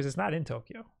Tokyo? Because it's not in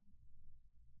Tokyo.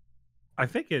 I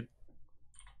think it.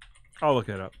 I'll look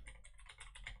it up.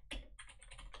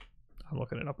 I'm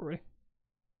looking it up already.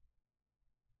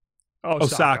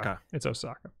 Osaka. It's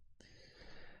Osaka.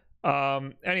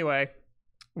 Anyway,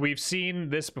 we've seen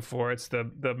this before. It's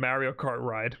the Mario Kart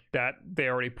ride that they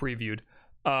already previewed.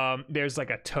 There's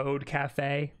like a Toad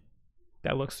Cafe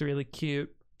that looks really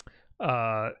cute.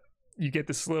 You get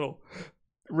this little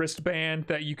wristband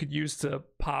that you could use to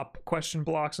pop question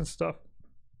blocks and stuff.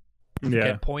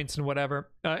 Get points and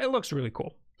whatever. It looks really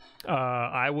cool.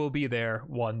 I will be there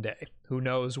one day. Who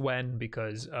knows when,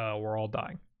 because we're all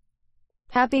dying.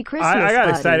 Happy Christmas, I got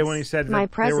buddies. excited when he said My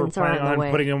that they were presents are planning on the on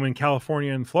way. putting them in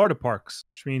California and Florida parks,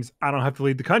 which means I don't have to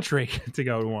leave the country to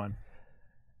go to one.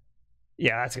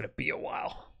 Yeah, that's going to be a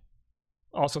while.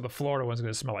 Also, the Florida one's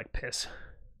going to smell like piss.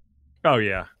 Oh,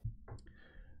 yeah.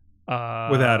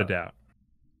 Without a doubt.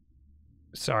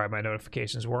 Sorry, my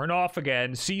notifications weren't off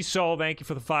again. Sea-Soul, thank you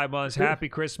for the 5 months. Happy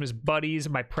Christmas, buddies.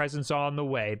 My present's on the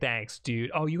way. Thanks, dude.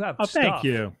 Oh, you have stuff. Thank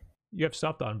you. You have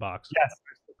stuff to unbox. Yes,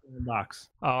 in the box.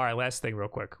 Oh, all right, last thing real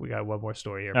quick. We got one more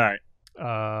story here. All right.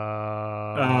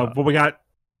 Well, we got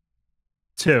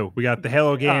 2. We got the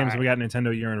Halo games and we got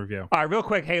Nintendo year in review. All right, real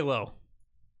quick, Halo.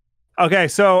 Okay,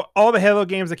 so all the Halo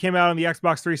games that came out on the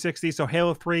Xbox 360, so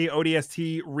Halo 3,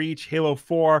 ODST, Reach, Halo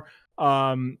 4,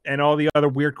 and all the other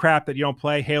weird crap that you don't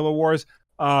play, Halo Wars,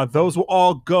 those will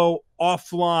all go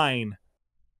offline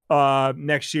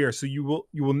next year. So you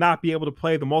will not be able to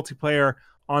play the multiplayer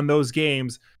on those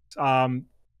games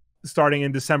starting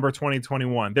in December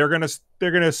 2021. They're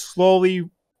gonna slowly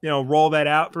roll that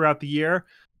out throughout the year,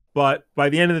 but by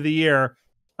the end of the year,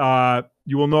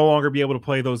 you will no longer be able to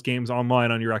play those games online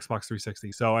on your Xbox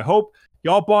 360. So I hope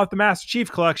y'all bought the Master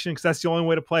Chief Collection, because that's the only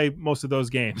way to play most of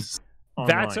those games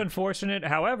That's online. unfortunate.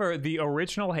 However, the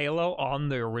original Halo on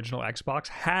the original Xbox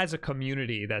has a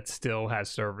community that still has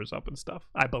servers up and stuff,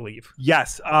 I believe.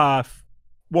 Yes.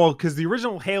 Well, because the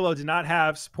original Halo did not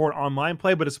have support online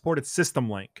play, but it supported System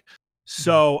Link.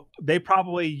 So they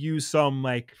probably use some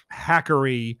like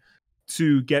hackery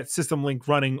to get System Link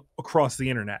running across the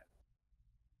internet.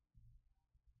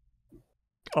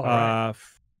 All right.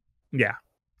 Yeah,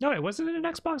 No, wait, wasn't it an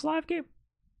Xbox Live game?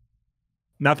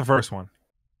 not the first one.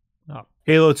 Oh.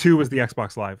 Halo 2 was the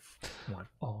Xbox Live one.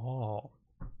 Oh.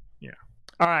 Yeah.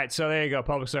 All right, so there you go.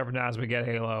 Public server announcement. Get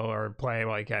Halo or play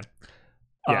while you can.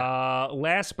 Yeah.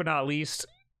 Last but not least,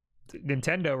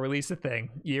 Nintendo released a thing,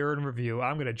 year in review.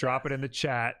 I'm going to drop it in the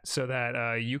chat so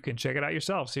that you can check it out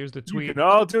yourselves. Here's the tweet. You can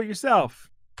all do it yourself.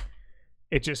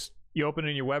 It just, you open it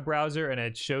in your web browser and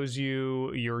it shows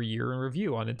you your year in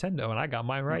review on Nintendo. And I got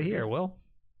mine right here. Will.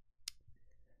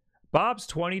 Bob's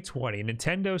 2020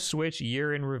 Nintendo Switch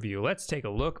year in review. Let's take a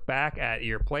look back at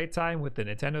your playtime with the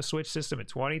Nintendo Switch system in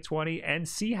 2020 and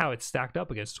see how it stacked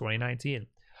up against 2019.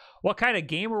 What kind of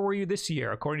gamer were you this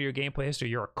year? According to your gameplay history,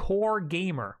 you're a core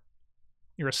gamer.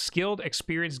 You're a skilled,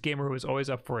 experienced gamer who is always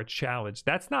up for a challenge.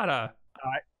 That's not a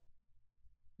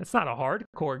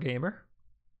hardcore gamer.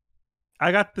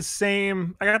 I got the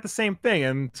same thing,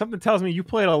 and something tells me you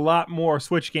played a lot more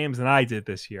Switch games than I did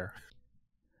this year.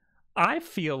 I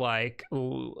feel like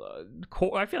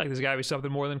this guy was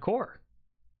something more than core.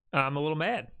 I'm a little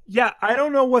mad. Yeah, I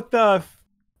don't know what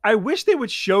I wish they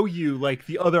would show you like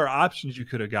the other options you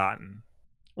could have gotten.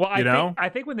 Well, I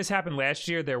think when this happened last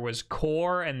year, there was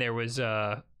core and there was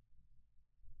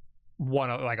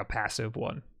one like a passive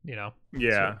one. Yeah,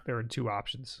 so there were two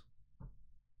options.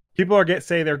 People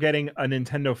say they're getting a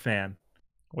Nintendo fan.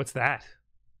 What's that?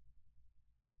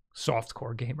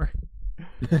 Softcore gamer.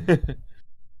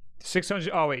 600.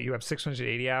 Oh wait, you have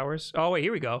 680 hours. Oh wait,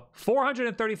 here we go.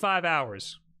 435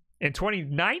 hours. In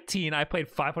 2019, I played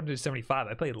 575.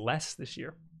 I played less this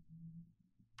year.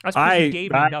 That's because you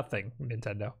gave me nothing,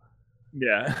 Nintendo.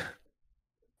 Yeah.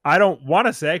 I don't want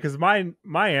to say because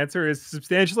my answer is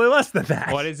substantially less than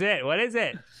that. What is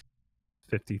it?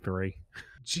 53.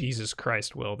 Jesus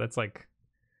Christ, Will. That's like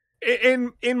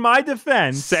in my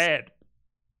defense. Sad.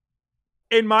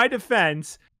 In my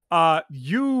defense,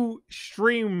 you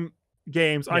stream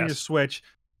games on your Switch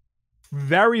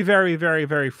very, very, very,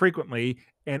 very frequently,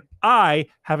 and I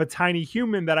have a tiny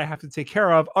human that I have to take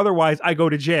care of. Otherwise, I go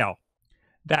to jail.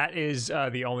 That is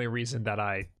the only reason that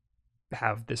I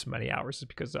have this many hours is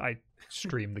because I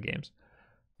stream the games.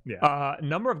 Yeah.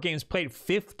 Number of games played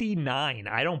 59.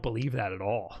 I don't believe that at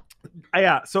all.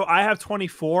 Yeah. So I have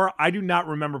 24. I do not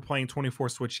remember playing 24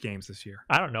 Switch games this year.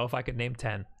 I don't know if I could name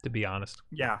 10, to be honest.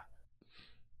 Yeah.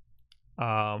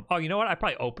 Oh, you know what? I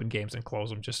probably open games and close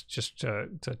them just to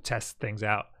test things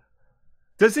out.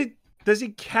 Does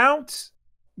it count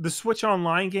the Switch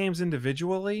Online games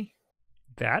individually?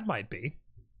 That might be.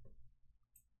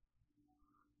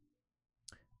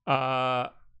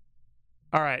 All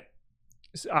right.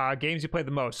 Games you played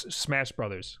the most: Smash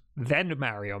Brothers, then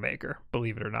Mario Maker.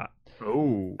 Believe it or not.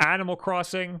 Oh. Animal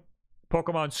Crossing,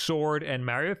 Pokemon Sword, and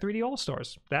Mario 3D All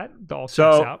Stars. That all checks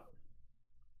out.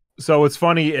 So what's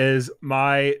funny is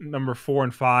my number 4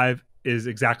 and 5 is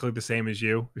exactly the same as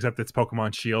you, except it's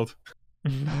Pokemon Shield.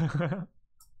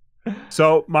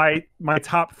 So my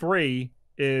top 3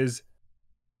 is,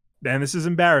 and this is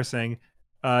embarrassing,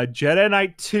 Jedi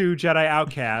Knight 2, Jedi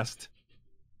Outcast,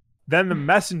 then The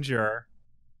Messenger,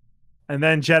 and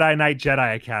then Jedi Knight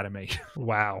Jedi Academy.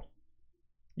 Wow.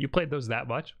 You played those that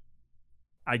much?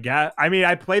 I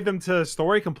played them to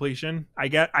story completion. I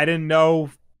didn't know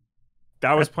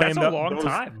that was playing. That's a long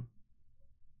time.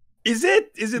 Is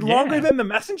it longer than The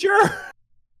Messenger?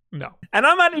 No. And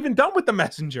I'm not even done with The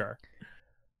Messenger.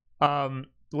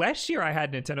 Last year I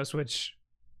had Nintendo Switch,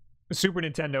 Super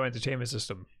Nintendo Entertainment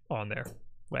System on there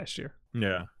last year.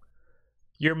 Yeah.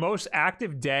 Your most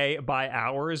active day by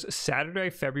hours,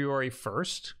 Saturday, February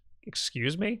 1st.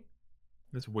 Excuse me?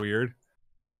 That's weird.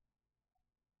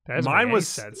 That doesn't make any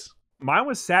sense. Mine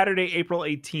was Saturday, April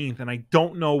 18th, and I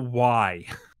don't know why.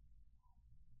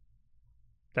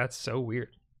 That's so weird.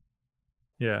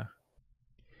 Yeah.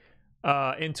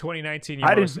 In 2019,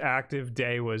 your most active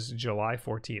day was July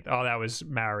 14th. Oh, that was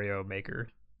Mario Maker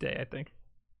Day, I think.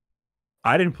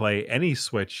 I didn't play any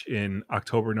Switch in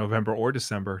October, November, or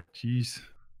December. Jeez.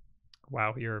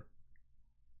 Wow,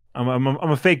 I'm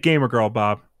a fake gamer girl,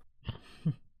 Bob.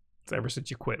 It's ever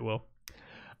since you quit, Will.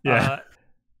 Yeah.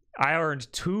 I earned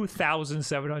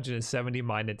 2,770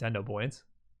 my Nintendo points.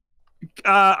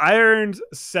 I earned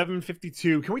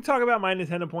 752. Can we talk about my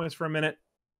Nintendo points for a minute?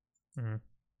 Mm-hmm.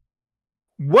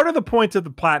 What are the points of the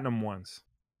platinum ones?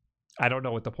 I don't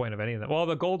know what the point of any of them. Well,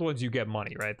 the gold ones you get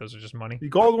money, right? Those are just money. The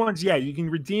gold ones, yeah, you can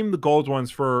redeem the gold ones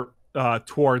for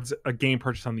towards a game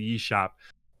purchase on the eShop.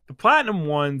 The platinum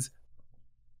ones,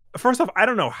 first off, I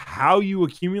don't know how you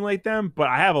accumulate them, but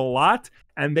I have a lot,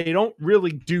 and they don't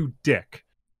really do dick.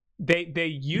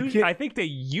 I think they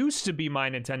used to be my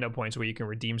Nintendo points where you can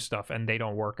redeem stuff, and they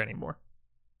don't work anymore.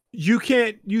 You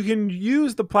can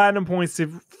use the platinum points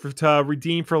to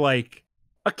redeem for like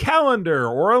a calendar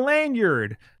or a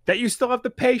lanyard that you still have to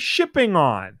pay shipping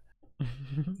on.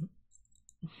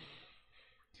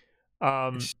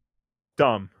 It's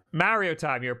dumb. Mario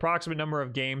time. Your approximate number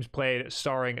of games played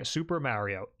starring Super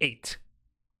Mario. 8.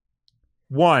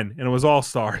 1, and it was all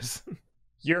stars.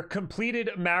 Your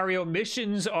completed Mario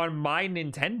missions on my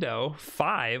Nintendo.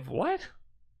 5. What?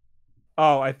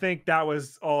 Oh, I think that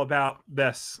was all about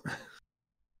this.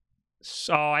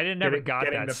 So I never got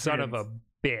that son pins. of a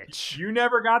bitch. You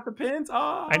never got the pins?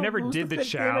 Oh, I never did the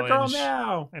challenge.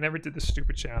 I never did the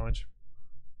stupid challenge.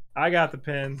 I got the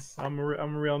pins. I'm a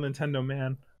real Nintendo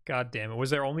man. God damn it.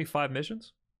 Was there only 5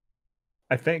 missions?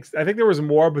 I think there was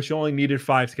more, but you only needed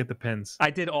 5 to get the pins.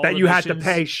 I did all that the you missions. Had to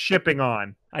pay shipping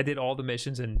on. I did all the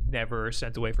missions and never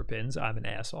sent away for pins. I'm an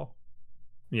asshole.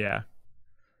 Yeah.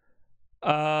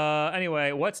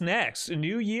 Anyway, what's next? A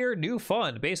new year, new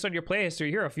fun. Based on your play history,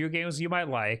 here are a few games you might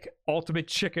like. Ultimate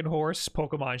Chicken Horse,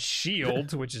 Pokemon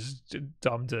Shield, which is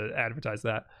dumb to advertise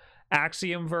that.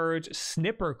 Axiom Verge,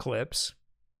 Snipper Clips,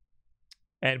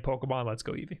 and Pokemon Let's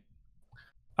Go Eevee.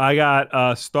 I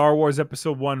got Star Wars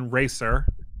Episode 1 Racer.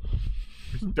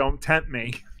 Don't tempt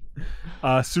me.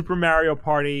 Super Mario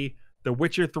Party, The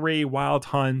Witcher 3 Wild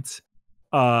Hunt,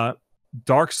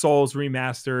 Dark Souls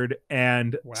Remastered,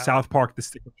 and South Park The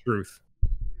Stick of Truth.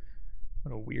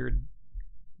 What a weird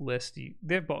list.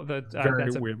 They're both Very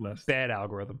that's a weird list. Bad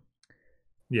algorithm.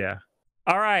 Yeah.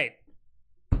 All right.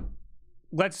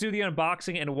 Let's do the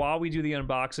unboxing, and while we do the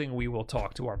unboxing, we will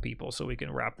talk to our people so we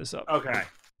can wrap this up. Okay.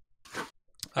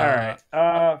 All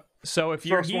right. So if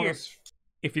you're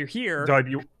here,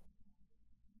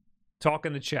 talk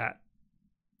in the chat.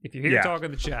 If you're here, talk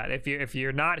in the chat. If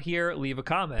you're not here, leave a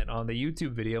comment on the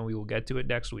YouTube video, and we will get to it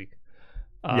next week.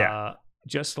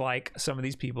 Just like some of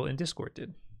these people in Discord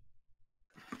did.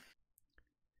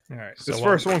 All right. So this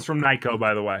first one's from Nyko,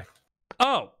 by the way.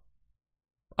 Oh,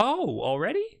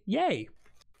 already? Yay.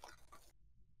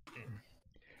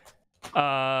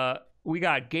 We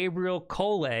got Gabriel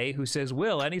Cole, who says,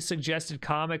 Will, any suggested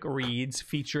comic reads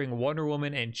featuring Wonder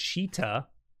Woman and Cheetah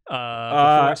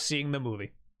before seeing the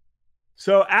movie?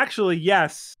 So actually,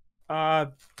 yes.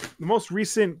 The most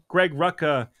recent Greg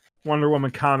Rucka Wonder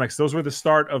Woman comics, those were the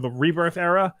start of the Rebirth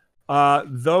era.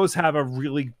 Those have a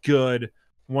really good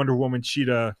Wonder Woman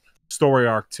Cheetah story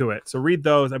arc to it. So read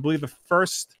those. I believe the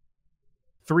first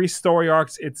 3 story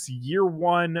arcs, it's Year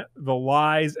 1, The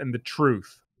Lies, and The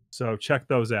Truth. So check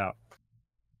those out.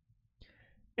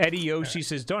 Eddie Yoshi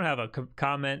says, don't have a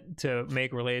comment to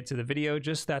make related to the video,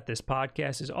 just that this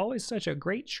podcast is always such a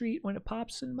great treat when it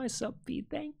pops in my sub feed.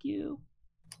 Thank you.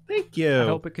 Thank you. I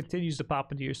hope it continues to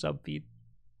pop into your sub feed.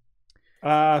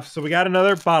 So we got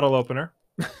another bottle opener.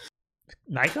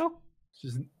 Nyko?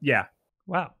 Yeah.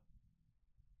 Wow.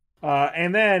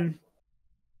 And then,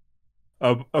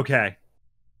 okay.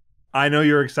 I know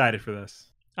you're excited for this.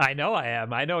 I know I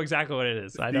am. I know exactly what it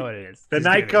is. I know what it is. The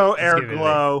Nyko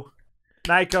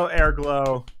Air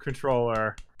Glow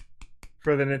controller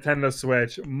for the Nintendo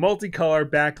Switch. Multicolor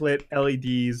backlit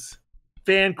LEDs.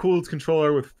 Fan-cooled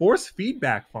controller with force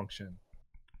feedback function.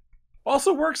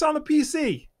 Also works on the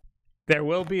PC. There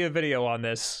will be a video on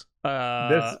this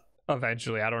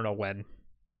eventually. I don't know when.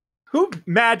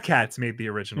 Mad Catz made the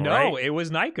original, right? No, it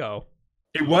was Nyko.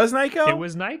 It was Nyko? It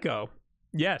was Nyko.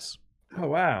 Yes. Oh,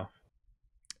 wow.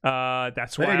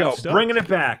 That's why there you go. Bringing it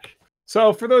back.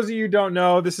 So for those of you who don't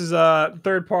know, this is a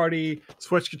third-party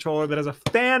Switch controller that has a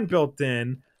fan built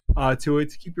in to it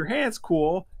to keep your hands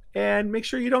cool and make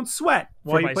sure you don't sweat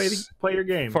while you play your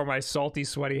game. For my salty,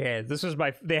 sweaty hands. This was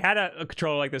they had a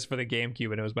controller like this for the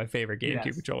GameCube, and it was my favorite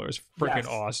GameCube controller. It was freaking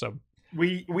awesome.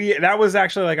 That was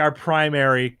actually like our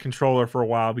primary controller for a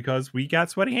while because we got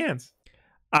sweaty hands.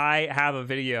 I have a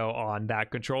video on that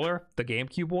controller, the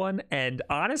GameCube one, and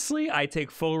honestly, I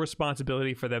take full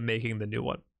responsibility for them making the new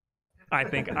one. I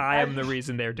think I am the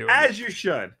reason they're doing it. As you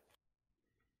should.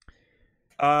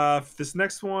 This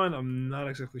next one, I'm not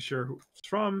exactly sure who it's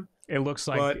from. It looks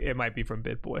like it might be from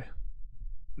BitBoy.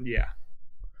 Yeah.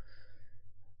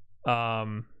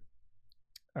 All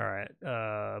right.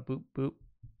 Boop boop.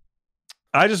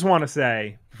 I just want to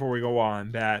say before we go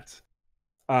on that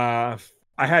I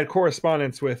had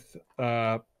correspondence with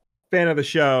fan of the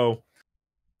show,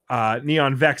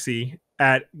 Neon Vexy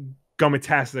at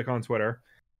Gummitastic on Twitter,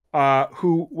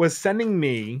 who was sending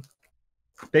me.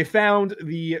 They found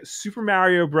the Super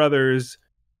Mario Brothers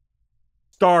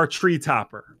Star Tree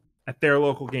Topper at their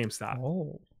local GameStop.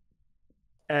 Oh.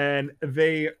 And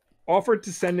they offered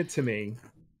to send it to me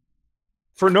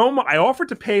for no. I offered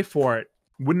to pay for it.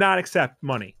 Would not accept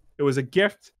money. It was a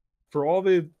gift for all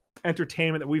the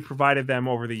entertainment that we've provided them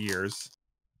over the years,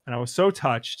 and I was so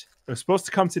touched. It was supposed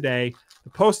to come today. The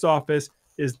post office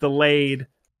is delayed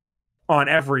on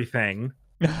everything,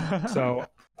 so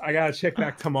I gotta check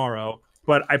back tomorrow.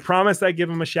 But I promised I'd give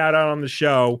them a shout out on the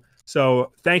show.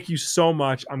 So thank you so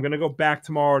much. I'm gonna go back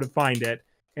tomorrow to find it,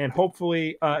 and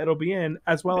hopefully it'll be in,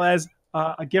 as well as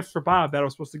a gift for Bob that I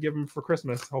was supposed to give him for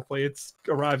Christmas. Hopefully it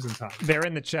arrives in time. They're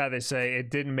in the chat. They say it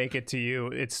didn't make it to you.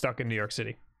 It's stuck in New York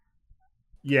City.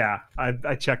 Yeah,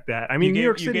 I checked that. I mean, New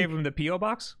York City. You gave him the P.O.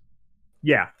 box?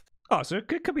 Yeah. Oh, so it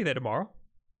could be there tomorrow.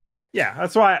 Yeah,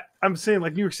 that's why I'm saying,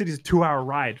 like, New York City is a 2-hour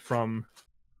ride from.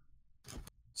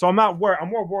 So I'm not worried. I'm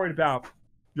more worried about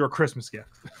your Christmas gift.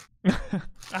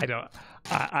 I don't.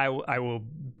 I will.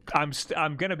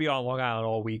 I'm gonna be on Long Island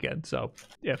all weekend. So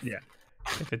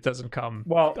if it doesn't come,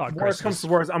 well, on worst comes to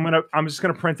worst, I'm just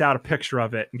gonna print out a picture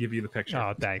of it and give you the picture.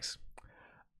 Oh, thanks.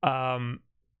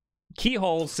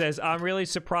 Keyhole says, I'm really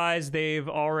surprised they've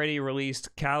already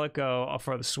released Calico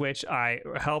for the Switch. I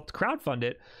helped crowdfund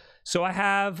it. So I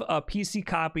have a PC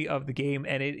copy of the game,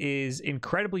 and it is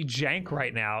incredibly jank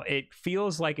right now. It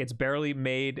feels like it's barely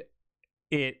made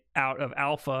it out of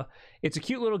alpha. It's a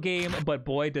cute little game, but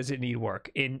boy, does it need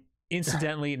work.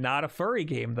 Incidentally, not a furry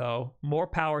game, though. More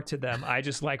power to them. I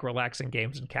just like relaxing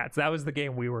games and cats. That was the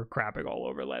game we were crapping all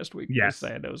over last week. Yes.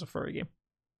 Saying it was a furry game.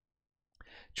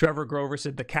 Trevor Grover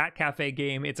said the Cat Cafe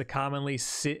game, it's a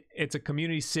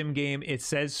community sim game. It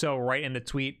says so right in the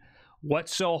tweet.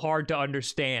 What's so hard to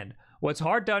understand? What's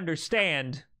hard to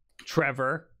understand,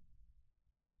 Trevor?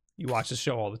 You watch the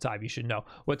show all the time. You should know.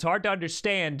 What's hard to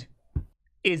understand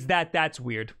is that that's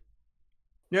weird.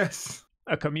 Yes.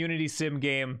 A community sim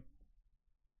game.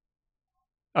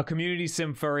 A community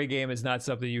sim furry game is not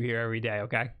something you hear every day,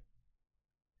 okay?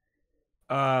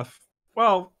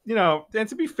 Well, you know, and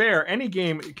to be fair, any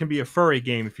game can be a furry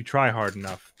game if you try hard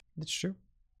enough. It's true.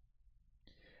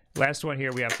 Last one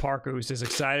here, we have Parker, who says,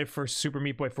 excited for Super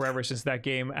Meat Boy Forever since that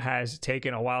game has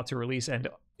taken a while to release, and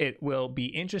it will be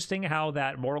interesting how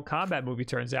that Mortal Kombat movie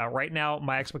turns out. Right now,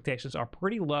 my expectations are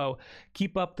pretty low.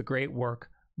 Keep up the great work,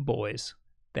 boys.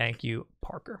 Thank you,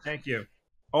 Parker. Thank you.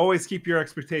 Always keep your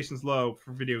expectations low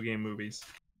for video game movies.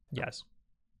 Yes.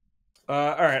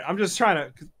 All right, I'm just trying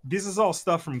to. This is all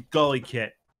stuff from Gully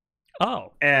Kit.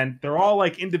 Oh. And they're all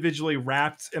like individually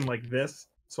wrapped in like this.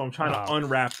 So I'm trying to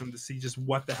unwrap them to see just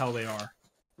what the hell they are.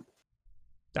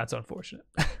 That's unfortunate.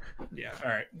 Yeah. All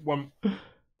right. One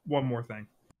more thing.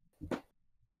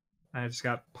 I just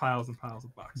got piles and piles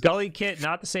of boxes. Gully Kit,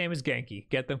 not the same as Genki.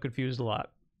 Get them confused a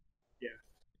lot. Yeah.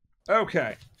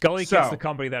 Okay. Gully Kit's the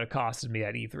company that accosted me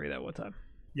at E3 that one time.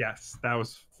 Yes, that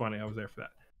was funny. I was there for that.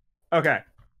 Okay.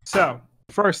 So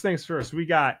first things first, we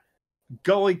got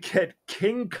Gully Kit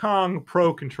King Kong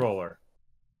Pro Controller.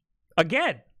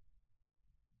 Again.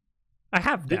 I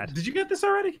have that. Did you get this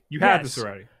already? You had this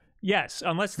already. Yes,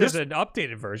 unless there's an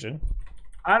updated version.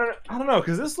 I don't know,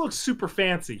 because this looks super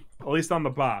fancy, at least on the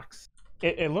box.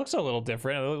 It looks a little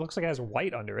different. It looks like it has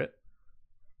white under it.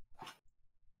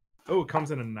 Oh, it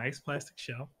comes in a nice plastic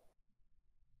shell.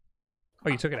 Oh,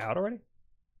 you took it out already?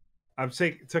 I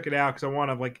took it out because I want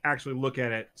to like actually look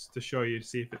at it to show you to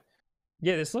see if it.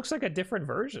 Yeah, this looks like a different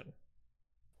version.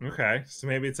 Okay, so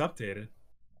maybe it's updated.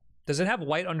 Does it have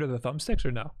white under the thumbsticks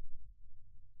or no?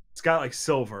 It's got like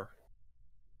silver.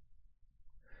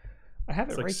 I have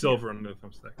it right here. It's like silver under the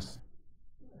thumbsticks.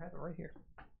 I have it right here.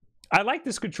 I like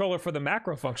this controller for the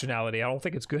macro functionality. I don't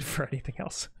think it's good for anything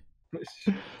else.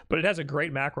 But it has a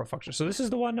great macro function. So this is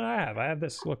the one that I have. I have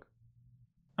this. Look.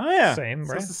 Oh yeah. Same,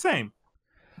 so right? It's the same.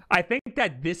 I think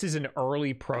that this is an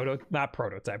early not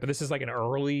prototype, but this is like an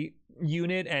early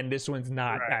unit, and this one's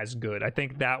not as good. I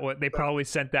think that they probably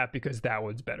sent that because that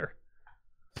one's better.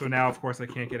 So now, of course, I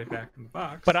can't get it back in the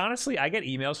box. But honestly, I get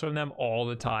emails from them all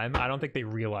the time. I don't think they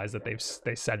realize that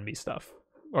they send me stuff,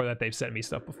 or that they've sent me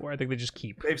stuff before. I think they just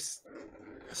keep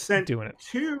sent doing it.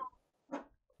 2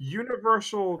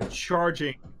 universal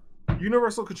controller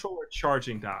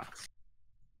charging docks.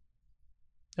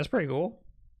 That's pretty cool.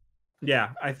 Yeah,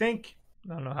 I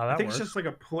don't know how that works. It's just like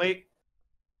a plate.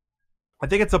 I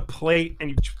think it's a plate,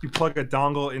 and you plug a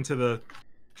dongle into the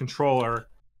controller,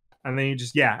 and then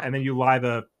and then you lie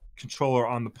the controller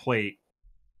on the plate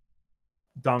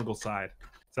dongle side.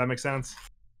 Does that make sense?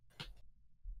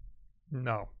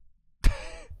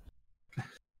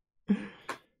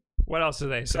 What else do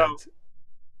they So, send?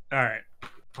 all right,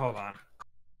 hold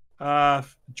on.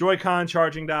 Joy-Con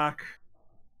charging dock.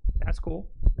 That's cool.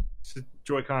 It's a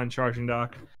Joy-Con charging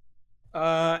dock.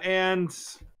 And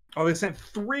they sent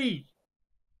 3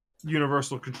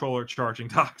 universal controller charging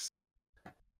docks.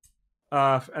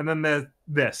 And then there's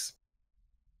this.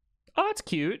 Oh, it's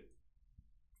cute.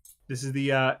 This is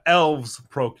the Elves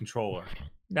Pro controller.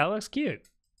 That looks cute.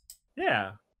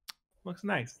 Yeah, looks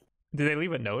nice. Did they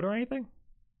leave a note or anything?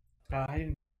 I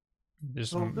didn't.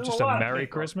 Just, There's a just lot a of Merry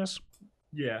paper. Christmas.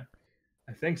 Yeah,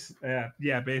 I think.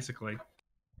 Yeah, basically.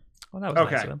 Well, that was nice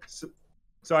Okay, of them.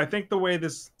 so I think the way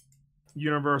this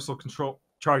universal control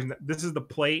charging, this is the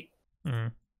plate,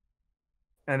 Mhm.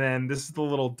 and then this is the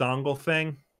little dongle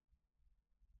thing.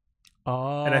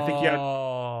 Oh, And I think you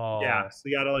so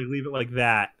you gotta like leave it like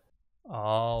that.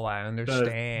 Oh, I So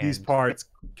understand. these parts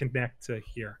connect to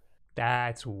here.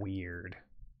 That's weird.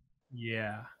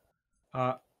 Yeah.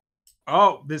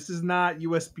 This is not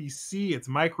USB-C. It's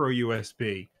micro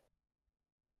USB.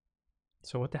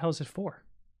 So what the hell is it for?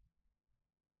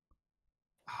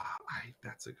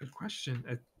 That's a good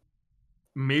question.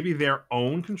 Maybe their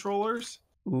own controllers.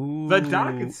 Ooh. The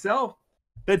dock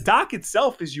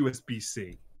itself is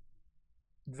USB-C.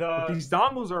 But The these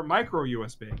dongles are micro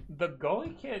USB.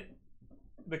 Goalie kit,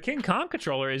 the King Kong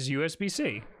controller is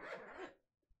USB-C.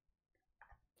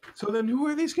 So then, who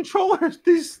are these controllers?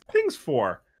 These things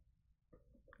for?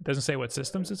 Doesn't say what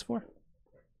systems it's for.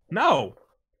 No.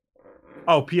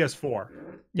 Oh, PS4.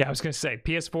 Yeah, I was gonna say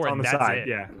PS4, It's on and the that's side. it.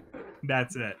 Yeah,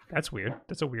 that's it. That's weird.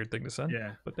 That's a weird thing to send.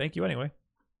 Yeah. But thank you anyway.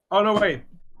 Oh no, wait.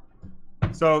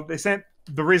 So they sent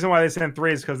the reason why they sent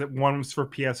 3 is because one's for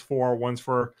PS4, one's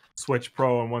for Switch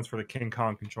Pro, and one's for the King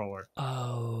Kong controller.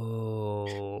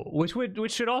 Oh,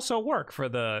 which should also work for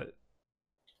the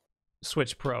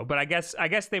Switch Pro, but I guess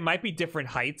they might be different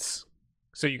heights,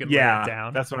 so you can lay it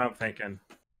down. That's what I'm thinking.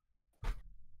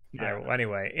 Yeah. All right, well,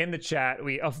 anyway, in the chat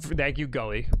thank you,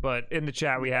 Gully, but in the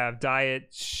chat we have Diet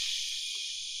Shishide?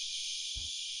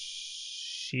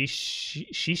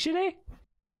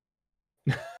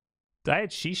 Diet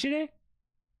Shishide?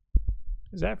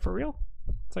 Is that for real?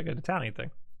 It's like an Italian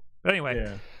thing. But anyway,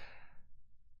 Yeah.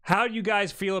 how do you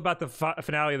guys feel about the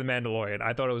finale of The Mandalorian?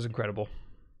 I thought it was incredible.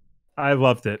 I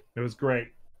loved it. It was great.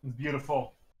 It was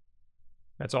beautiful.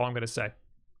 That's all I'm going to say.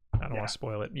 I don't want to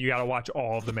spoil it. You got to watch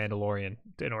all of The Mandalorian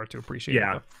in order to appreciate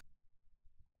it.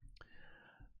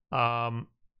 Oh,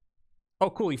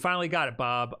 cool. You finally got it,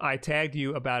 Bob. I tagged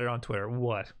you about it on Twitter.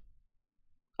 What?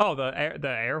 Oh, the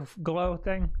air glow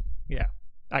thing? Yeah.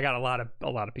 I got a lot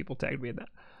of people tagged me in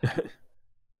that.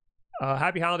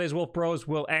 Happy holidays, Wolf Bros.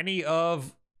 Will any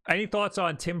thoughts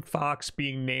on Tim Fox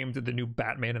being named the new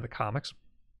Batman in the comics?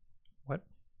 What?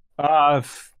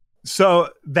 So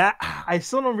that I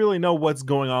still don't really know what's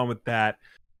going on with that.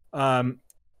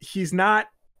 He's not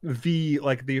the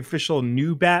official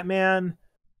new Batman.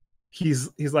 He's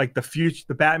like the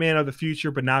Batman of the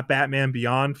future, but not Batman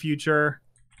Beyond Future.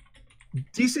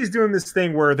 DC's doing this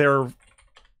thing where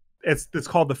it's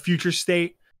called the Future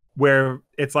State, where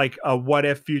it's like a what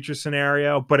if future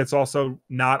scenario, but it's also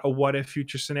not a what if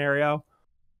future scenario.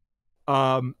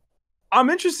 I'm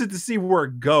interested to see where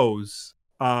it goes.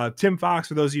 Tim Fox,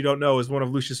 for those of you who don't know, is one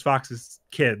of Lucius Fox's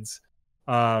kids.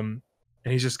 And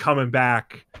he's just coming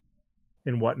back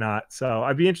and whatnot. So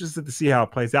I'd be interested to see how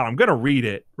it plays out. I'm going to read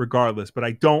it regardless, but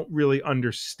I don't really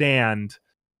understand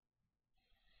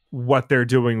what they're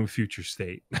doing with Future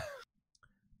State.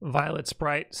 Violet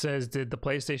Sprite says, did the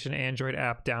PlayStation Android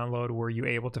app download? Were you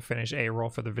able to finish a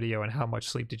roll for the video, and how much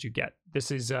sleep did you get?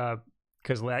 This is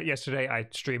because yesterday I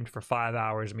streamed for 5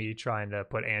 hours, me trying to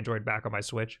put Android back on my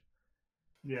Switch.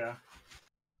 Yeah.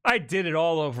 I did it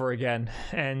all over again,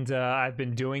 and I've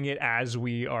been doing it as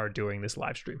we are doing this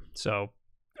live stream. So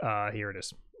here it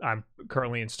is. I'm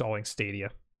currently installing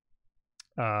Stadia.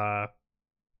 I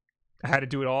had to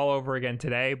do it all over again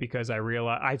today because I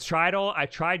realized I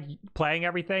tried playing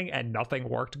everything and nothing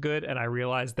worked good, and I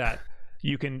realized that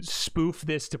you can spoof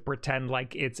this to pretend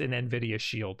like it's an NVIDIA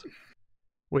Shield,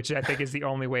 which I think is the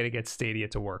only way to get Stadia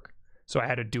to work. So I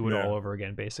had to do it all over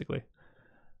again, basically.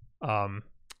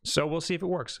 So we'll see if it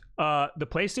works. The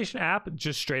PlayStation app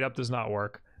just straight up does not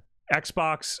work.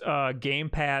 Xbox Game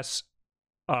Pass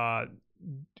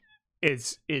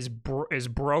is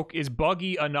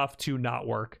buggy enough to not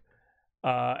work.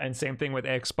 And same thing with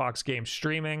Xbox game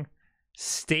streaming.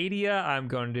 Stadia, I'm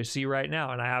going to see right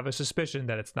now, and I have a suspicion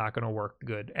that it's not going to work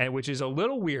good, and which is a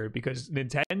little weird because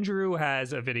Nintendo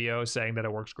has a video saying that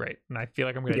it works great, and I feel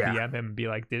like I'm going to DM him and be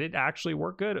like, "Did it actually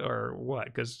work good or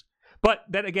what?" But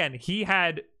then again, he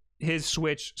had his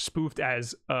Switch spoofed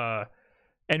as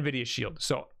NVIDIA Shield,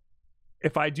 so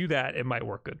if I do that, it might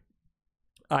work good.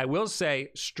 I will say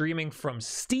streaming from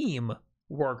Steam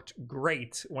worked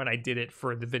great when I did it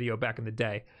for the video back in the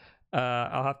day.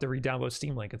 I'll have to re-download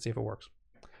Steam Link and see if it works.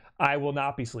 I will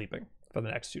not be sleeping for the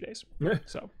next 2 days.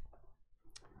 So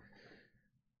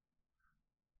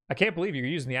I can't believe you're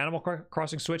using the Animal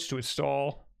Crossing Switch to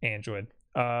install Android.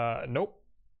 Nope.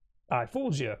 I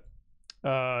fooled you.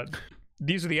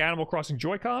 These are the Animal Crossing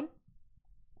Joy-Con.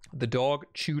 The dog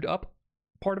chewed up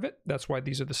part of it. That's why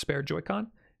these are the spare Joy-Con.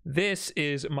 This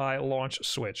is my launch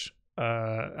Switch.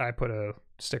 I put a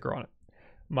sticker on it.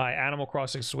 My Animal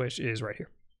Crossing Switch is right here.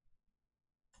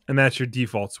 And that's your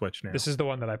default Switch now. This is the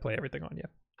one that I play everything on, yeah.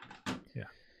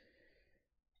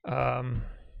 All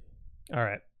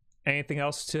right. Anything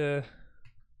else to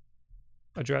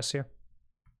address here?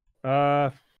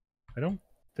 I don't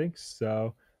think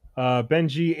so.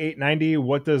 Benji 890,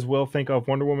 what does Will think of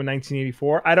Wonder Woman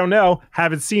 1984? I don't know.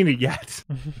 Haven't seen it yet.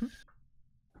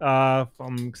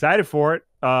 I'm excited for it.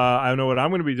 I don't know what I'm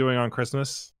going to be doing on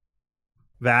Christmas.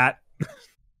 That.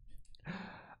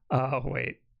 Oh,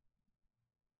 wait.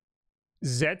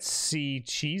 Zetsy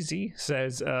Cheesy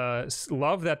says,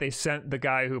 love that they sent the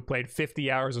guy who played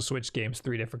 50 hours of Switch games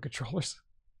 3 different controllers.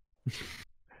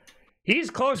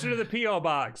 He's closer to the P.O.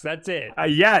 box. That's it.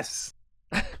 Yes.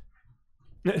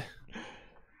 All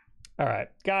right,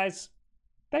 guys.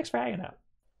 Thanks for hanging out.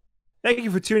 Thank you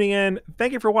for tuning in.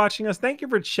 Thank you for watching us. Thank you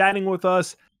for chatting with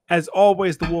us. As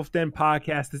always, the Wulff Den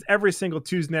podcast is every single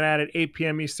Tuesday night at 8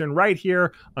 p.m. Eastern right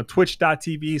here on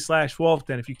twitch.tv/Wulff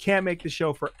Den. If you can't make the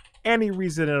show for any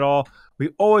reason at all, we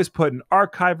always put an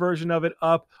archive version of it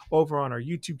up over on our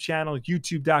YouTube channel,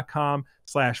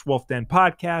 youtube.com/Wulff Den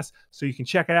podcast. So you can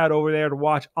check it out over there to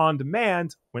watch on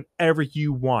demand whenever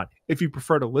you want. If you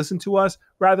prefer to listen to us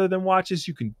rather than watch us,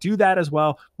 you can do that as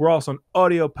well. We're also an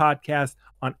audio podcast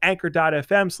on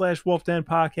anchor.fm/Wulff Den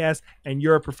podcast and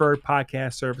your preferred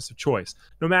podcast service of choice.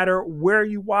 No matter where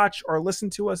you watch or listen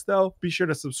to us, though, be sure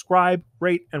to subscribe,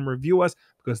 rate, and review us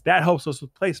because that helps us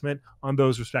with placement on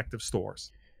those respective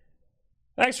stores.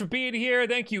 Thanks for being here.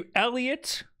 Thank you,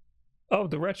 Elliot of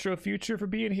the Retro Future, for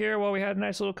being here while we had a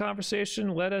nice little conversation.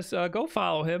 Let us go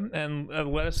follow him and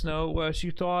let us know what you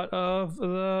thought of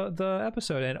the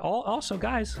episode. And also,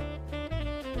 guys,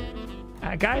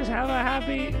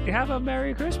 have a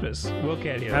Merry Christmas. We'll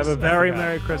get here. Have a very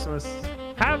Merry Christmas.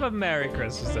 Have a Merry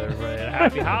Christmas, everybody. A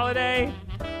happy holiday.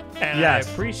 And yes.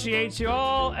 I appreciate you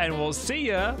all, and we'll see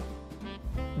you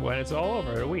when it's all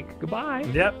over in a week. Goodbye.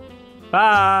 Yep.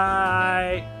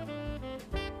 Bye.